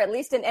better, at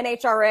least in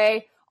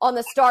NHRA, on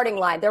the starting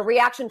line. Their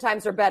reaction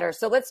times are better.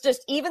 So let's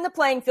just even the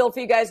playing field for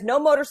you guys. No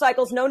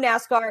motorcycles, no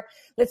NASCAR.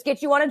 Let's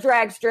get you on a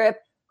drag strip.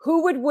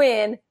 Who would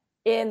win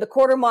in the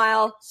quarter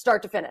mile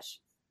start to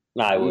finish?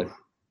 I would.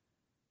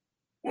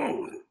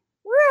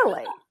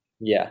 Really?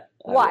 Yeah.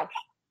 Why?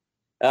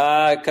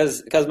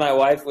 Because my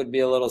wife would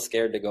be a little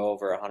scared to go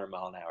over 100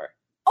 mile an hour.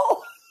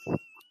 Oh,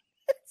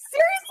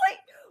 seriously?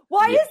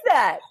 Why is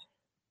that?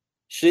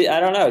 I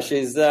don't know.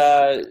 She's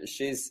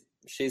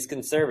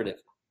conservative.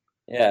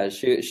 Yeah,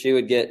 she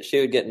would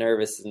get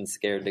nervous and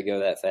scared to go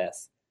that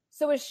fast.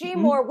 So is she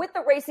more, with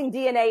the racing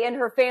DNA in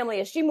her family,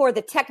 is she more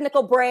the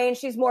technical brain?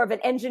 She's more of an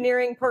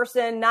engineering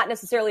person, not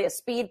necessarily a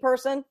speed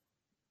person?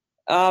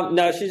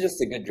 No, she's just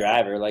a good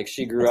driver.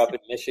 She grew up in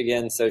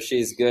Michigan, so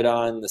she's good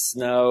on the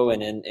snow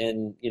and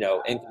in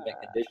inclement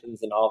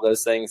conditions and all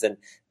those things. And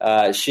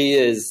she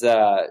is,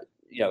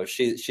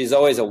 she's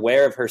always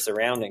aware of her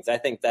surroundings. I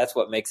think that's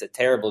what makes a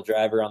terrible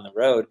driver on the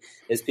road,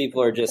 is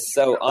people are just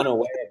so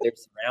unaware of their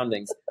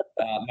surroundings.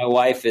 My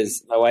wife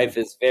is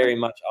very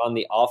much on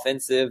the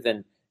offensive,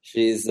 and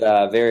she's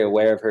very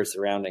aware of her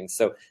surroundings.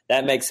 So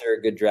that makes her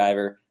a good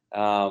driver.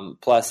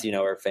 Plus,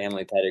 her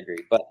family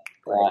pedigree. But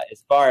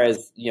as far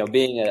as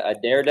being a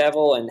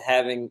daredevil and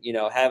having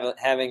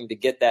to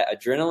get that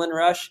adrenaline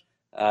rush,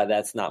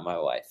 that's not my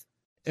wife.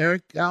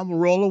 Eric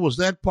Almirola, was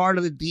that part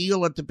of the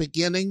deal at the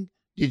beginning?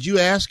 Did you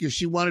ask if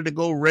she wanted to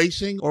go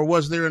racing, or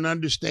was there an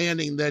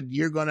understanding that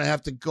you're going to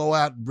have to go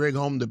out and bring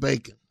home the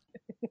bacon?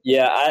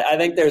 Yeah, I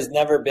think there's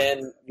never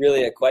been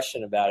really a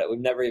question about it. We've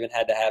never even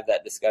had to have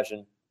that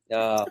discussion.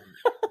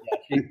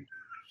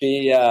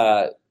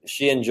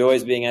 She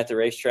enjoys being at the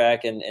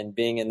racetrack and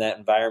being in that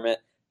environment,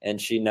 and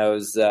she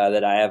knows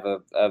that I have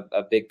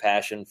a big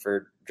passion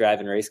for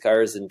driving race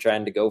cars and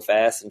trying to go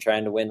fast and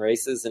trying to win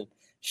races, and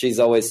she's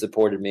always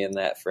supported me in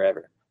that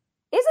forever.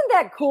 Isn't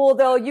that cool,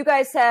 though? You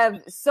guys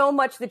have so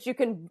much that you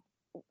can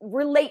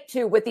relate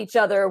to with each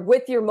other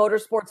with your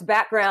motorsports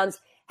backgrounds.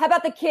 How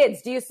about the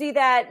kids? Do you see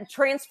that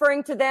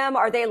transferring to them?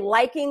 Are they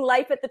liking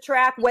life at the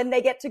track when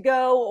they get to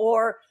go,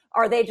 or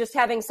are they just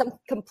having some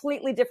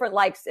completely different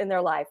likes in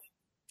their life?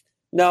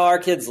 No, our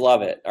kids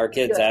love it. Our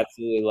kids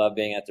absolutely love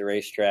being at the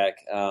racetrack.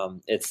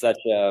 It's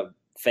such a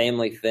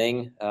family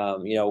thing.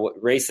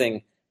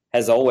 Racing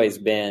has always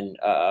been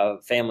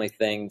a family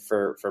thing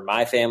for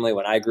my family.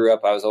 When I grew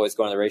up, I was always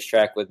going to the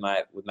racetrack with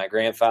my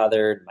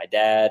grandfather, my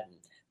dad, and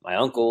my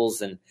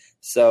uncles. And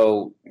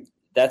so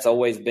that's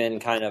always been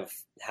kind of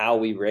how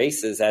we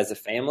race as a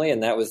family,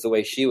 and that was the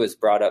way she was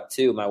brought up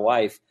too, my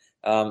wife.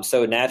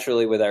 So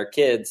naturally with our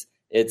kids,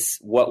 it's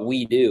what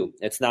we do.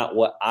 It's not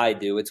what I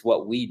do. It's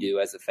what we do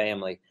as a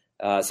family.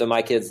 So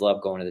my kids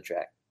love going to the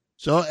track.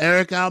 So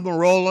Eric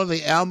Almirola,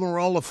 the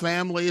Almirola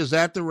family is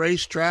at the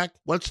racetrack.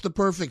 What's the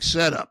perfect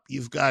setup?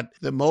 You've got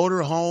the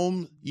motor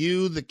home,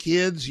 you, the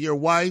kids, your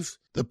wife,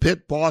 the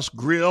Pit Boss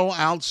Grill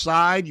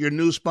outside, your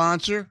new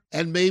sponsor,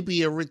 and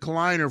maybe a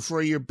recliner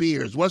for your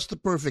beers. What's the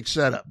perfect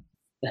setup?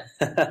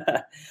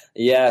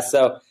 Yeah,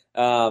 so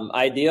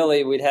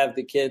ideally we'd have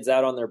the kids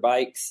out on their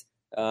bikes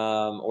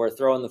or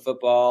throwing the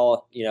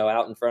football,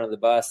 out in front of the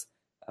bus.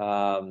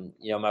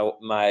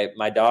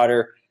 My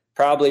daughter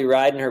probably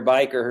riding her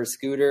bike or her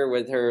scooter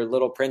with her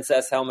little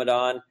princess helmet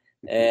on.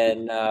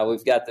 And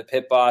we've got the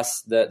Pit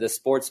Boss, the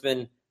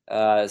Sportsman,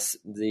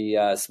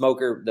 the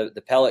smoker,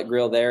 the pellet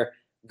grill there,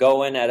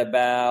 going at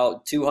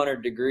about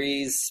 200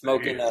 degrees,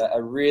 smoking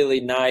a really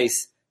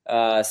nice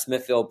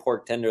Smithfield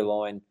pork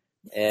tenderloin.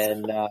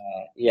 And,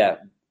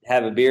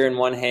 have a beer in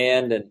one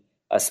hand and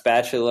a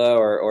spatula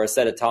or a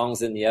set of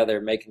tongs in the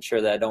other, making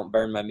sure that I don't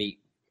burn my meat.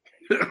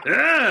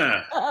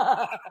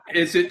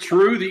 Is it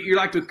true that you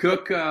like to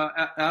cook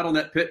out on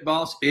that Pit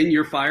Boss in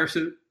your fire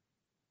suit?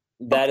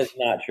 That is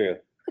not true.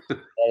 That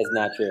is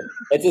not true.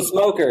 It's a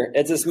smoker.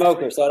 It's a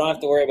smoker, so I don't have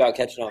to worry about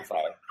catching on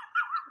fire.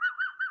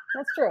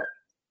 That's true.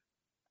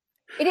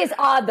 It is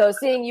odd, though,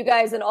 seeing you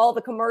guys in all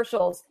the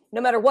commercials,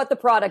 no matter what the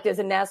product is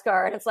in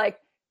NASCAR. And it's like,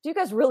 do you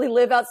guys really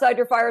live outside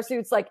your fire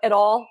suits, like, at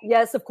all?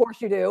 Yes, of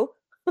course you do.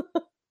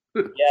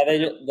 Yeah,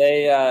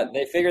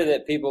 they figure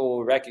that people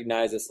will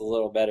recognize us a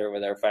little better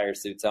with our fire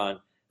suits on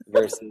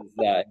versus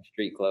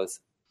street clothes.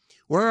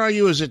 Where are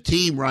you as a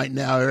team right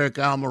now, Eric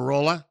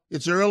Almirola?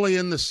 It's early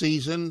in the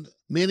season,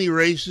 many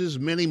races,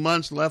 many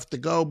months left to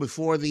go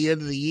before the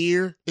end of the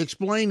year.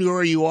 Explain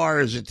where you are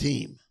as a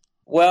team.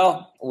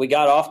 Well, we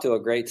got off to a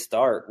great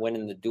start,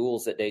 winning the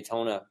duels at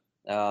Daytona,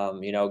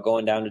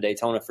 going down to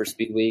Daytona for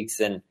Speed Weeks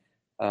and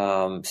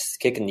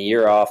kicking the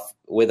year off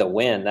with a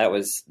win. That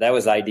was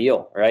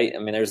ideal, right? I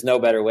mean, there's no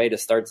better way to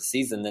start the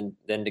season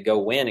than to go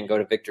win and go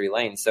to victory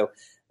lane. So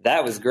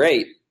that was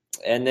great.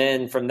 And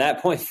then from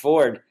that point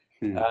forward,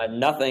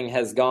 nothing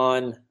has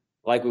gone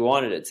like we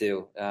wanted it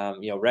to.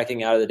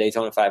 Wrecking out of the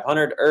Daytona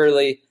 500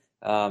 early,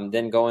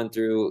 then going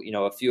through,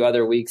 a few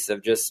other weeks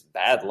of just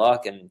bad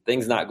luck and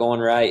things not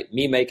going right,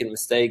 me making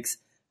mistakes,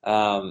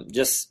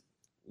 just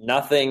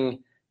nothing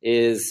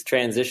is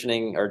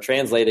transitioning or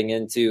translating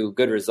into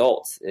good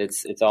results.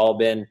 It's all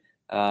been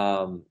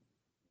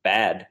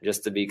bad,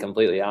 just to be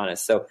completely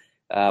honest. So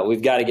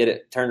we've got to get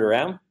it turned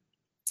around.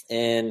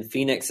 And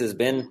Phoenix has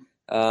been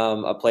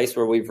a place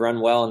where we've run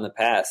well in the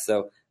past.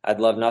 So I'd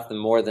love nothing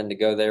more than to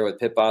go there with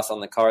Pit Boss on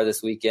the car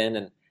this weekend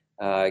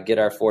and get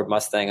our Ford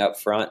Mustang up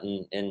front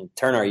and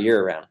turn our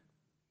year around.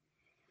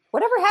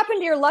 Whatever happened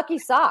to your lucky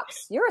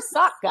socks? You're a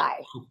sock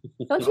guy.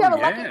 Don't you have a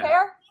lucky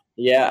pair?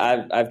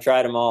 Yeah, I've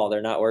tried them all.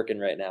 They're not working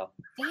right now.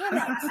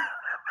 Damn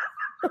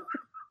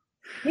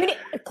it.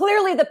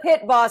 Clearly the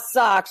Pit Boss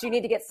socks. You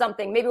need to get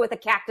something, maybe with a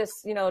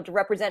cactus, to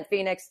represent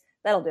Phoenix.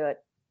 That'll do it.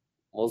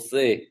 We'll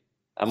see.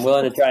 I'm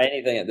willing to try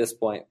anything at this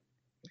point.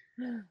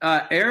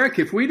 Eric,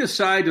 if we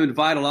decide to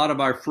invite a lot of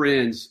our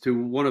friends to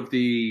one of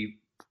the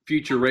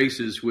future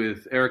races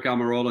with Eric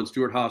Almirola and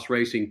Stewart Haas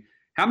Racing,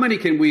 how many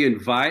can we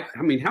invite?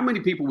 I mean, how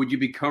many people would you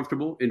be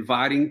comfortable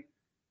inviting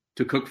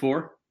to cook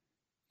for?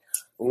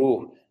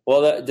 Ooh.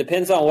 Well, that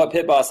depends on what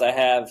Pit Boss I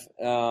have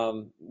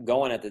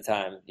going at the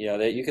time.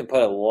 That you can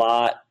put a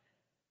lot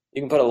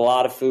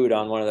of food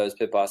on one of those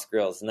Pit Boss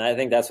grills, and I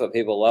think that's what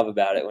people love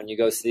about it. When you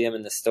go see them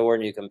in the store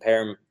and you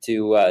compare them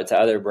to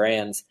other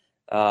brands,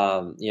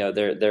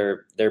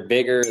 they're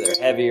bigger, they're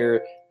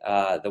heavier.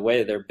 The way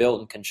that they're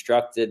built and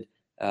constructed,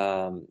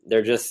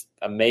 they're just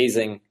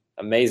amazing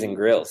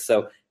grills.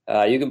 So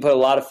you can put a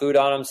lot of food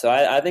on them. So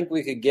I think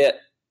we could get,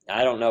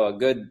 a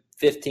good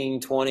 15,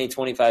 20,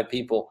 25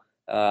 people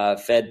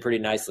fed pretty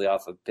nicely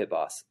off of Pit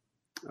Boss.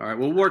 All right,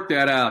 we'll work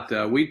that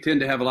out. We tend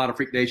to have a lot of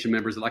Freak Nation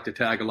members that like to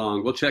tag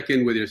along. We'll check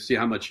in with you to see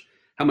how much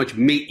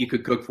meat you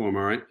could cook for them,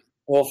 all right?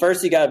 Well,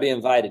 first you got to be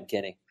invited,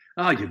 Kenny.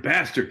 Oh, you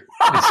bastard.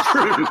 That's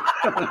true.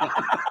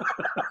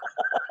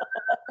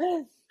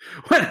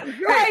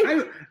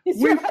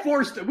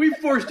 We've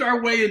forced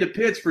our way into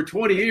pits for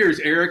 20 years,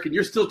 Eric, and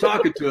you're still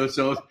talking to us,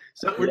 so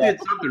we did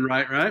something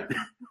right?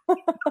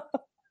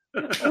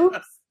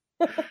 Oops.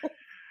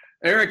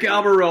 Eric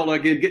Almirola,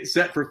 again, getting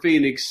set for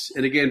Phoenix,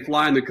 and again,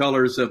 flying the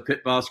colors of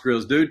Pit Boss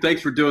Grills. Dude, thanks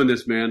for doing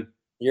this, man.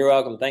 You're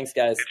welcome. Thanks,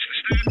 guys.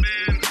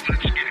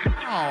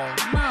 Oh,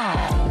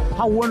 no.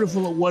 How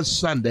wonderful it was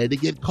Sunday to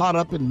get caught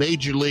up in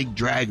Major League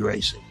drag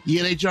racing. The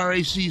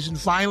NHRA season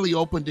finally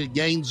opened at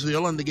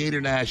Gainesville and the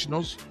Gator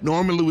Nationals.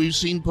 Normally, we've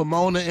seen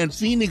Pomona and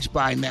Phoenix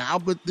by now,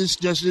 but this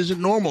just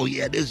isn't normal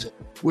yet, is it?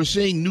 We're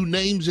seeing new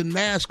names in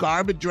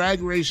NASCAR, but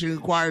drag racing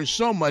requires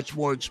so much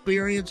more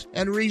experience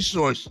and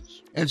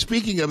resources. And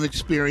speaking of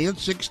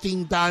experience,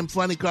 16-time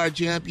Funny Car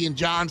champion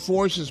John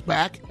Force is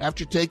back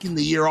after taking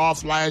the year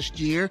off last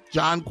year.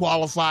 John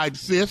qualified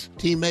 5th.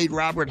 Teammate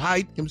Robert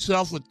Height,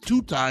 himself a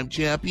 2-time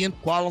champion,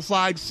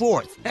 qualified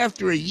 4th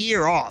after a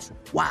year off.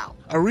 Wow.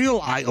 A real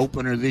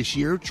eye-opener this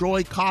year,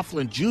 Troy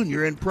Coughlin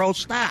Jr. in Pro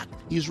Stock.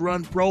 He's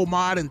run Pro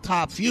Mod and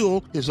Top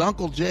Fuel. His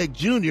uncle Jeg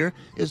Jr.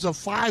 is a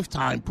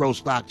 5-time Pro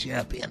Stock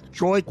champion.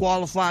 Troy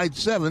qualified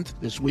 7th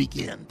this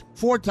weekend.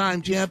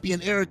 4-time champion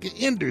Erica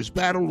Enders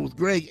battled with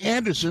Greg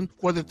Anderson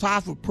for the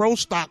top of Pro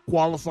Stock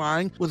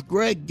qualifying, with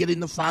Greg getting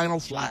the final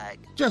flag.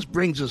 Just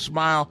brings a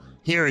smile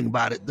hearing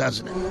about it,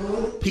 doesn't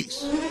it?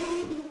 Peace.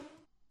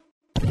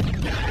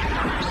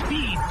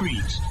 Speed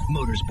Freaks,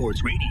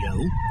 Motorsports Radio,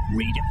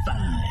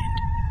 redefined.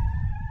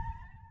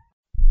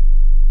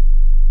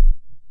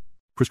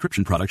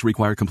 Prescription products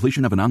require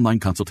completion of an online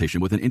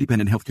consultation with an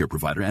independent healthcare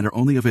provider and are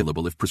only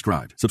available if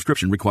prescribed.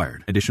 Subscription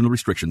required. Additional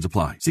restrictions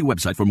apply. See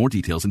website for more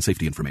details and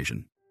safety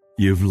information.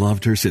 You've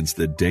loved her since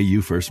the day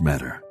you first met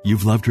her.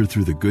 You've loved her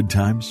through the good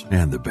times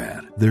and the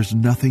bad. There's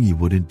nothing you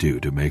wouldn't do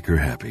to make her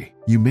happy.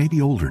 You may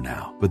be older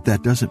now, but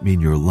that doesn't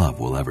mean your love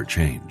will ever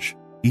change.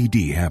 ED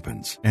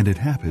happens, and it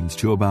happens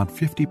to about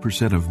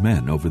 50% of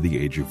men over the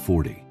age of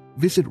 40.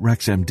 Visit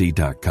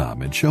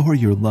RexMD.com and show her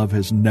your love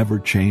has never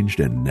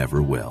changed and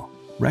never will.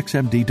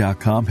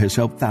 RexMD.com has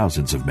helped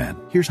thousands of men.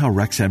 Here's how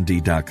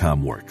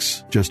RexMD.com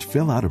works. Just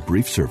fill out a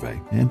brief survey,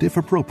 and if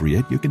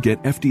appropriate, you can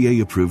get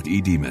FDA-approved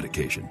ED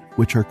medication,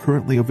 which are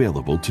currently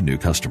available to new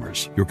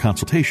customers. Your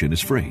consultation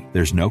is free.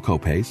 There's no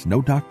copays, no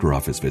doctor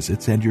office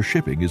visits, and your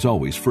shipping is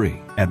always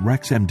free. At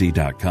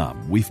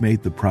RexMD.com, we've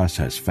made the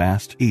process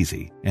fast,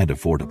 easy, and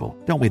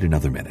affordable. Don't wait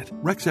another minute.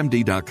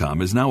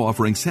 RexMD.com is now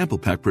offering sample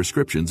pack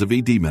prescriptions of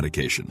ED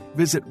medication.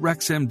 Visit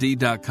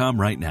RexMD.com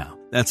right now.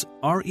 That's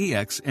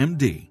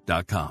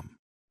REXMD.com.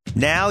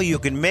 Now you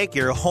can make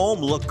your home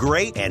look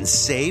great and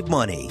save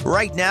money.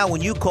 Right now, when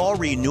you call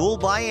Renewal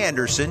by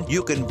Anderson,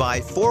 you can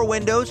buy 4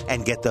 windows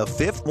and get the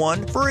 5th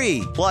one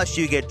free. Plus,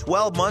 you get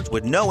 12 months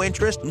with no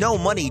interest, no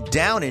money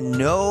down, and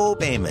no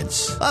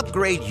payments.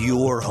 Upgrade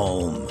your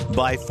home.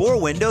 Buy 4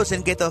 windows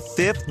and get the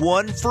 5th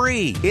one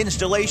free.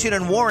 Installation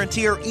and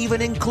warranty are even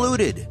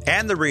included.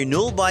 And the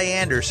Renewal by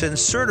Anderson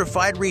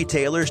certified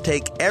retailers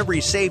take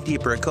every safety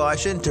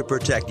precaution to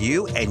protect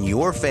you and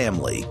your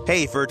family.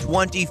 Hey, for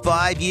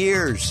 25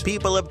 years,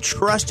 people have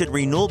trusted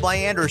Renewal by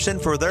Anderson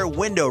for their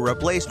window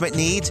replacement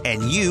needs,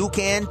 and you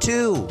can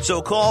too. So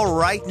call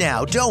right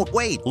now. Don't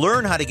wait.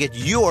 Learn how to get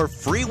your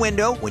free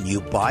window when you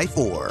buy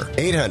 4.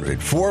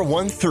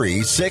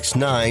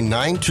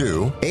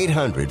 800-413-6992.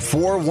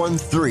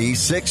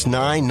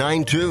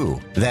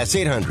 800-413-6992. That's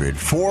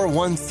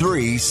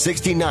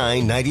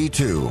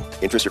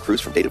 800-413-6992. Interest accrues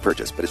from date of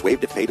purchase, but is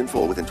waived if paid in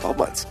full within 12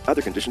 months.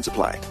 Other conditions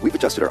apply. We've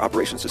adjusted our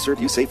operations to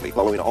serve you safely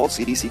following all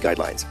CDC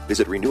guidelines.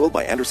 Visit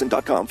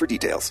renewalbyanderson.com for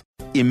details.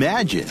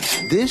 Imagine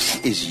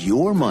this is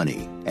your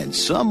money and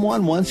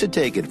someone wants to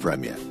take it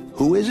from you.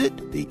 Who is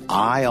it? The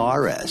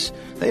IRS.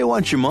 They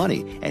want your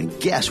money, and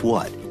guess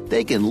what?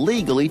 They can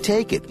legally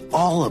take it,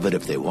 all of it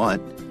if they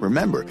want.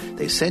 Remember,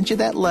 they sent you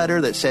that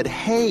letter that said,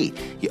 hey,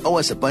 you owe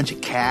us a bunch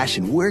of cash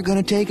and we're going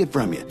to take it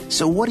from you.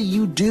 So what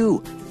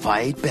do?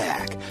 Fight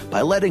back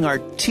by letting our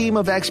team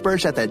of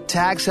experts at the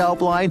Tax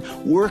Helpline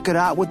work it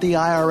out with the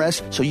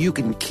IRS so you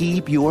can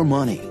keep your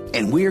money.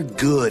 And we're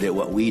good at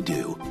what we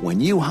do. When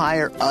you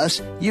hire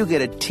us, you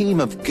get a team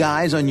of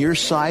guys on your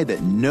side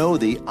that know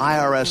the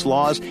IRS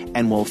laws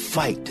and will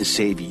fight to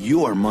save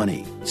your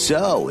money.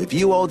 So, if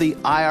you owe the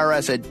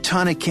IRS a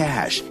ton of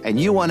cash and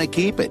you want to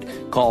keep it,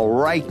 call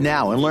right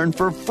now and learn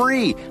for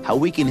free how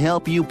we can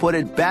help you put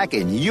it back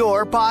in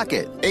your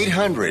pocket.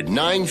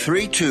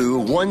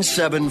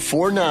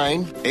 800-932-1749.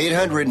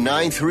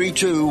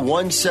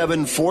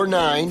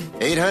 800-932-1749.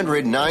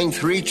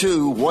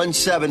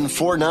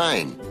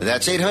 800-932-1749.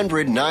 That's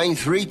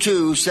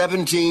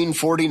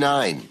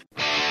 800-932-1749.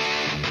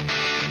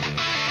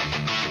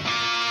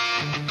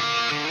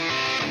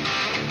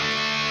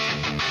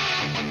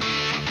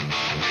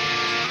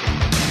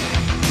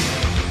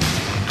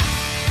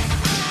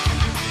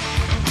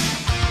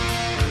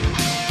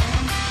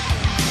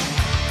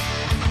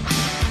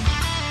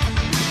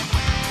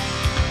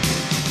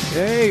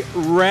 Hey,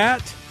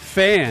 Rat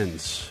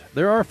fans.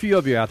 There are a few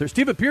of you out there.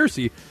 Steve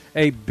Piercy,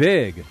 a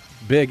big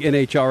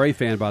NHRA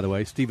fan, by the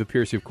way. Steve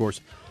Piercy, of course,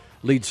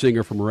 lead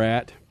singer from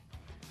Rat.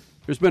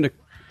 There's been a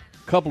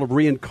couple of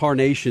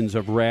reincarnations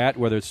of Rat,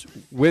 whether it's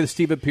with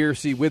Steve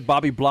Piercy, with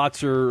Bobby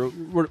Blotzer,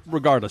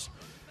 regardless.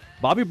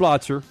 Bobby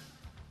Blotzer,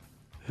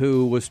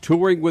 who was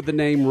touring with the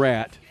name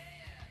Rat,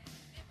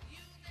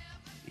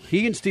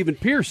 he and Stephen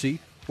Piercy,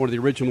 one of the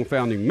original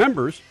founding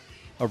members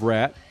of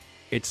Rat,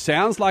 it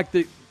sounds like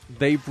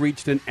they've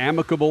reached an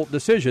amicable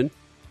decision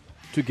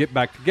to get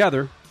back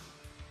together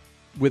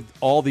with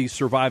all these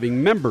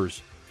surviving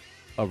members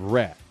of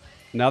Rat.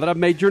 Now that I've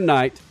made your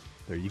night,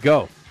 there you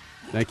go.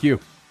 Thank you.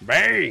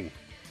 Bang!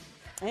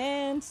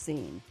 And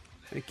scene.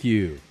 Thank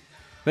you.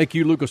 Thank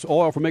you, Lucas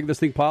Oil, for making this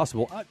thing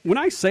possible. When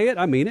I say it,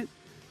 I mean it.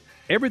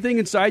 Everything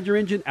inside your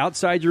engine,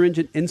 outside your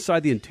engine,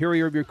 inside the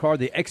interior of your car,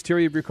 the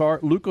exterior of your car,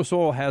 Lucas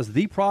Oil has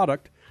the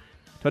product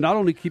to not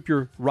only keep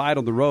your ride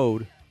on the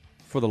road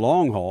for the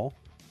long haul,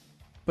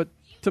 but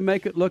to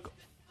make it look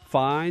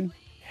fine,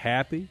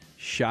 happy,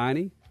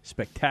 shiny,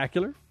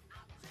 spectacular.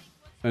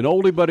 An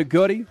oldie but a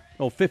goodie,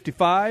 old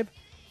 55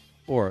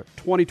 or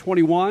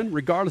 2021,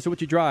 regardless of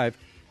what you drive,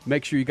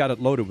 make sure you got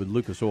it loaded with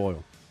Lucas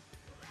Oil.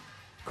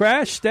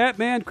 Crash,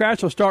 Statman,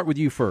 Crash, I'll start with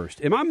you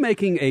first. Am I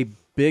making a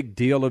big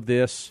deal of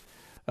this?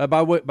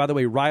 By the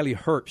way, Riley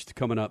Herbst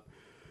coming up.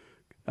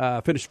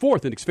 Finished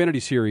fourth in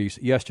Xfinity Series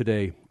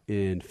yesterday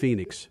in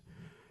Phoenix.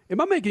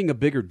 Am I making a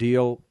bigger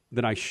deal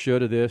than I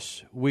should of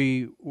this?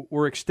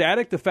 We're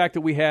ecstatic the fact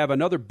that we have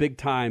another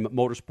big-time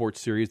motorsports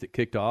series that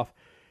kicked off.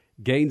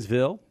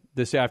 Gainesville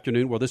this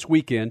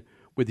weekend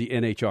with the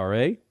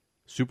NHRA.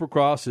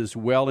 Supercross is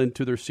well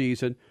into their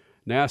season.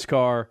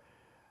 NASCAR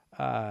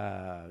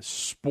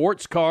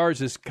sports cars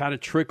has kind of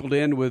trickled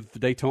in with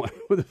Daytona.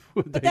 But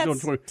Daytona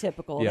that's 20.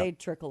 typical. Yeah. They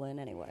trickle in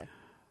anyway.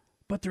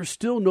 But there's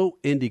still no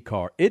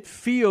IndyCar. It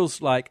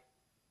feels like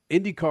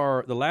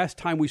IndyCar, the last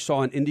time we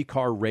saw an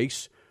IndyCar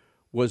race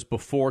was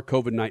before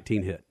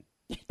COVID-19 hit.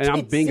 And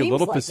I'm being a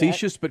little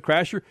facetious, but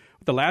Crasher,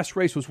 the last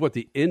race was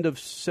the end of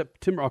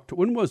September, October.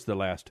 When was the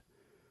last?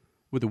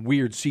 With a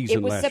weird season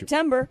It was last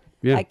September.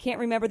 year. Yeah. I can't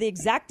remember the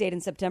exact date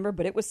in September,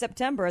 but it was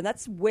September, and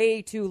that's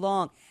way too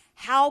long.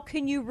 How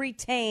can you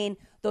retain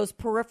those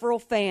peripheral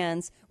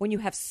fans when you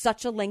have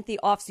such a lengthy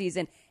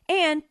offseason?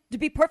 And to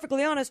be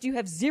perfectly honest, you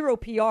have zero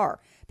PR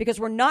because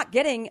we're not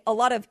getting a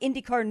lot of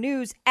IndyCar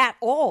news at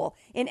all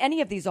in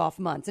any of these off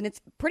months, and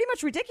it's pretty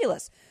much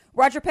ridiculous.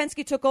 Roger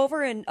Penske took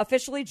over in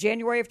officially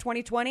January of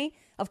 2020.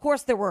 Of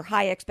course, there were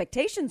high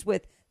expectations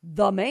with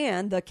the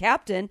man, the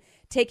captain,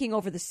 taking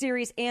over the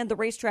series and the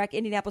racetrack,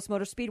 Indianapolis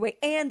Motor Speedway,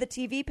 and the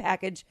TV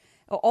package,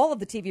 all of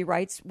the TV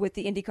rights with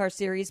the IndyCar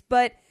series.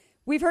 But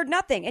we've heard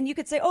nothing. And you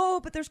could say, oh,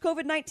 but there's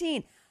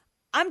COVID-19.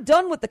 I'm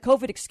done with the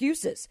COVID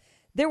excuses.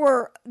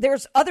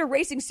 There's other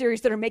racing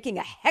series that are making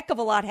a heck of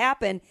a lot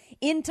happen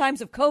in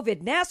times of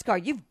COVID.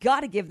 NASCAR, you've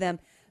got to give them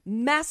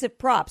massive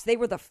props. They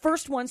were the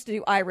first ones to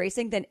do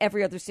iRacing, then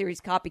every other series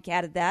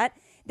copycatted that.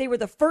 They were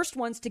the first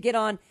ones to get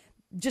on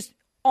just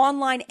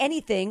online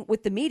anything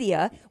with the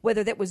media,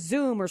 whether that was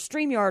Zoom or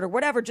StreamYard or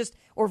whatever,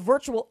 or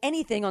virtual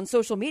anything on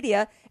social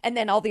media, and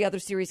then all the other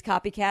series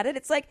copycatted.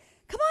 It's like,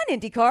 come on,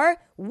 IndyCar,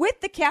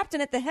 with the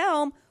captain at the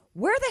helm,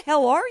 where the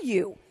hell are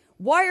you?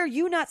 Why are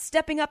you not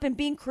stepping up and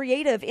being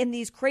creative in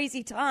these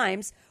crazy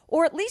times,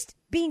 or at least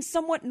being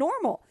somewhat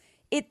normal?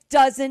 It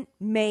doesn't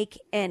make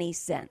any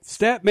sense.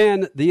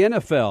 Statman, the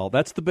NFL,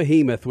 that's the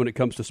behemoth when it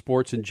comes to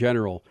sports in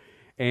general.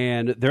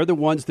 And they're the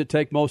ones that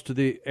take most of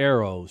the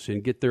arrows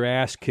and get their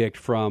ass kicked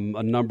from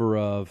a number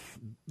of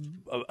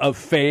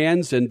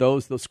fans and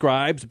those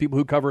scribes, the people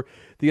who cover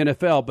the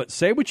NFL. But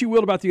say what you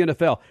will about the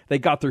NFL. They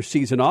got their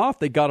season off.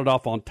 They got it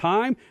off on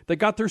time. They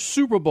got their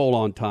Super Bowl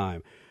on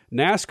time.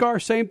 NASCAR,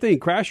 same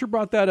thing. Crasher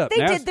brought that up.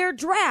 They did their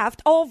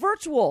draft all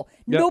virtual.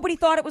 Yep. Nobody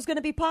thought it was going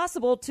to be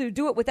possible to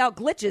do it without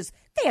glitches.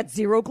 They had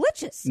zero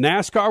glitches.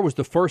 NASCAR was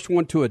the first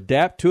one to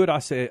adapt to it.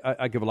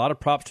 I give a lot of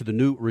props to the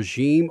new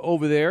regime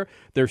over there.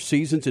 Their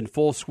season's in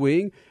full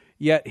swing.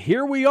 Yet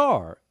here we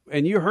are,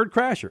 and you heard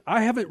Crasher.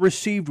 I haven't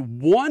received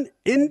one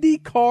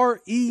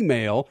IndyCar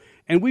email,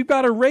 and we've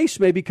got a race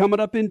maybe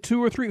coming up in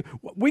 2 or 3.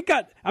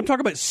 I'm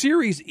talking about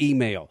series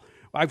email.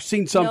 I've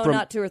seen some no, from...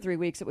 not 2 or 3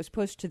 weeks. It was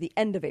pushed to the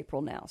end of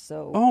April now.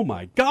 So. Oh,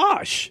 my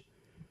gosh.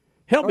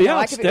 Help me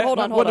out, Stat. Hold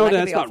on. No,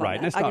 that's not right.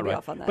 That's not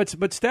right.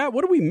 But Stat,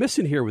 what are we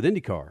missing here with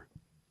IndyCar?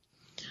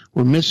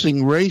 We're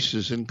missing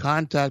races and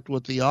contact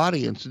with the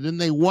audience. And then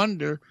they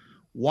wonder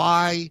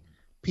why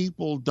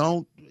people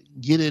don't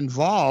get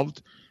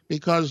involved,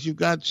 because you've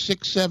got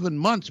 6-7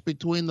 months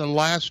between the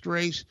last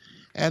race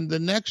and the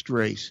next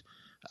race.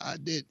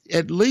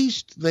 At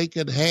least they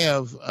could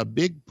have a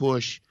big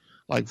push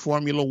like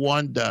Formula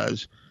One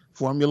does.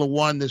 Formula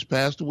One this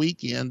past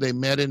weekend, they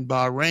met in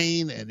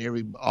Bahrain,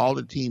 and all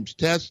the teams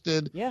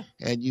tested. Yeah.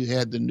 And you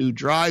had the new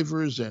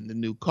drivers and the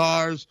new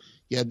cars.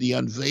 You had the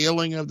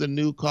unveiling of the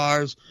new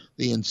cars,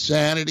 the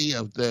insanity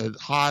of the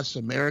Haas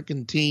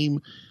American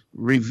team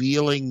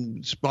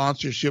revealing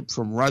sponsorship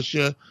from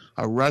Russia,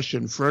 a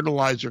Russian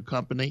fertilizer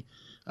company.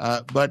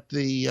 But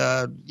the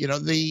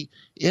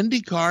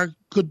IndyCar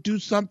could do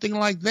something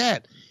like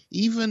that.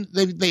 Even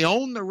they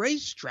own the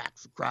racetrack,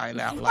 for crying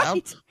out loud.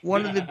 Right.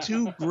 One of the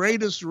 2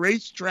 greatest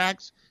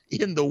racetracks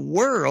in the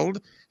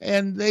world,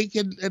 and they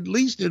can at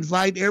least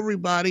invite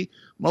everybody.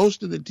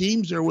 Most of the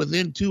teams are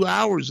within 2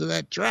 hours of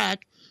that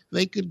track.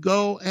 They could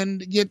go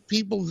and get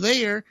people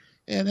there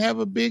and have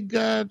a big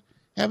 3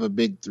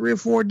 or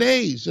 4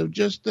 days of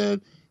just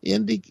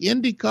IndyCar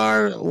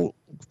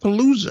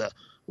Palooza.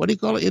 What do you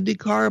call it?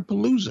 IndyCar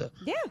Palooza.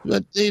 Yeah.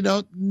 But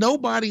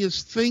nobody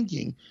is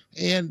thinking,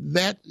 and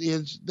that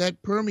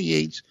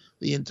permeates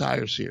the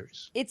entire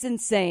series. It's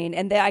insane.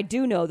 And I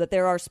do know that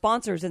there are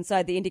sponsors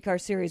inside the IndyCar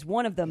series,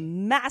 one of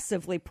them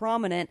massively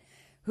prominent,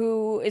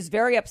 who is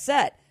very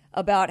upset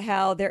about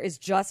how there is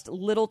just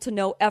little to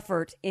no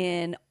effort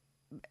in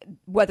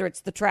whether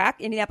it's the track,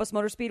 Indianapolis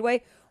Motor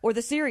Speedway, or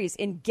the series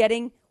in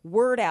getting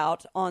word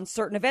out on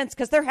certain events,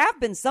 because there have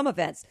been some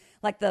events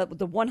like the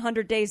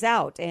 100 Days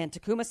Out and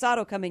Takuma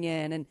Sato coming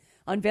in and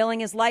unveiling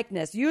his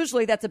likeness.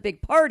 Usually that's a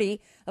big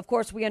party. Of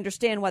course, we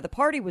understand why the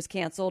party was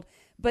canceled,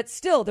 but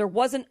still there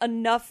wasn't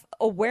enough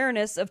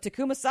awareness of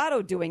Takuma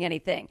Sato doing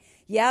anything.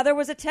 Yeah, there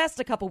was a test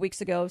a couple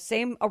weeks ago,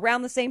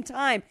 around the same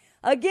time.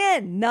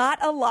 Again,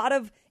 not a lot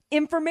of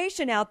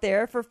information out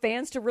there for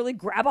fans to really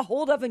grab a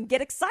hold of and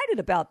get excited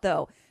about,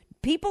 though.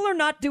 People are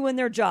not doing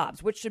their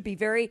jobs, which should be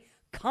very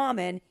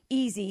common,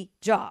 easy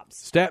jobs.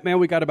 Statman,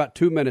 we got about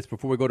 2 minutes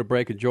before we go to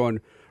break and join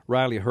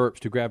Riley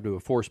Herbst, who grabbed to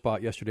a 4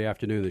 spot yesterday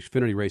afternoon, the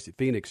Xfinity race at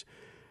Phoenix.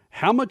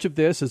 How much of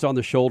this is on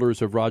the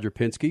shoulders of Roger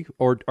Penske,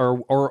 or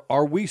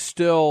are we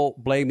still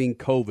blaming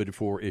COVID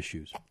for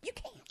issues? You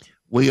can't.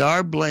 We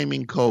are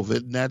blaming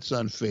COVID, and that's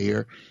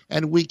unfair.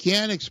 And we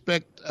can't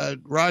expect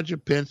Roger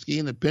Penske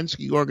and the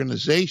Penske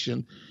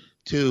organization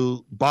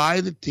to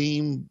buy the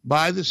team,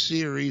 buy the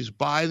series,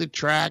 buy the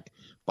track,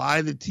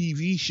 buy the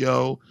TV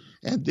show,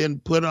 and then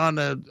put on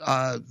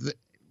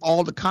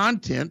all the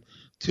content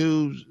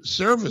to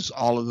service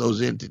all of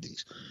those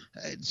entities.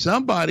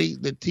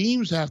 The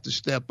teams have to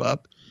step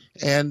up,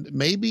 and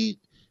maybe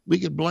we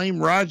could blame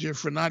Roger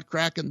for not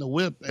cracking the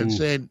whip and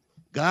saying,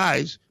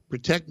 guys,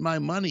 protect my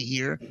money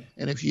here,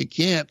 and if you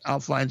can't, I'll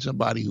find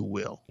somebody who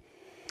will.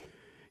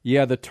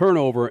 Yeah, the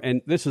turnover,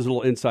 and this is a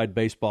little inside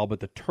baseball, but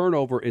the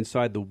turnover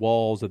inside the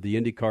walls of the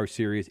IndyCar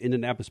Series,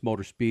 Indianapolis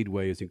Motor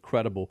Speedway, is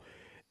incredible.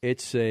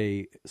 It's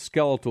a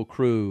skeletal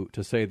crew,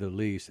 to say the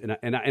least,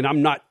 and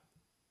I'm not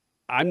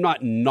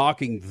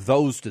knocking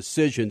those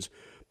decisions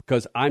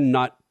because I'm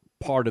not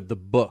part of the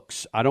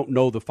books. I don't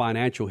know the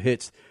financial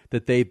hits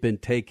that they've been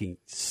taking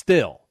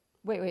still.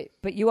 Wait,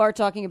 but you are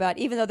talking about,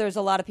 even though there's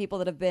a lot of people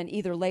that have been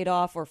either laid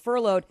off or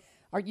furloughed,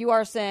 you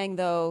are saying,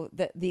 though,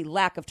 that the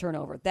lack of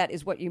turnover, that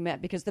is what you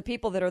meant, because the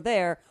people that are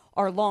there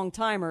are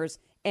long-timers,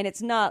 and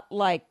it's not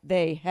like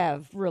they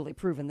have really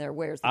proven their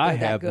wares. I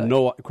have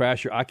no,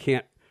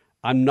 Crasher,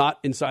 I'm not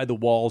inside the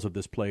walls of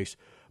this place,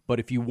 but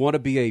if you want to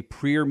be a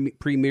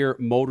premier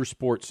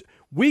motorsports,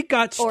 we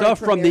got stuff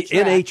from the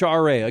track.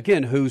 NHRA,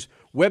 again, whose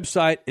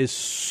website is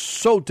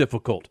so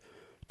difficult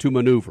to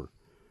maneuver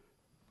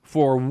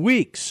for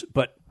weeks,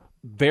 but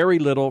very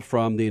little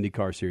from the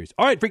IndyCar Series.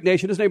 All right, Freak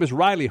Nation, his name is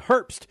Riley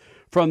Herbst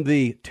from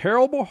the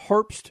Terrible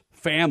Herbst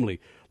family.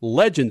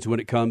 Legends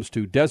when it comes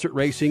to desert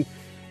racing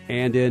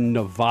and in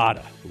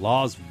Nevada,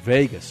 Las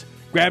Vegas.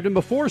 Grabbed him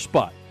a 4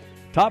 spot.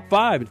 Top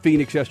 5 in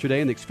Phoenix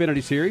yesterday in the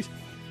Xfinity Series.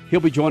 He'll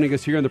be joining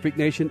us here in the Freak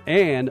Nation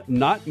and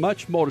Not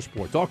Much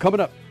Motorsports. All coming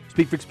up.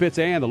 Speed Freaks Pits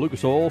and the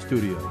Lucas Oil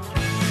Studios.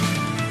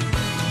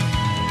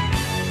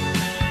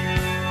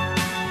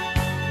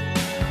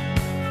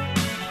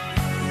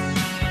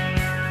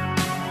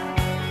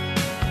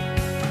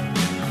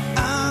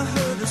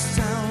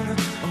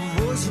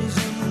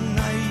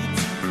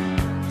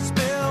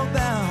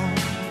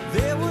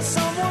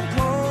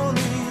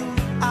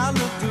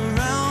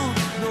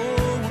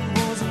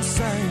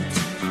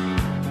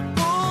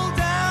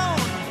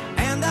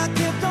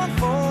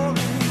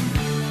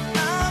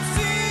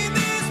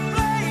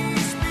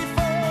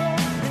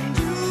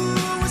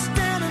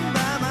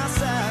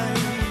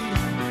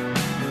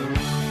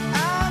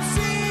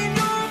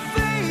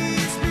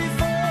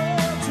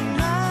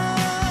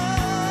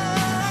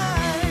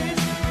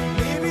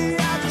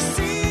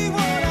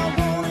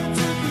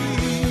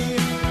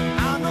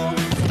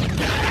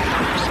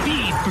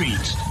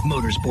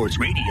 Motorsports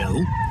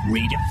Radio,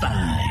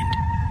 redefined.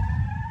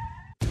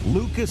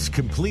 Lucas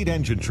Complete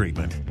Engine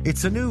Treatment.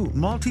 It's a new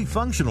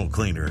multifunctional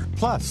cleaner,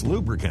 plus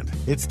lubricant.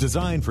 It's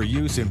designed for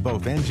use in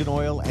both engine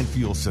oil and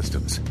fuel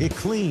systems. It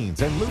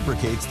cleans and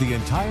lubricates the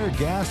entire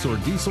gas or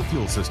diesel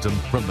fuel system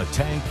from the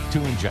tank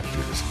to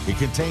injectors. It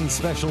contains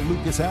special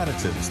Lucas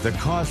additives that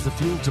cause the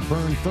fuel to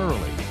burn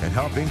thoroughly and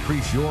help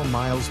increase your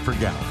miles per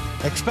gallon.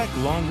 Expect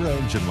longer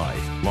engine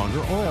life,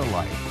 longer oil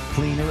life,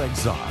 cleaner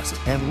exhaust,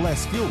 and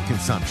less fuel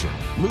consumption.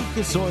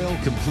 Lucas Oil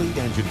Complete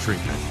Engine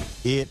Treatment.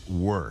 It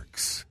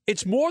works.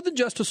 It's more than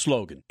just a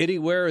slogan.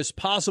 Anywhere is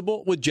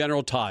possible with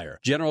General Tire.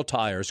 General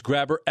Tire's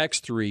Grabber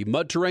X3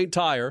 mud terrain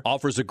tire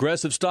offers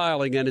aggressive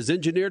styling and is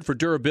engineered for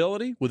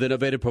durability with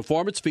innovative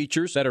performance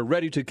features that are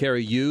ready to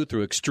carry you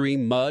through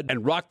extreme mud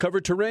and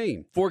rock-covered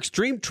terrain. For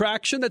extreme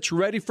traction that's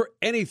ready for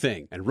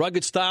anything and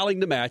rugged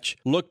styling to match,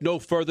 look no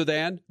further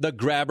than the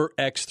Grabber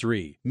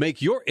X3.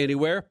 Make your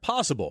anywhere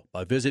possible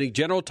by visiting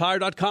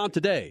GeneralTire.com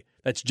today.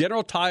 That's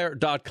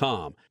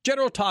GeneralTire.com.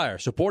 General Tire,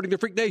 supporting the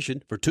Freak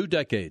Nation for 2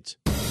 decades.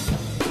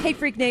 Hey,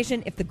 Freak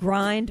Nation, if the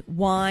grind,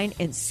 whine,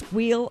 and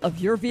squeal of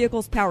your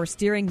vehicle's power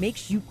steering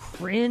makes you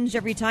cringe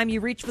every time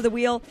you reach for the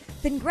wheel,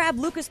 then grab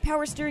Lucas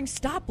Power Steering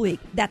Stop Leak.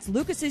 That's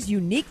Lucas's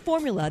unique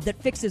formula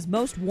that fixes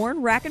most worn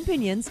rack and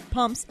pinions,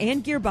 pumps,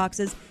 and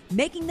gearboxes,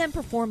 making them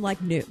perform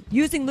like new.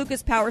 Using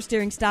Lucas Power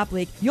Steering Stop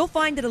Leak, you'll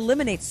find it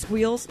eliminates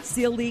squeals,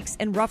 seal leaks,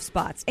 and rough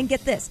spots. And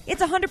get this,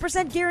 it's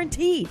 100%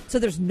 guaranteed, so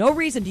there's no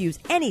reason to use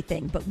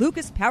anything but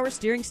Lucas Power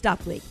Steering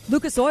Stop Leak.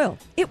 Lucas Oil,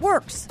 it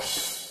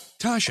works.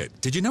 Tasha,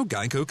 did you know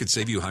Geico could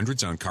save you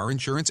hundreds on car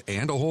insurance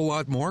and a whole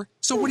lot more?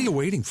 So what are you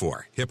waiting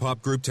for? Hip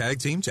Hop Group Tag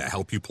Team to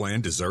help you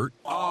plan dessert?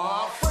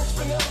 Fresh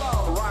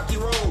vanilla, rocky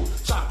road,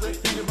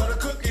 chocolate, peanut butter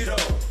cookie dough.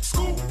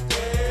 Scoop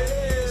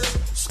this,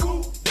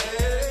 scoop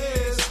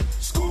this,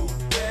 scoop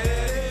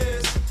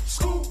this,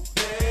 scoop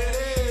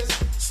this,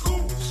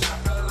 scoop.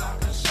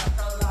 Shakalaka,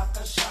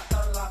 shakalaka,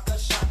 shakalaka,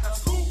 shaka,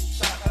 scoop.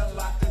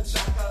 Shakalaka,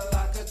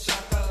 shakalaka,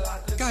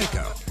 shakalaka.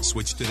 Geico.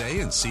 Switch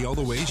today and see all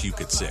the ways you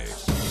could save.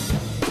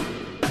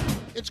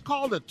 It's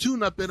called a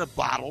tune-up in a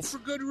bottle for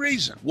good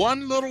reason.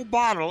 One little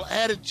bottle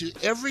added to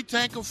every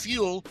tank of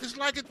fuel is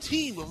like a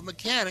team of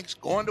mechanics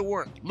going to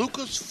work.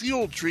 Lucas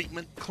Fuel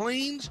Treatment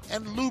cleans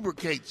and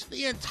lubricates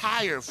the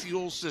entire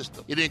fuel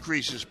system. It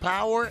increases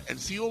power and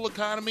fuel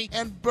economy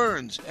and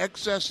burns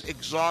excess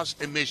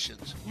exhaust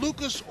emissions.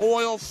 Lucas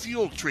Oil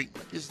Fuel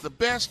Treatment is the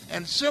best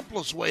and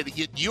simplest way to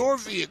get your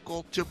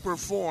vehicle to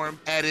perform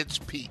at its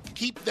peak.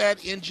 Keep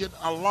that engine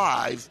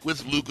alive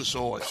with Lucas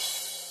Oil.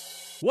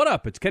 What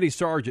up? It's Kenny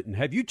Sargent, and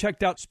have you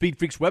checked out Speed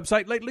Freaks'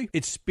 website lately?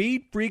 It's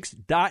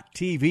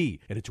speedfreaks.tv,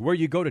 and it's where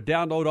you go to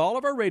download all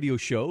of our radio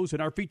shows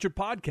and our featured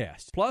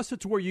podcasts. Plus,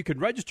 it's where you can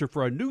register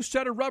for a new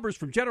set of rubbers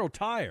from General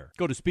Tire.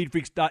 Go to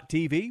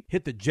speedfreaks.tv,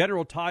 hit the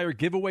General Tire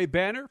giveaway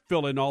banner,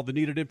 fill in all the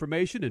needed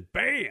information, and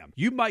bam!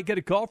 You might get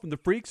a call from the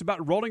freaks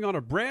about rolling on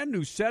a brand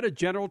new set of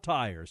General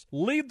Tires.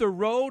 Leave the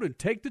road and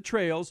take the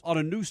trails on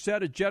a new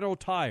set of General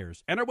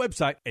Tires. And our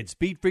website at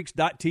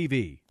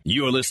speedfreaks.tv.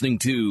 You're listening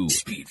to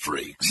Speed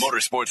Freaks,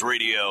 Motorsports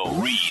Radio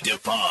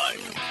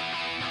Redefined.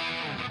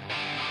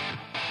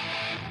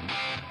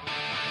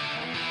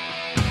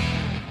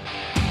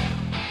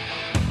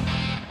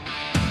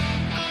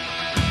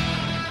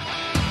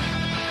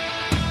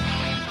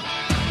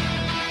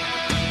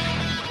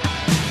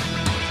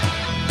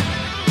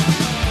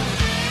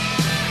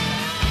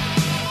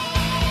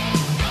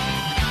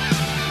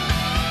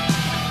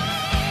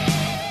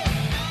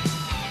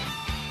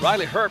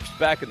 Riley Herbst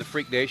back in the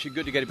Freak Nation.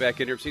 Good to get him back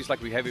in here. It seems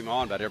like we have him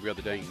on about every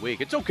other dang week.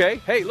 It's okay.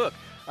 Hey, look,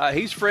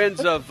 he's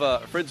friends of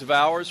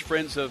ours,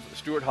 friends of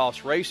Stuart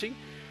Haas Racing.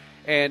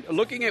 And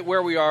looking at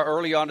where we are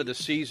early on in the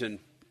season,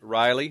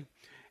 Riley,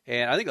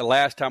 and I think the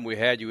last time we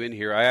had you in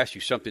here, I asked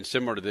you something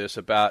similar to this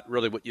about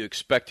really what you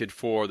expected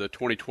for the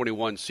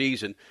 2021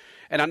 season.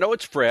 And I know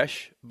it's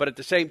fresh, but at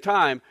the same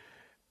time,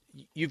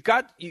 you've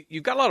got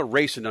a lot of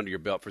racing under your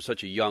belt for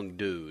such a young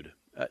dude.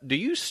 Do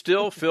you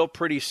still feel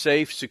pretty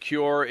safe,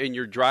 secure in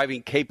your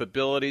driving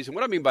capabilities? And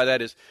what I mean by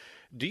that is,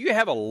 do you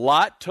have a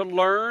lot to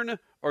learn,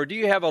 or do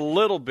you have a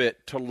little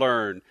bit to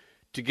learn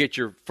to get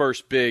your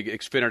first big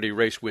Xfinity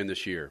race win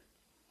this year?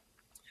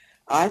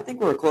 I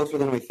think we're closer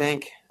than we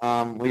think.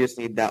 We just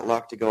need that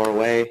luck to go our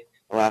way.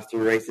 The last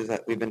 3 races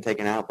that we've been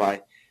taken out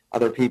by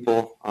other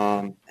people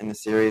in the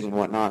series and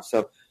whatnot.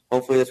 So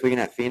hopefully this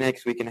weekend at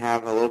Phoenix, we can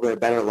have a little bit of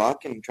better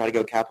luck and try to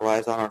go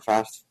capitalize on our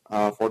fast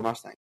Ford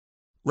Mustang.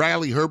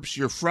 Riley Herbst,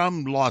 you're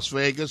from Las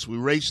Vegas. We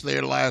raced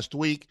there last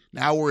week.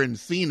 Now we're in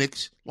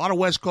Phoenix. A lot of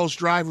West Coast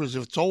drivers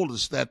have told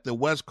us that the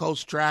West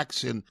Coast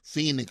tracks in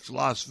Phoenix,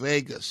 Las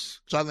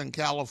Vegas, Southern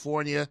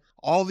California,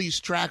 all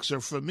these tracks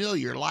are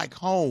familiar, like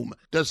home.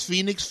 Does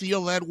Phoenix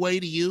feel that way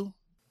to you?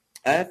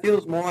 It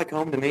feels more like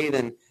home to me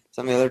than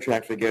some of the other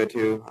tracks we go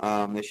to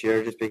this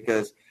year, just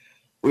because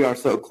we are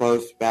so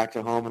close back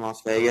to home in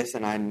Las Vegas,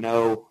 and I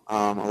know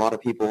a lot of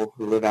people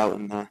who live out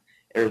in the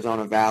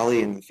Arizona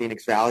Valley and the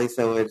Phoenix Valley,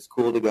 so it's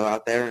cool to go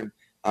out there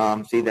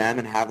and see them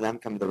and have them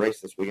come to the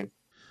race this weekend.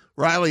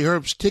 Riley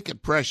Herbst's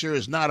ticket pressure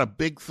is not a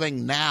big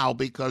thing now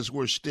because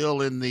we're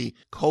still in the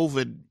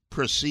COVID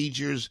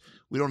procedures.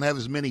 We don't have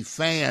as many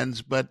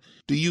fans, but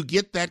do you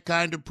get that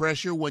kind of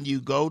pressure when you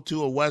go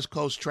to a West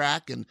Coast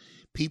track and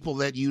people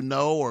that you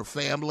know or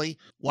family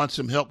want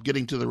some help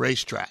getting to the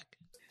racetrack?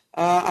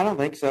 I don't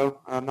think so.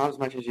 Not as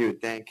much as you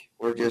would think.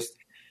 We're just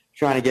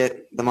trying to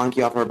get the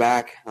monkey off our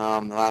back the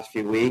last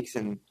few weeks,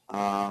 and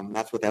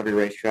that's with every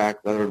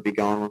racetrack, whether it be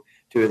going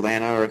to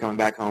Atlanta or coming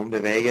back home to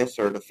Vegas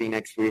or to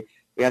Phoenix. We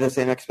have the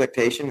same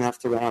expectation, and that's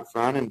to run up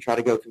front and try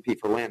to go compete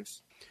for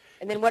wins.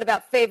 And then what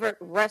about favorite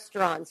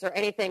restaurants or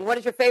anything? What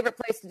is your favorite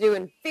place to do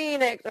in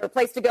Phoenix, or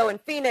place to go in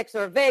Phoenix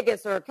or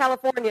Vegas or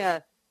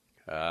California?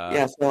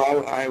 So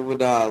I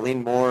would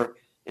lean more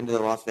into the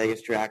Las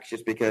Vegas tracks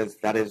just because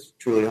that is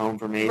truly home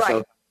for me. Right.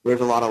 So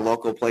there's a lot of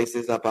local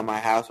places up on my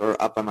house or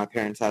up on my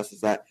parents'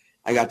 houses that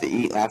I got to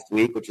eat last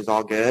week, which is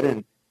all good.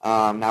 And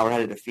now we're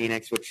headed to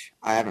Phoenix, which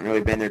I haven't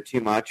really been there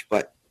too much,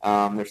 but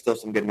there's still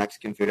some good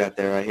Mexican food out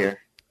there right here.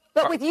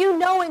 But with you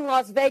knowing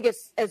Las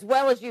Vegas as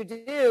well as you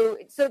do,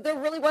 so there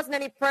really wasn't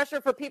any pressure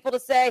for people to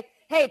say,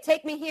 hey,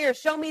 take me here,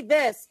 show me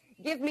this.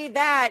 give me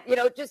that.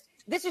 Just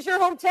this is your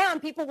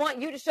hometown. People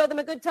want you to show them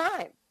a good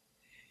time.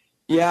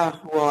 Yeah,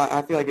 well,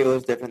 I feel like it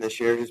was different this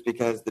year just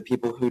because the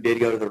people who did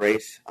go to the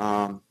race,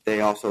 they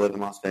also live in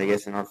Las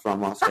Vegas and are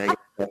from Las Vegas.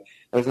 So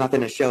there's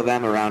nothing to show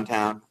them around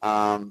town.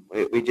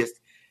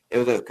 It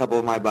was a couple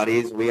of my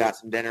buddies. We got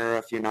some dinner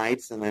a few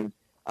nights and then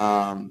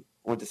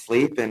went to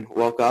sleep and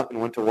woke up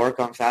and went to work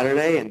on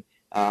Saturday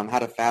and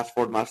had a fast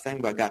Ford Mustang,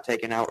 but got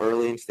taken out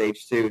early in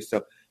stage 2.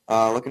 So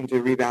looking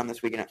to rebound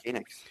this weekend at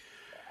Phoenix.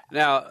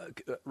 Now,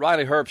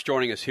 Riley Herbst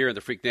joining us here in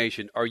the Freak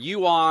Nation. Are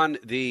you on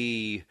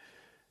the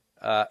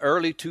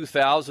early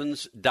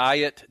 2000s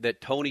diet that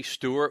Tony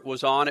Stewart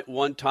was on at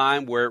one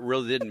time, where it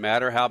really didn't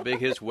matter how big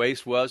his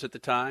waist was at the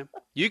time?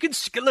 You can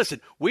listen.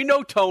 We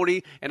know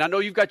Tony, and I know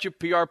you've got your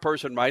PR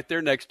person right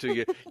there next to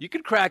you. You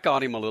can crack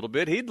on him a little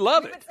bit. He'd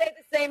love it. Would say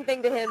the same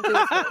thing to him too.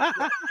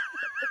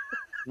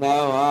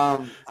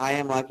 No, I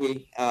am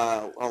lucky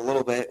a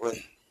little bit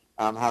with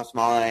how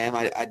small I am.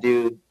 I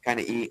do kind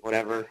of eat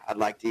whatever I'd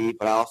like to eat,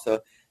 but I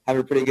also have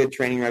a pretty good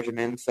training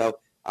regimen, so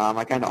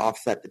I kind of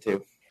offset the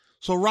two.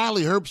 So,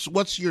 Riley Herbst,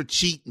 what's your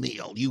cheat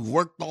meal? You've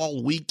worked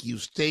all week.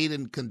 You've stayed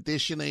in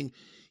conditioning.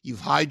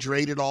 You've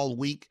hydrated all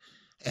week.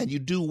 And you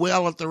do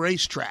well at the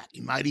racetrack.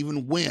 You might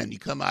even win. You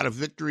come out of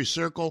Victory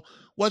Circle.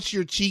 What's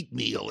your cheat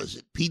meal? Is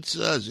it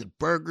pizza? Is it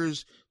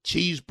burgers,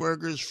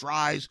 cheeseburgers,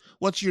 fries?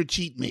 What's your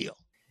cheat meal?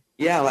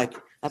 Yeah,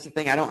 that's the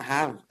thing. I don't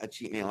have a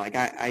cheat meal.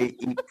 I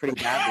eat pretty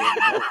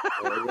badly.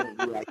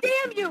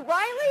 Damn you,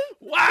 Riley!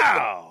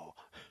 Wow!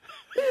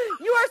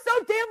 You are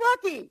so damn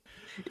lucky.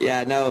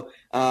 Yeah, no,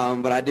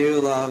 but I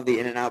do love the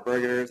In-N-Out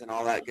burgers and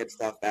all that good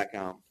stuff back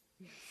home.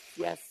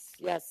 Yes.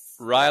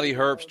 Riley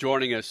Herbst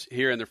joining us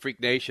here in the Freak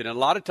Nation. And a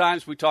lot of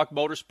times we talk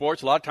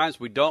motorsports. A lot of times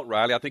we don't,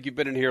 Riley. I think you've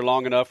been in here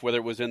long enough, whether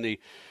it was in the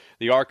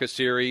ARCA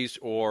series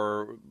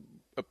or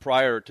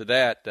prior to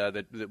that,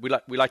 that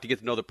we like to get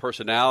to know the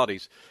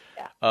personalities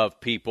of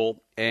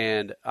people.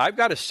 And I've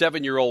got a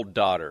 7-year-old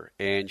daughter,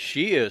 and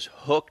she is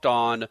hooked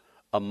on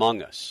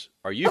Among Us.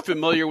 Are you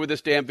familiar with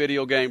this damn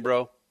video game,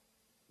 bro?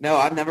 No,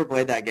 I've never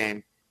played that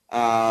game.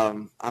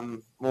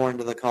 I'm more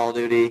into the Call of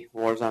Duty,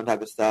 Warzone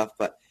type of stuff,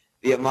 but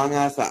the Among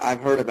Us,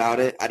 I've heard about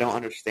it. I don't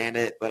understand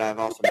it, but I've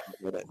also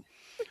played it.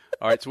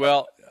 All right, so,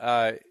 well,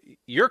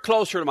 you're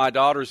closer to my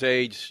daughter's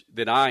age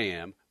than I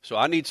am, so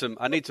I need some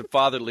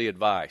fatherly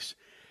advice.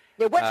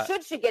 Yeah, what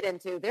should she get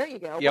into? There you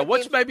go. Yeah,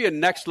 what's maybe a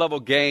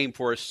next-level game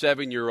for a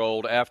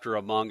 7-year-old after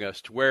Among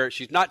Us to where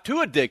she's not too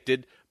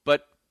addicted,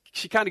 but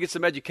she kind of gets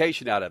some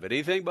education out of it?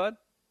 Anything, bud?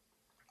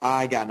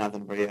 I got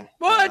nothing for you.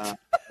 What?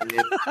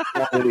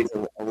 Call of Duty's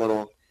a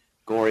little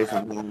gory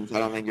sometimes. I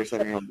don't think your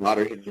 7-year-old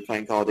daughter should be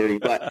playing Call of Duty,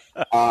 but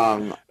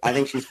I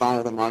think she's fine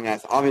with Among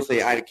Us.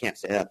 Obviously, I can't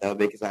say that, though,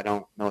 because I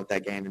don't know what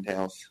that game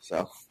entails.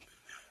 So.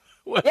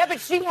 Yeah,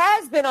 but she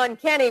has been on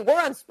Kenny. We're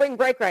on spring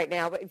break right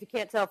now, but if you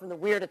can't tell from the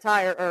weird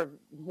attire or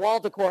wall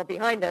decor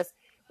behind us,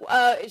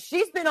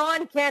 she's been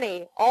on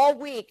Kenny all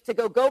week to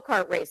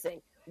go-kart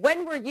racing.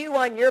 When were you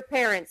on your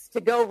parents to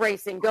go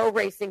racing, or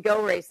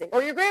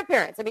your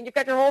grandparents? I mean, you've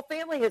got your whole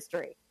family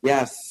history.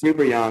 Yeah,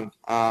 super young.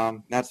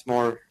 That's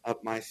more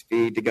up my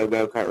speed to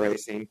go-kart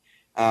racing,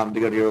 to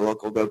go to your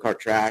local go-kart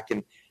track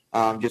and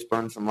just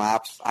burn some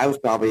laps. I was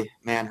probably,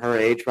 her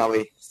age,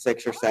 probably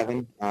 6 or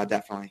 7,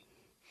 definitely.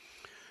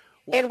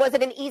 And was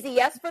it an easy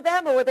yes for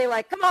them, or were they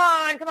like, come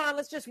on,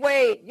 let's just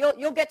wait.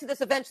 You'll get to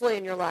this eventually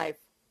in your life?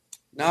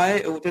 No,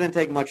 it didn't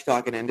take much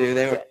talking into.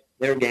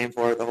 They were game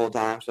for it the whole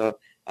time, so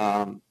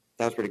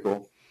that was pretty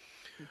cool.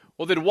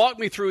 Well, then walk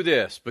me through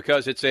this,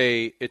 because it's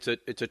a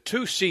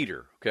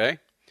 2-seater, okay?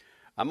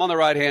 I'm on the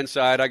right-hand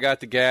side. I got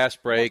the gas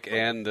brake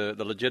and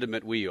the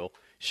legitimate wheel.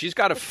 She's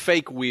got a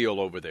fake wheel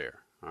over there,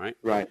 all right?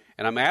 Right.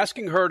 And I'm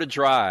asking her to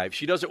drive.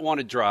 She doesn't want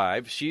to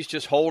drive. She's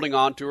just holding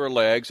on to her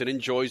legs and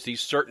enjoys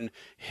these certain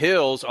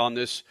hills on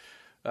this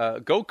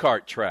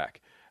go-kart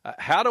track.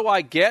 How do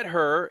I get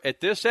her at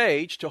this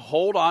age to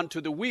hold on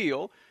to the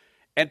wheel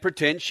and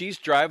pretend she's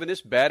driving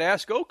this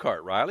badass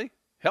go-kart, Riley?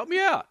 Help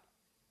me out.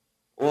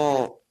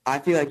 Well, I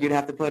feel like you'd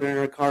have to put her in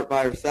her cart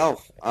by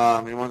herself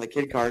in one of the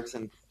kid carts,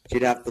 and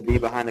she'd have to be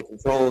behind the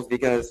controls,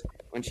 because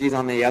when she's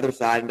on the other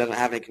side and doesn't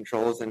have any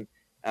controls, and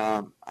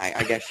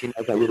I guess she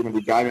knows that you're going to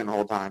be driving the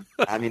whole time.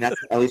 I mean, that's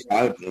at least what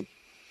I would do.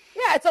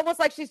 Yeah, it's almost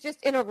like she's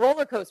just in a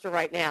roller coaster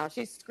right now.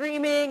 She's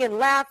screaming and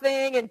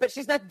laughing, but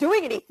she's not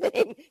doing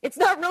anything. It's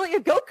not really a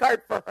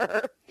go-kart for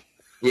her.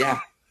 Yeah,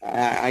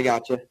 I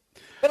gotcha.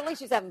 But at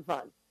least she's having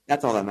fun.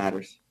 That's all that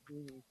matters.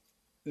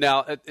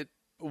 Now,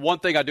 one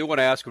thing I do want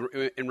to ask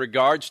in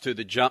regards to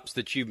the jumps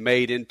that you've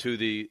made into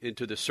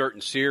the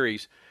certain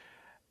series,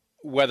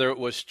 whether it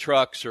was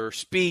trucks or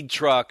speed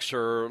trucks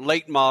or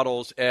late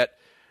models at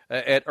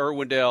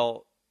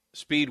Irwindale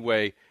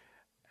Speedway,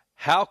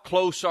 how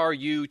close are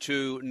you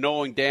to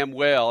knowing damn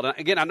well, and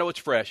again, I know it's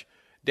fresh,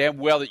 damn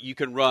well that you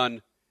can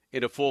run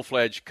in a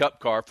full-fledged Cup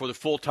car for the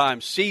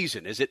full-time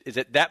season? Is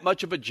it that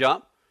much of a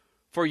jump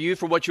for you,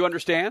 from what you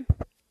understand?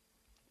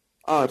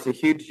 Oh, it's a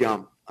huge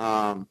jump.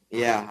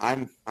 Yeah,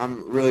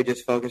 I'm really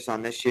just focused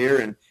on this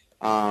year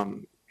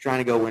and trying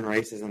to go win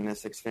races in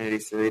this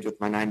Xfinity Series with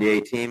my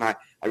 98 team. I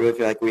really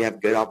feel like we have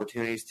good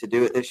opportunities to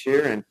do it this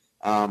year, and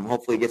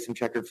hopefully get some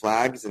checkered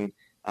flags, and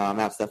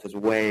that stuff is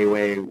way,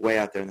 way, way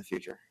out there in the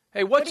future.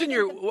 Hey, what's in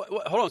your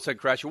hold on a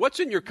second, Crasher. What's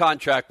in your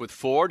contract with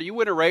Ford? Do you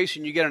win a race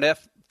and you get an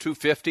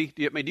F-250?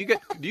 Do you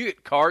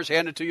get cars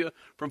handed to you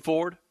from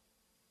Ford?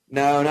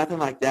 No, nothing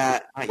like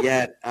that. Not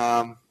yet.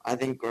 I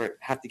think we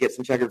have to get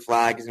some checkered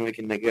flags, and we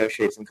can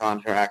negotiate some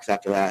contracts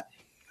after that.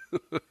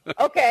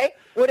 Okay.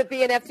 Would it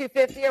be an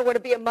F-250 or would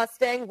it be a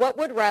Mustang? What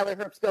would Riley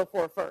Herbst go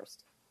for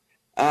first?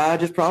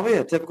 Just probably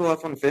a typical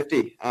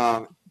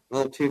F-150.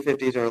 Little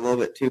 250s are a little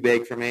bit too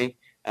big for me.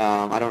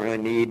 I don't really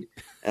need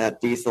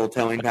diesel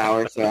towing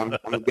power, so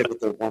I'm good with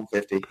the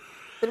 150.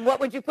 Then what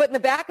would you put in the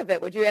back of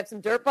it? Would you have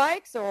some dirt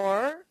bikes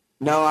or?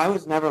 No, I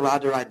was never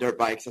allowed to ride dirt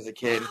bikes as a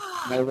kid.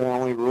 That was the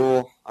only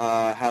rule,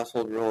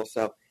 household rule.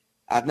 So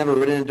I've never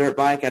ridden a dirt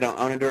bike. I don't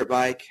own a dirt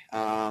bike.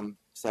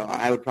 So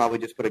I would probably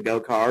just put a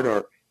go-kart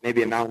or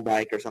maybe a mountain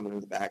bike or something in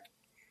the back.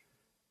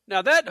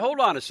 Now hold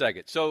on a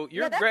second. So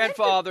your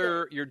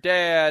grandfather, your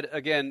dad,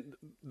 again,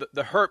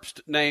 the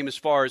Herbst name as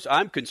far as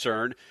I'm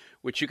concerned,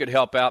 which you could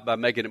help out by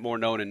making it more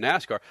known in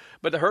NASCAR.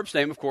 But the Herbst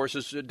name, of course,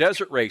 is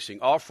desert racing,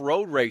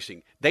 off-road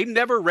racing. They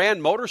never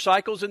ran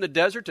motorcycles in the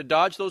desert to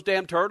dodge those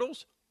damn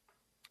turtles?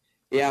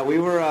 Yeah, we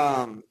were,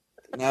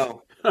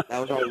 no, that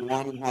was our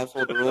one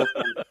household rule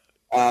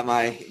from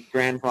my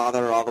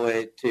grandfather all the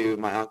way to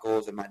my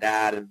uncles and my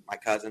dad and my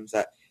cousins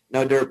that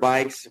no dirt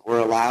bikes were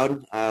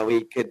allowed.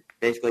 We could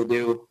basically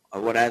do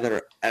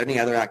any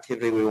other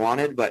activity we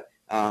wanted, but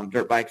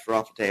dirt bikes were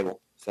off the table.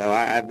 So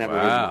I've never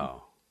ridden one.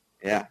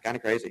 Yeah, kind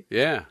of crazy.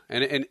 Yeah,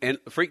 and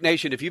Freak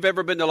Nation, if you've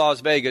ever been to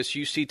Las Vegas,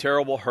 you see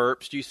terrible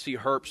Herbst. You see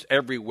Herbst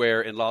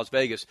everywhere in Las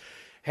Vegas.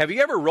 Have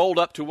you ever rolled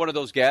up to one of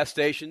those gas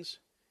stations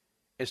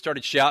and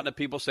started shouting at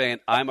people saying,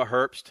 "I'm a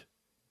Herbst"?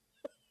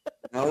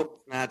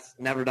 Nope, that's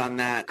never done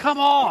that. Come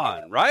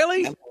on,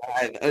 Riley.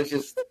 That's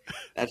just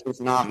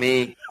not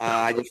me.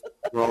 I just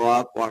roll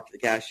up, walk to the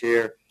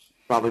cashier,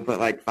 probably put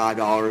like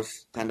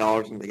 $5,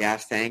 $10 in the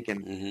gas tank,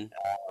 and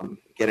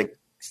get a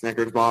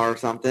Snickers bar or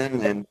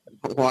something, and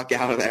walk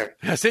out of there.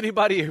 Has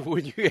anybody,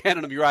 when you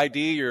handed them your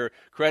ID, your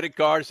credit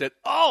card, said,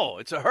 "Oh,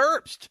 it's a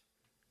Herbst"?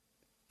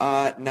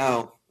 No.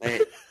 No.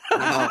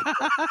 I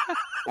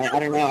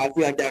don't know. I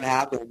feel like that would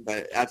happen,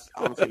 but that's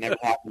honestly never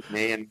happened to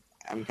me, and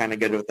I'm kind of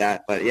good with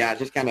that. But, yeah,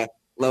 just kind of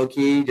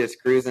low-key,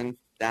 just cruising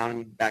down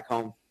and back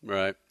home.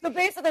 Right. So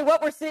basically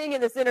what we're seeing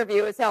in this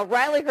interview is how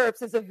Riley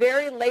Herbst is a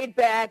very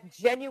laid-back,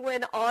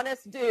 genuine,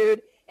 honest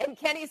dude. And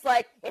Kenny's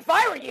like, if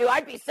I were you,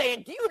 I'd be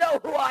saying, do you know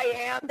who I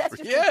am? That's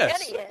just who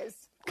Kenny is.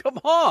 Come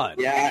on.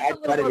 Yeah, I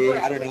try to be,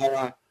 I don't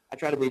know, I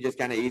try to be just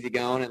kind of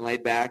easygoing and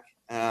laid back,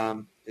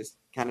 just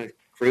kind of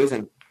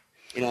cruising.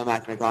 You know,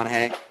 Matthew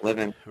McConaughey,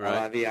 living,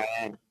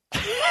 L-I-V-I-N.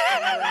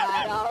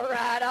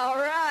 All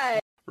right.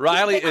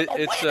 Riley,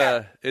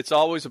 it's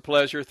always a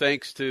pleasure.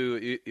 Thanks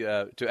to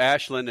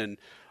Ashlyn and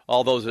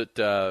all those at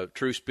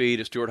True Speed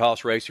and Stewart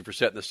Haas Racing for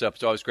setting this up.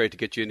 It's always great to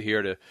get you in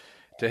here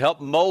to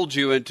help mold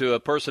you into a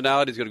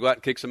personality that's going to go out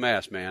and kick some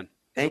ass, man.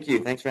 Thank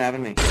you. Thanks for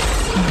having me.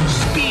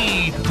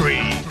 Speed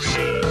Freaks.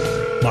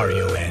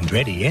 Mario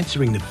Andretti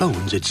answering the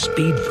phones at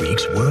Speed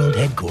Freaks World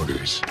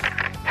Headquarters.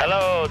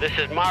 Hello, this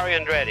is Mario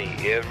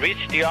Andretti. You've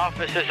reached the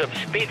offices of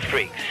Speed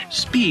Freaks.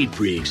 Speed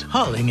Freaks,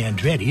 hauling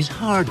Andretti's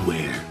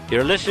hardware.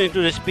 You're listening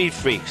to the Speed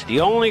Freaks,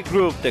 the only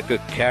group that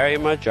could carry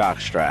my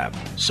jockstrap.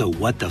 So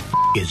what the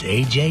is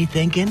AJ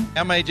thinking?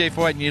 I'm AJ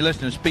Foyt, and you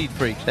listen to Speed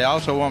Freaks. They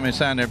also want me to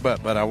sign their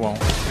butt, but I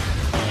won't.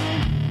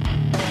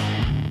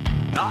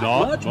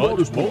 Not much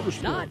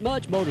motorsport. Not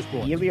much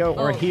motorsport. Helio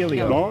or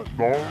Helio? Not.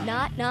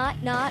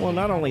 Well,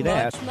 not only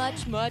that.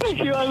 Much. Thank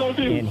you, I love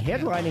you. And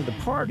headlining the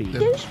party.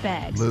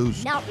 Douchebags.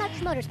 Blues. Not much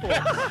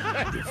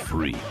motorsports. The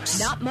Freaks.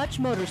 Not much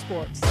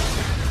motorsports.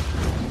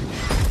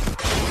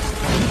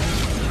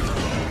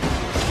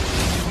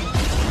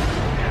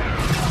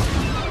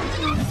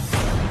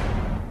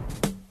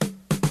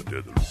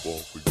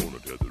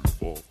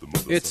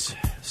 It's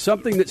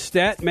something that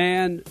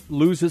Statman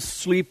loses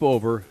sleep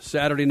over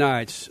Saturday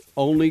nights,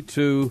 only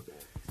to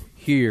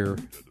hear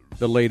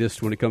the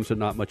latest when it comes to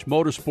Not Much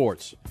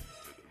Motorsports.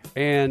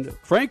 And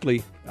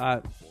frankly,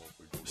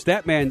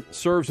 Statman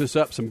serves us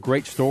up some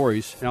great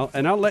stories.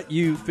 And I'll let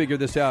you figure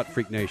this out,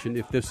 Freak Nation,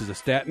 if this is a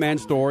Statman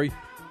story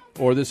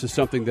or this is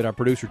something that our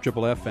producer,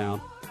 Triple F,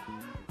 found.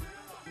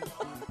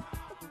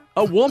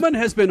 A woman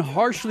has been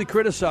harshly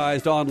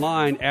criticized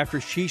online after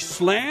she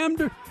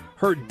slammed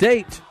her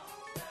date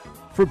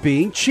for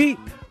being cheap.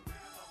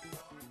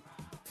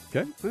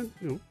 Okay.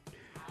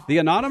 The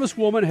anonymous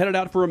woman headed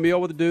out for a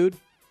meal with a dude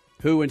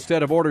who,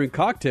 instead of ordering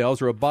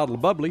cocktails or a bottle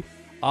of bubbly,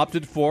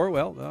 opted for,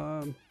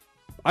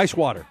 ice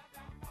water.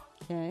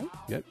 Okay.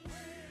 Yep.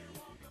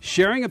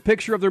 Sharing a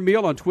picture of their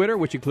meal on Twitter,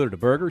 which included a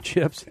burger,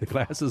 chips, and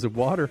glasses of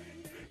water,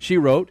 she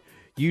wrote,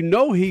 "You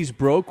know he's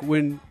broke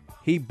when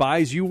he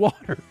buys you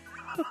water."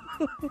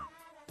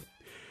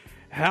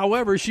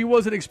 However, she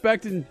wasn't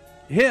expecting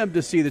him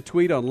to see the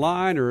tweet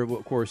online or,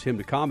 of course, him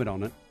to comment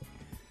on it.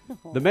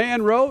 The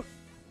man wrote,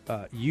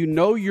 You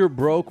know you're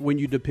broke when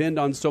you depend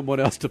on someone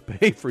else to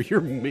pay for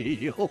your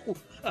meal.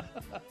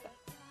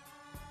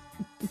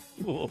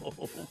 Oh,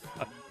 my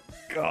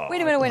God.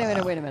 Wait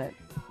a minute.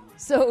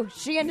 So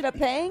she ended up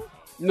paying?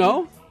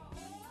 No.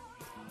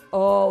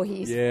 Oh,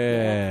 he's...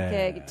 Yeah.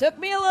 Okay, it took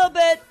me a little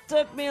bit.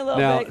 Now,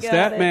 Got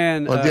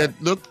Statman... Well,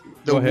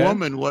 the go ahead.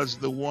 woman was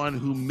the one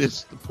who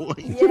missed the point.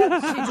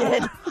 Yeah, she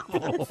did.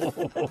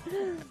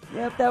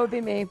 Yep, that would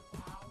be me.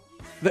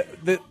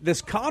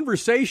 This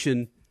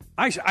conversation,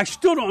 I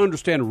still don't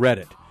understand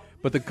Reddit,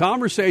 but the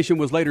conversation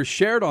was later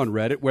shared on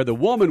Reddit where the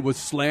woman was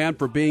slammed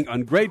for being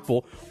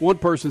ungrateful. One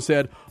person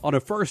said, on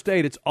a first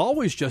date, it's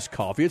always just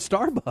coffee at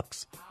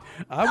Starbucks.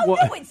 No,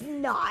 it's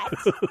not.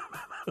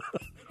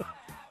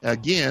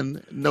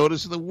 Again,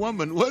 notice the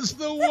woman was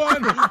the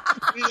one.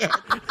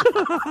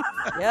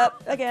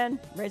 Yep, again,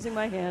 raising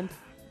my hand.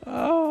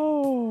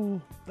 Oh,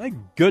 thank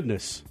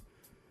goodness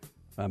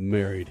I'm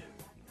married.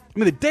 I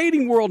mean, the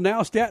dating world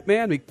now,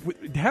 Statman,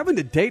 having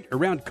to date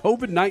around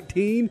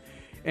COVID-19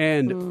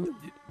 and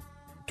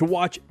to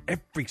watch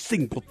every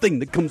single thing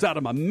that comes out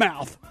of my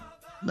mouth.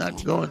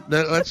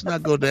 Let's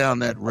not go down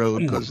that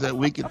road because that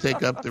we could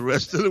take up the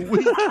rest of the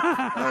week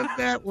on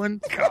that one.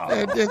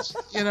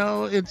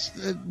 It's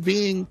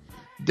being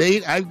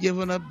date. I've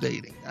given up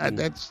dating.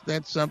 That's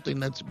something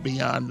that's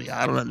beyond me.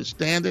 I don't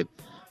understand it.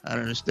 I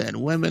don't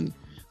understand women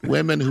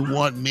who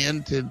want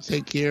men to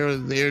take care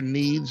of their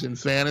needs and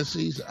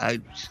fantasies. I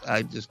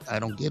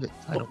don't get it.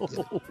 I don't get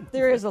it.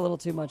 There is a little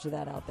too much of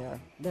that out there.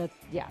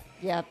 Yeah.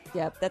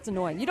 That's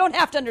annoying. You don't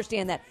have to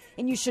understand that,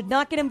 and you should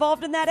not get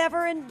involved in that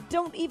ever, and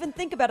don't even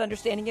think about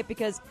understanding it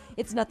because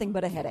it's nothing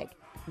but a headache.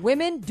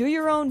 Women, do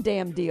your own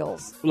damn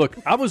deals. Look,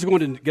 I was going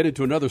to get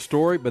into another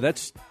story,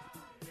 but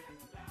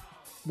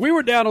we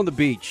were down on the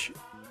beach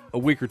a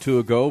week or two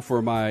ago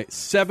for my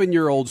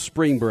 7-year-old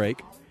spring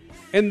break.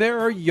 And there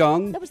are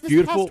young, that was this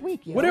beautiful, past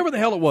week, whatever the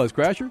hell it was,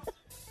 Crasher.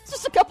 It's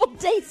just a couple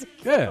days ago.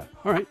 Yeah,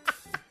 all right.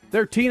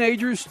 They're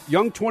teenagers,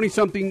 young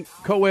 20-something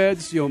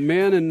co-eds,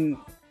 men and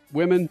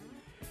women,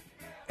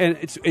 and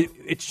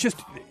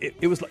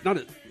it was like not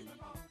a.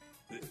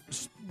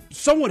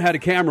 Someone had a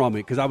camera on me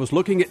because I was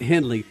looking at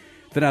Henley.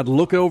 Then I'd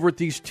look over at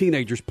these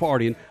teenagers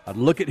partying. I'd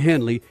look at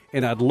Henley,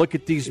 and I'd look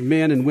at these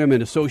men and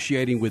women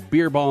associating with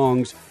beer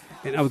bongs,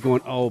 and I was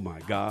going, "Oh my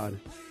God."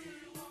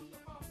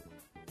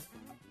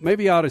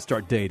 Maybe I ought to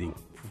start dating.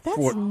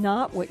 That's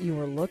not what you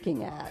were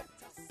looking at.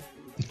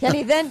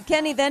 Kenny then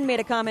made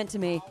a comment to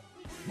me.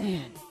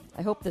 Man,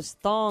 I hope this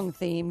thong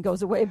theme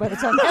goes away by the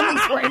time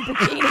Henley's wearing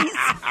bikinis.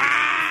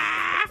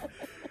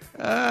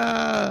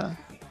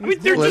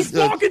 They're just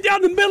walking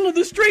down the middle of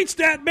the street,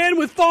 Statman,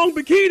 with thong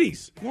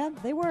bikinis. Yeah,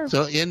 they were.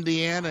 So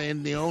Indiana,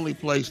 in the only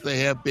place they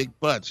have big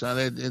butts.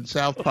 In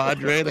South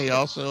Padre, they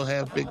also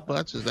have big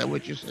butts. Is that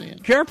what you're saying?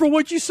 Careful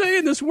what you say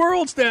in this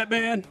world,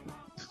 Statman.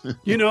 A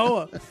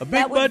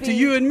big butt to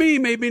you and me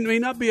may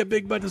not be a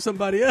big butt to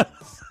somebody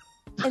else.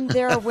 And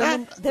there are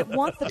women that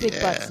want the big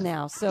butts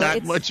now. So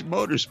not much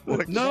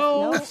motorsports.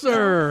 No,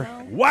 sir.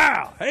 No.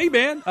 Wow. Hey,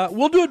 man,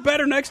 we'll do it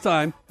better next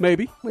time.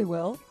 Maybe. We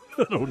will.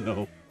 I don't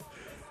know.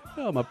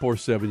 Oh, my poor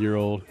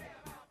 7-year-old.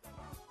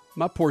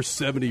 My poor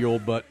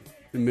 70-year-old butt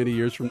in many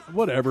years from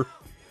whatever.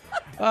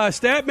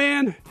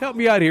 Statman, help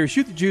me out here.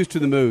 Shoot the juice to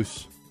the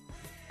moose.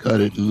 Cut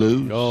it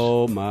loose.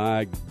 Oh,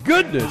 my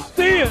goodness.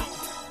 See ya.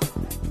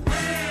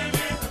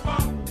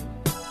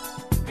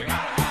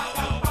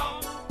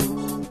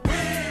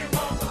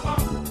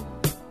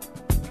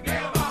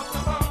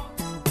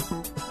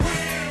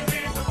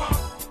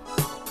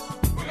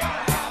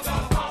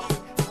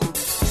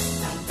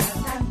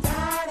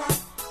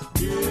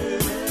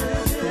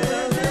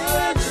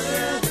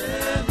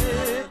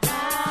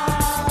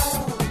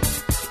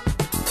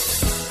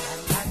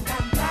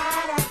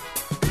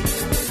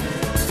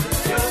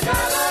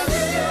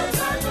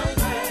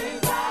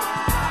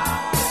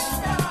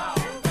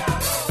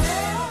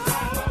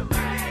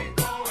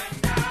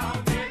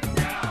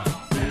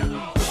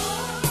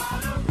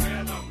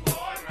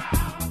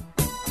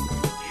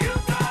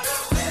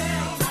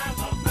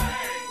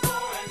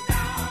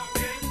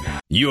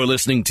 You're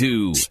listening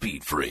to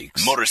Speed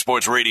Freaks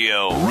Motorsports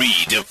Radio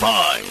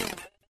Redefined.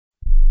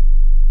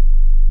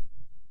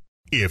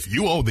 If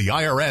you owe the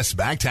IRS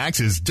back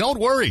taxes, don't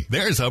worry.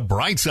 There's a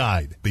bright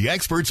side. The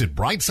experts at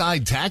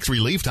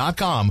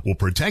BrightSideTaxRelief.com will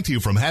protect you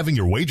from having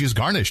your wages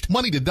garnished,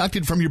 money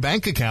deducted from your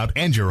bank account,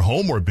 and your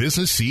home or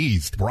business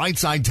seized.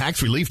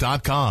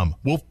 BrightSideTaxRelief.com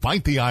will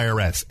fight the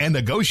IRS and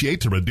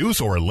negotiate to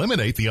reduce or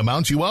eliminate the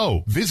amount you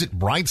owe. Visit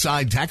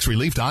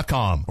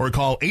BrightSideTaxRelief.com or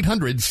call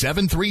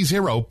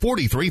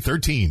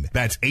 800-730-4313.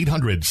 That's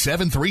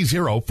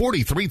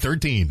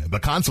 800-730-4313. The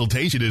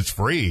consultation is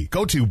free.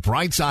 Go to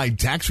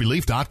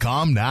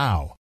BrightSideTaxRelief.com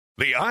now.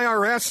 The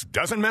IRS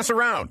doesn't mess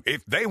around.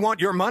 If they want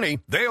your money,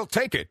 they'll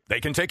take it. They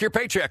can take your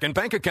paycheck and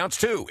bank accounts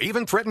too,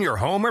 even threaten your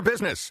home or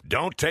business.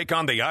 Don't take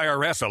on the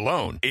IRS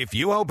alone. If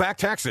you owe back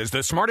taxes,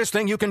 the smartest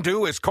thing you can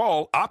do is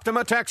call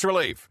Optima Tax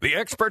Relief. The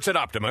experts at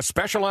Optima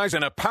specialize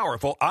in a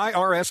powerful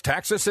IRS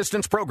tax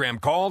assistance program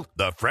called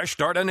the Fresh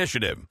Start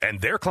Initiative.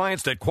 And their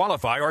clients that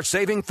qualify are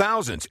saving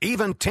thousands,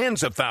 even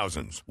tens of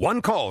thousands.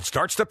 One call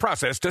starts the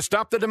process to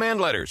stop the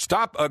demand letters,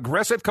 stop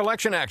aggressive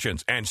collection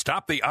actions, and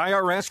stop the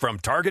IRS from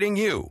targeting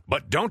you.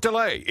 But don't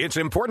delay. It's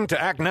important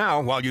to act now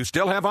while you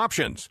still have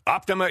options.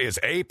 Optima is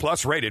A+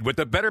 rated with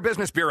the Better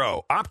Business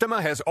Bureau.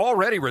 Optima has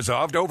already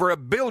resolved over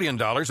 $1 billion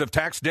of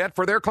tax debt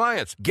for their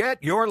clients.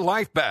 Get your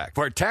life back.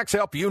 For tax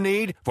help you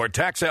need, for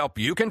tax help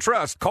you can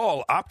trust,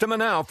 call Optima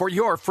now for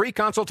your free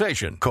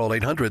consultation. Call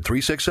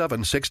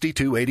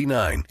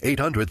 800-367-6289.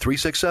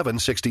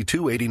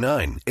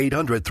 800-367-6289.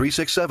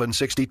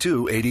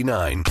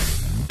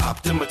 800-367-6289.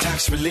 Optima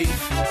Tax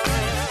Relief.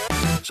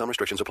 Some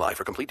restrictions apply.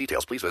 For complete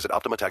details, please visit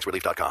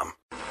OptimaTaxRelief.com.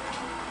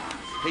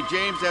 Hey,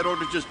 James, that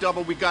order just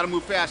doubled. We got to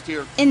move fast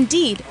here.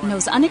 Indeed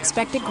knows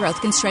unexpected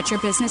growth can stretch your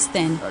business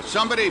thin.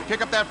 Somebody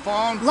pick up that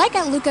phone. Like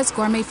at Luca's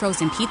Gourmet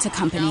Frozen Pizza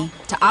Company.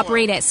 To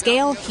operate at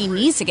scale, he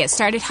needs to get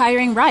started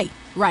hiring right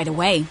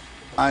away.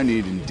 I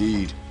need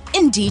Indeed.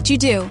 Indeed you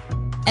do.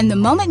 And the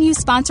moment you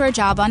sponsor a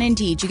job on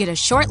Indeed, you get a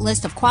short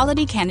list of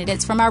quality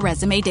candidates from our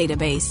resume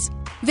database.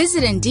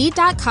 Visit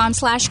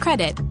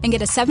Indeed.com/credit and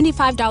get a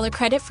 $75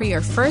 credit for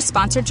your first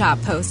sponsored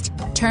job post.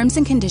 Terms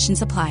and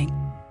conditions apply.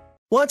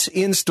 What's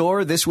in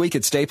store this week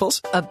at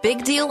Staples? A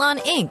big deal on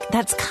ink.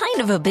 That's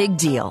kind of a big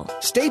deal.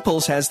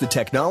 Staples has the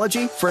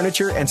technology,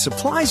 furniture, and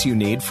supplies you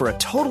need for a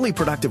totally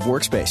productive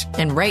workspace.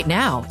 And right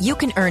now, you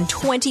can earn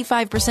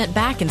 25%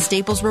 back in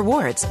Staples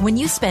Rewards when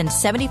you spend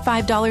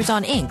 $75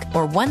 on ink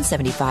or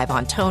 $175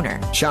 on toner.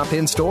 Shop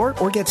in-store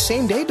or get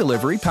same-day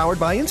delivery powered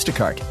by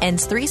Instacart.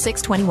 Ends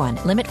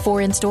 3/6/21. Limit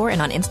 4 in-store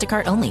and on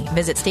Instacart only.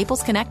 Visit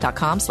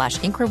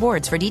staplesconnect.com/ink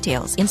rewards for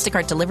details.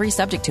 Instacart delivery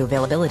subject to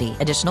availability.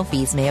 Additional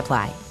fees may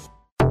apply.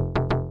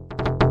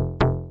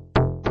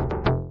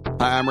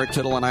 Hi, I'm Rick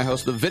Tittle, and I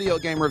host the Video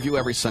Game Review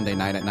every Sunday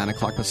night at 9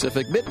 o'clock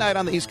Pacific, midnight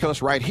on the East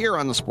Coast, right here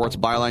on the Sports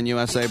Byline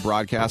USA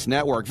Broadcast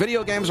Network.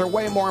 Video games are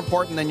way more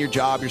important than your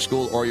job, your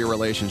school, or your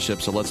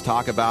relationship, so let's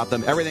talk about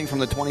them. Everything from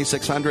the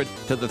 2600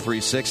 to the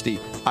 360.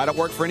 I don't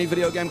work for any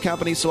video game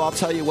company, so I'll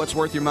tell you what's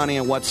worth your money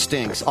and what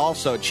stinks.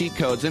 Also, cheat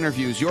codes,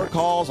 interviews, your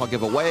calls. I'll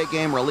give away a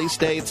game, release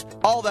dates,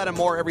 all that and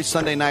more every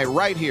Sunday night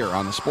right here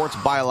on the Sports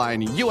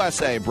Byline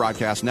USA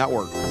Broadcast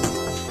Network.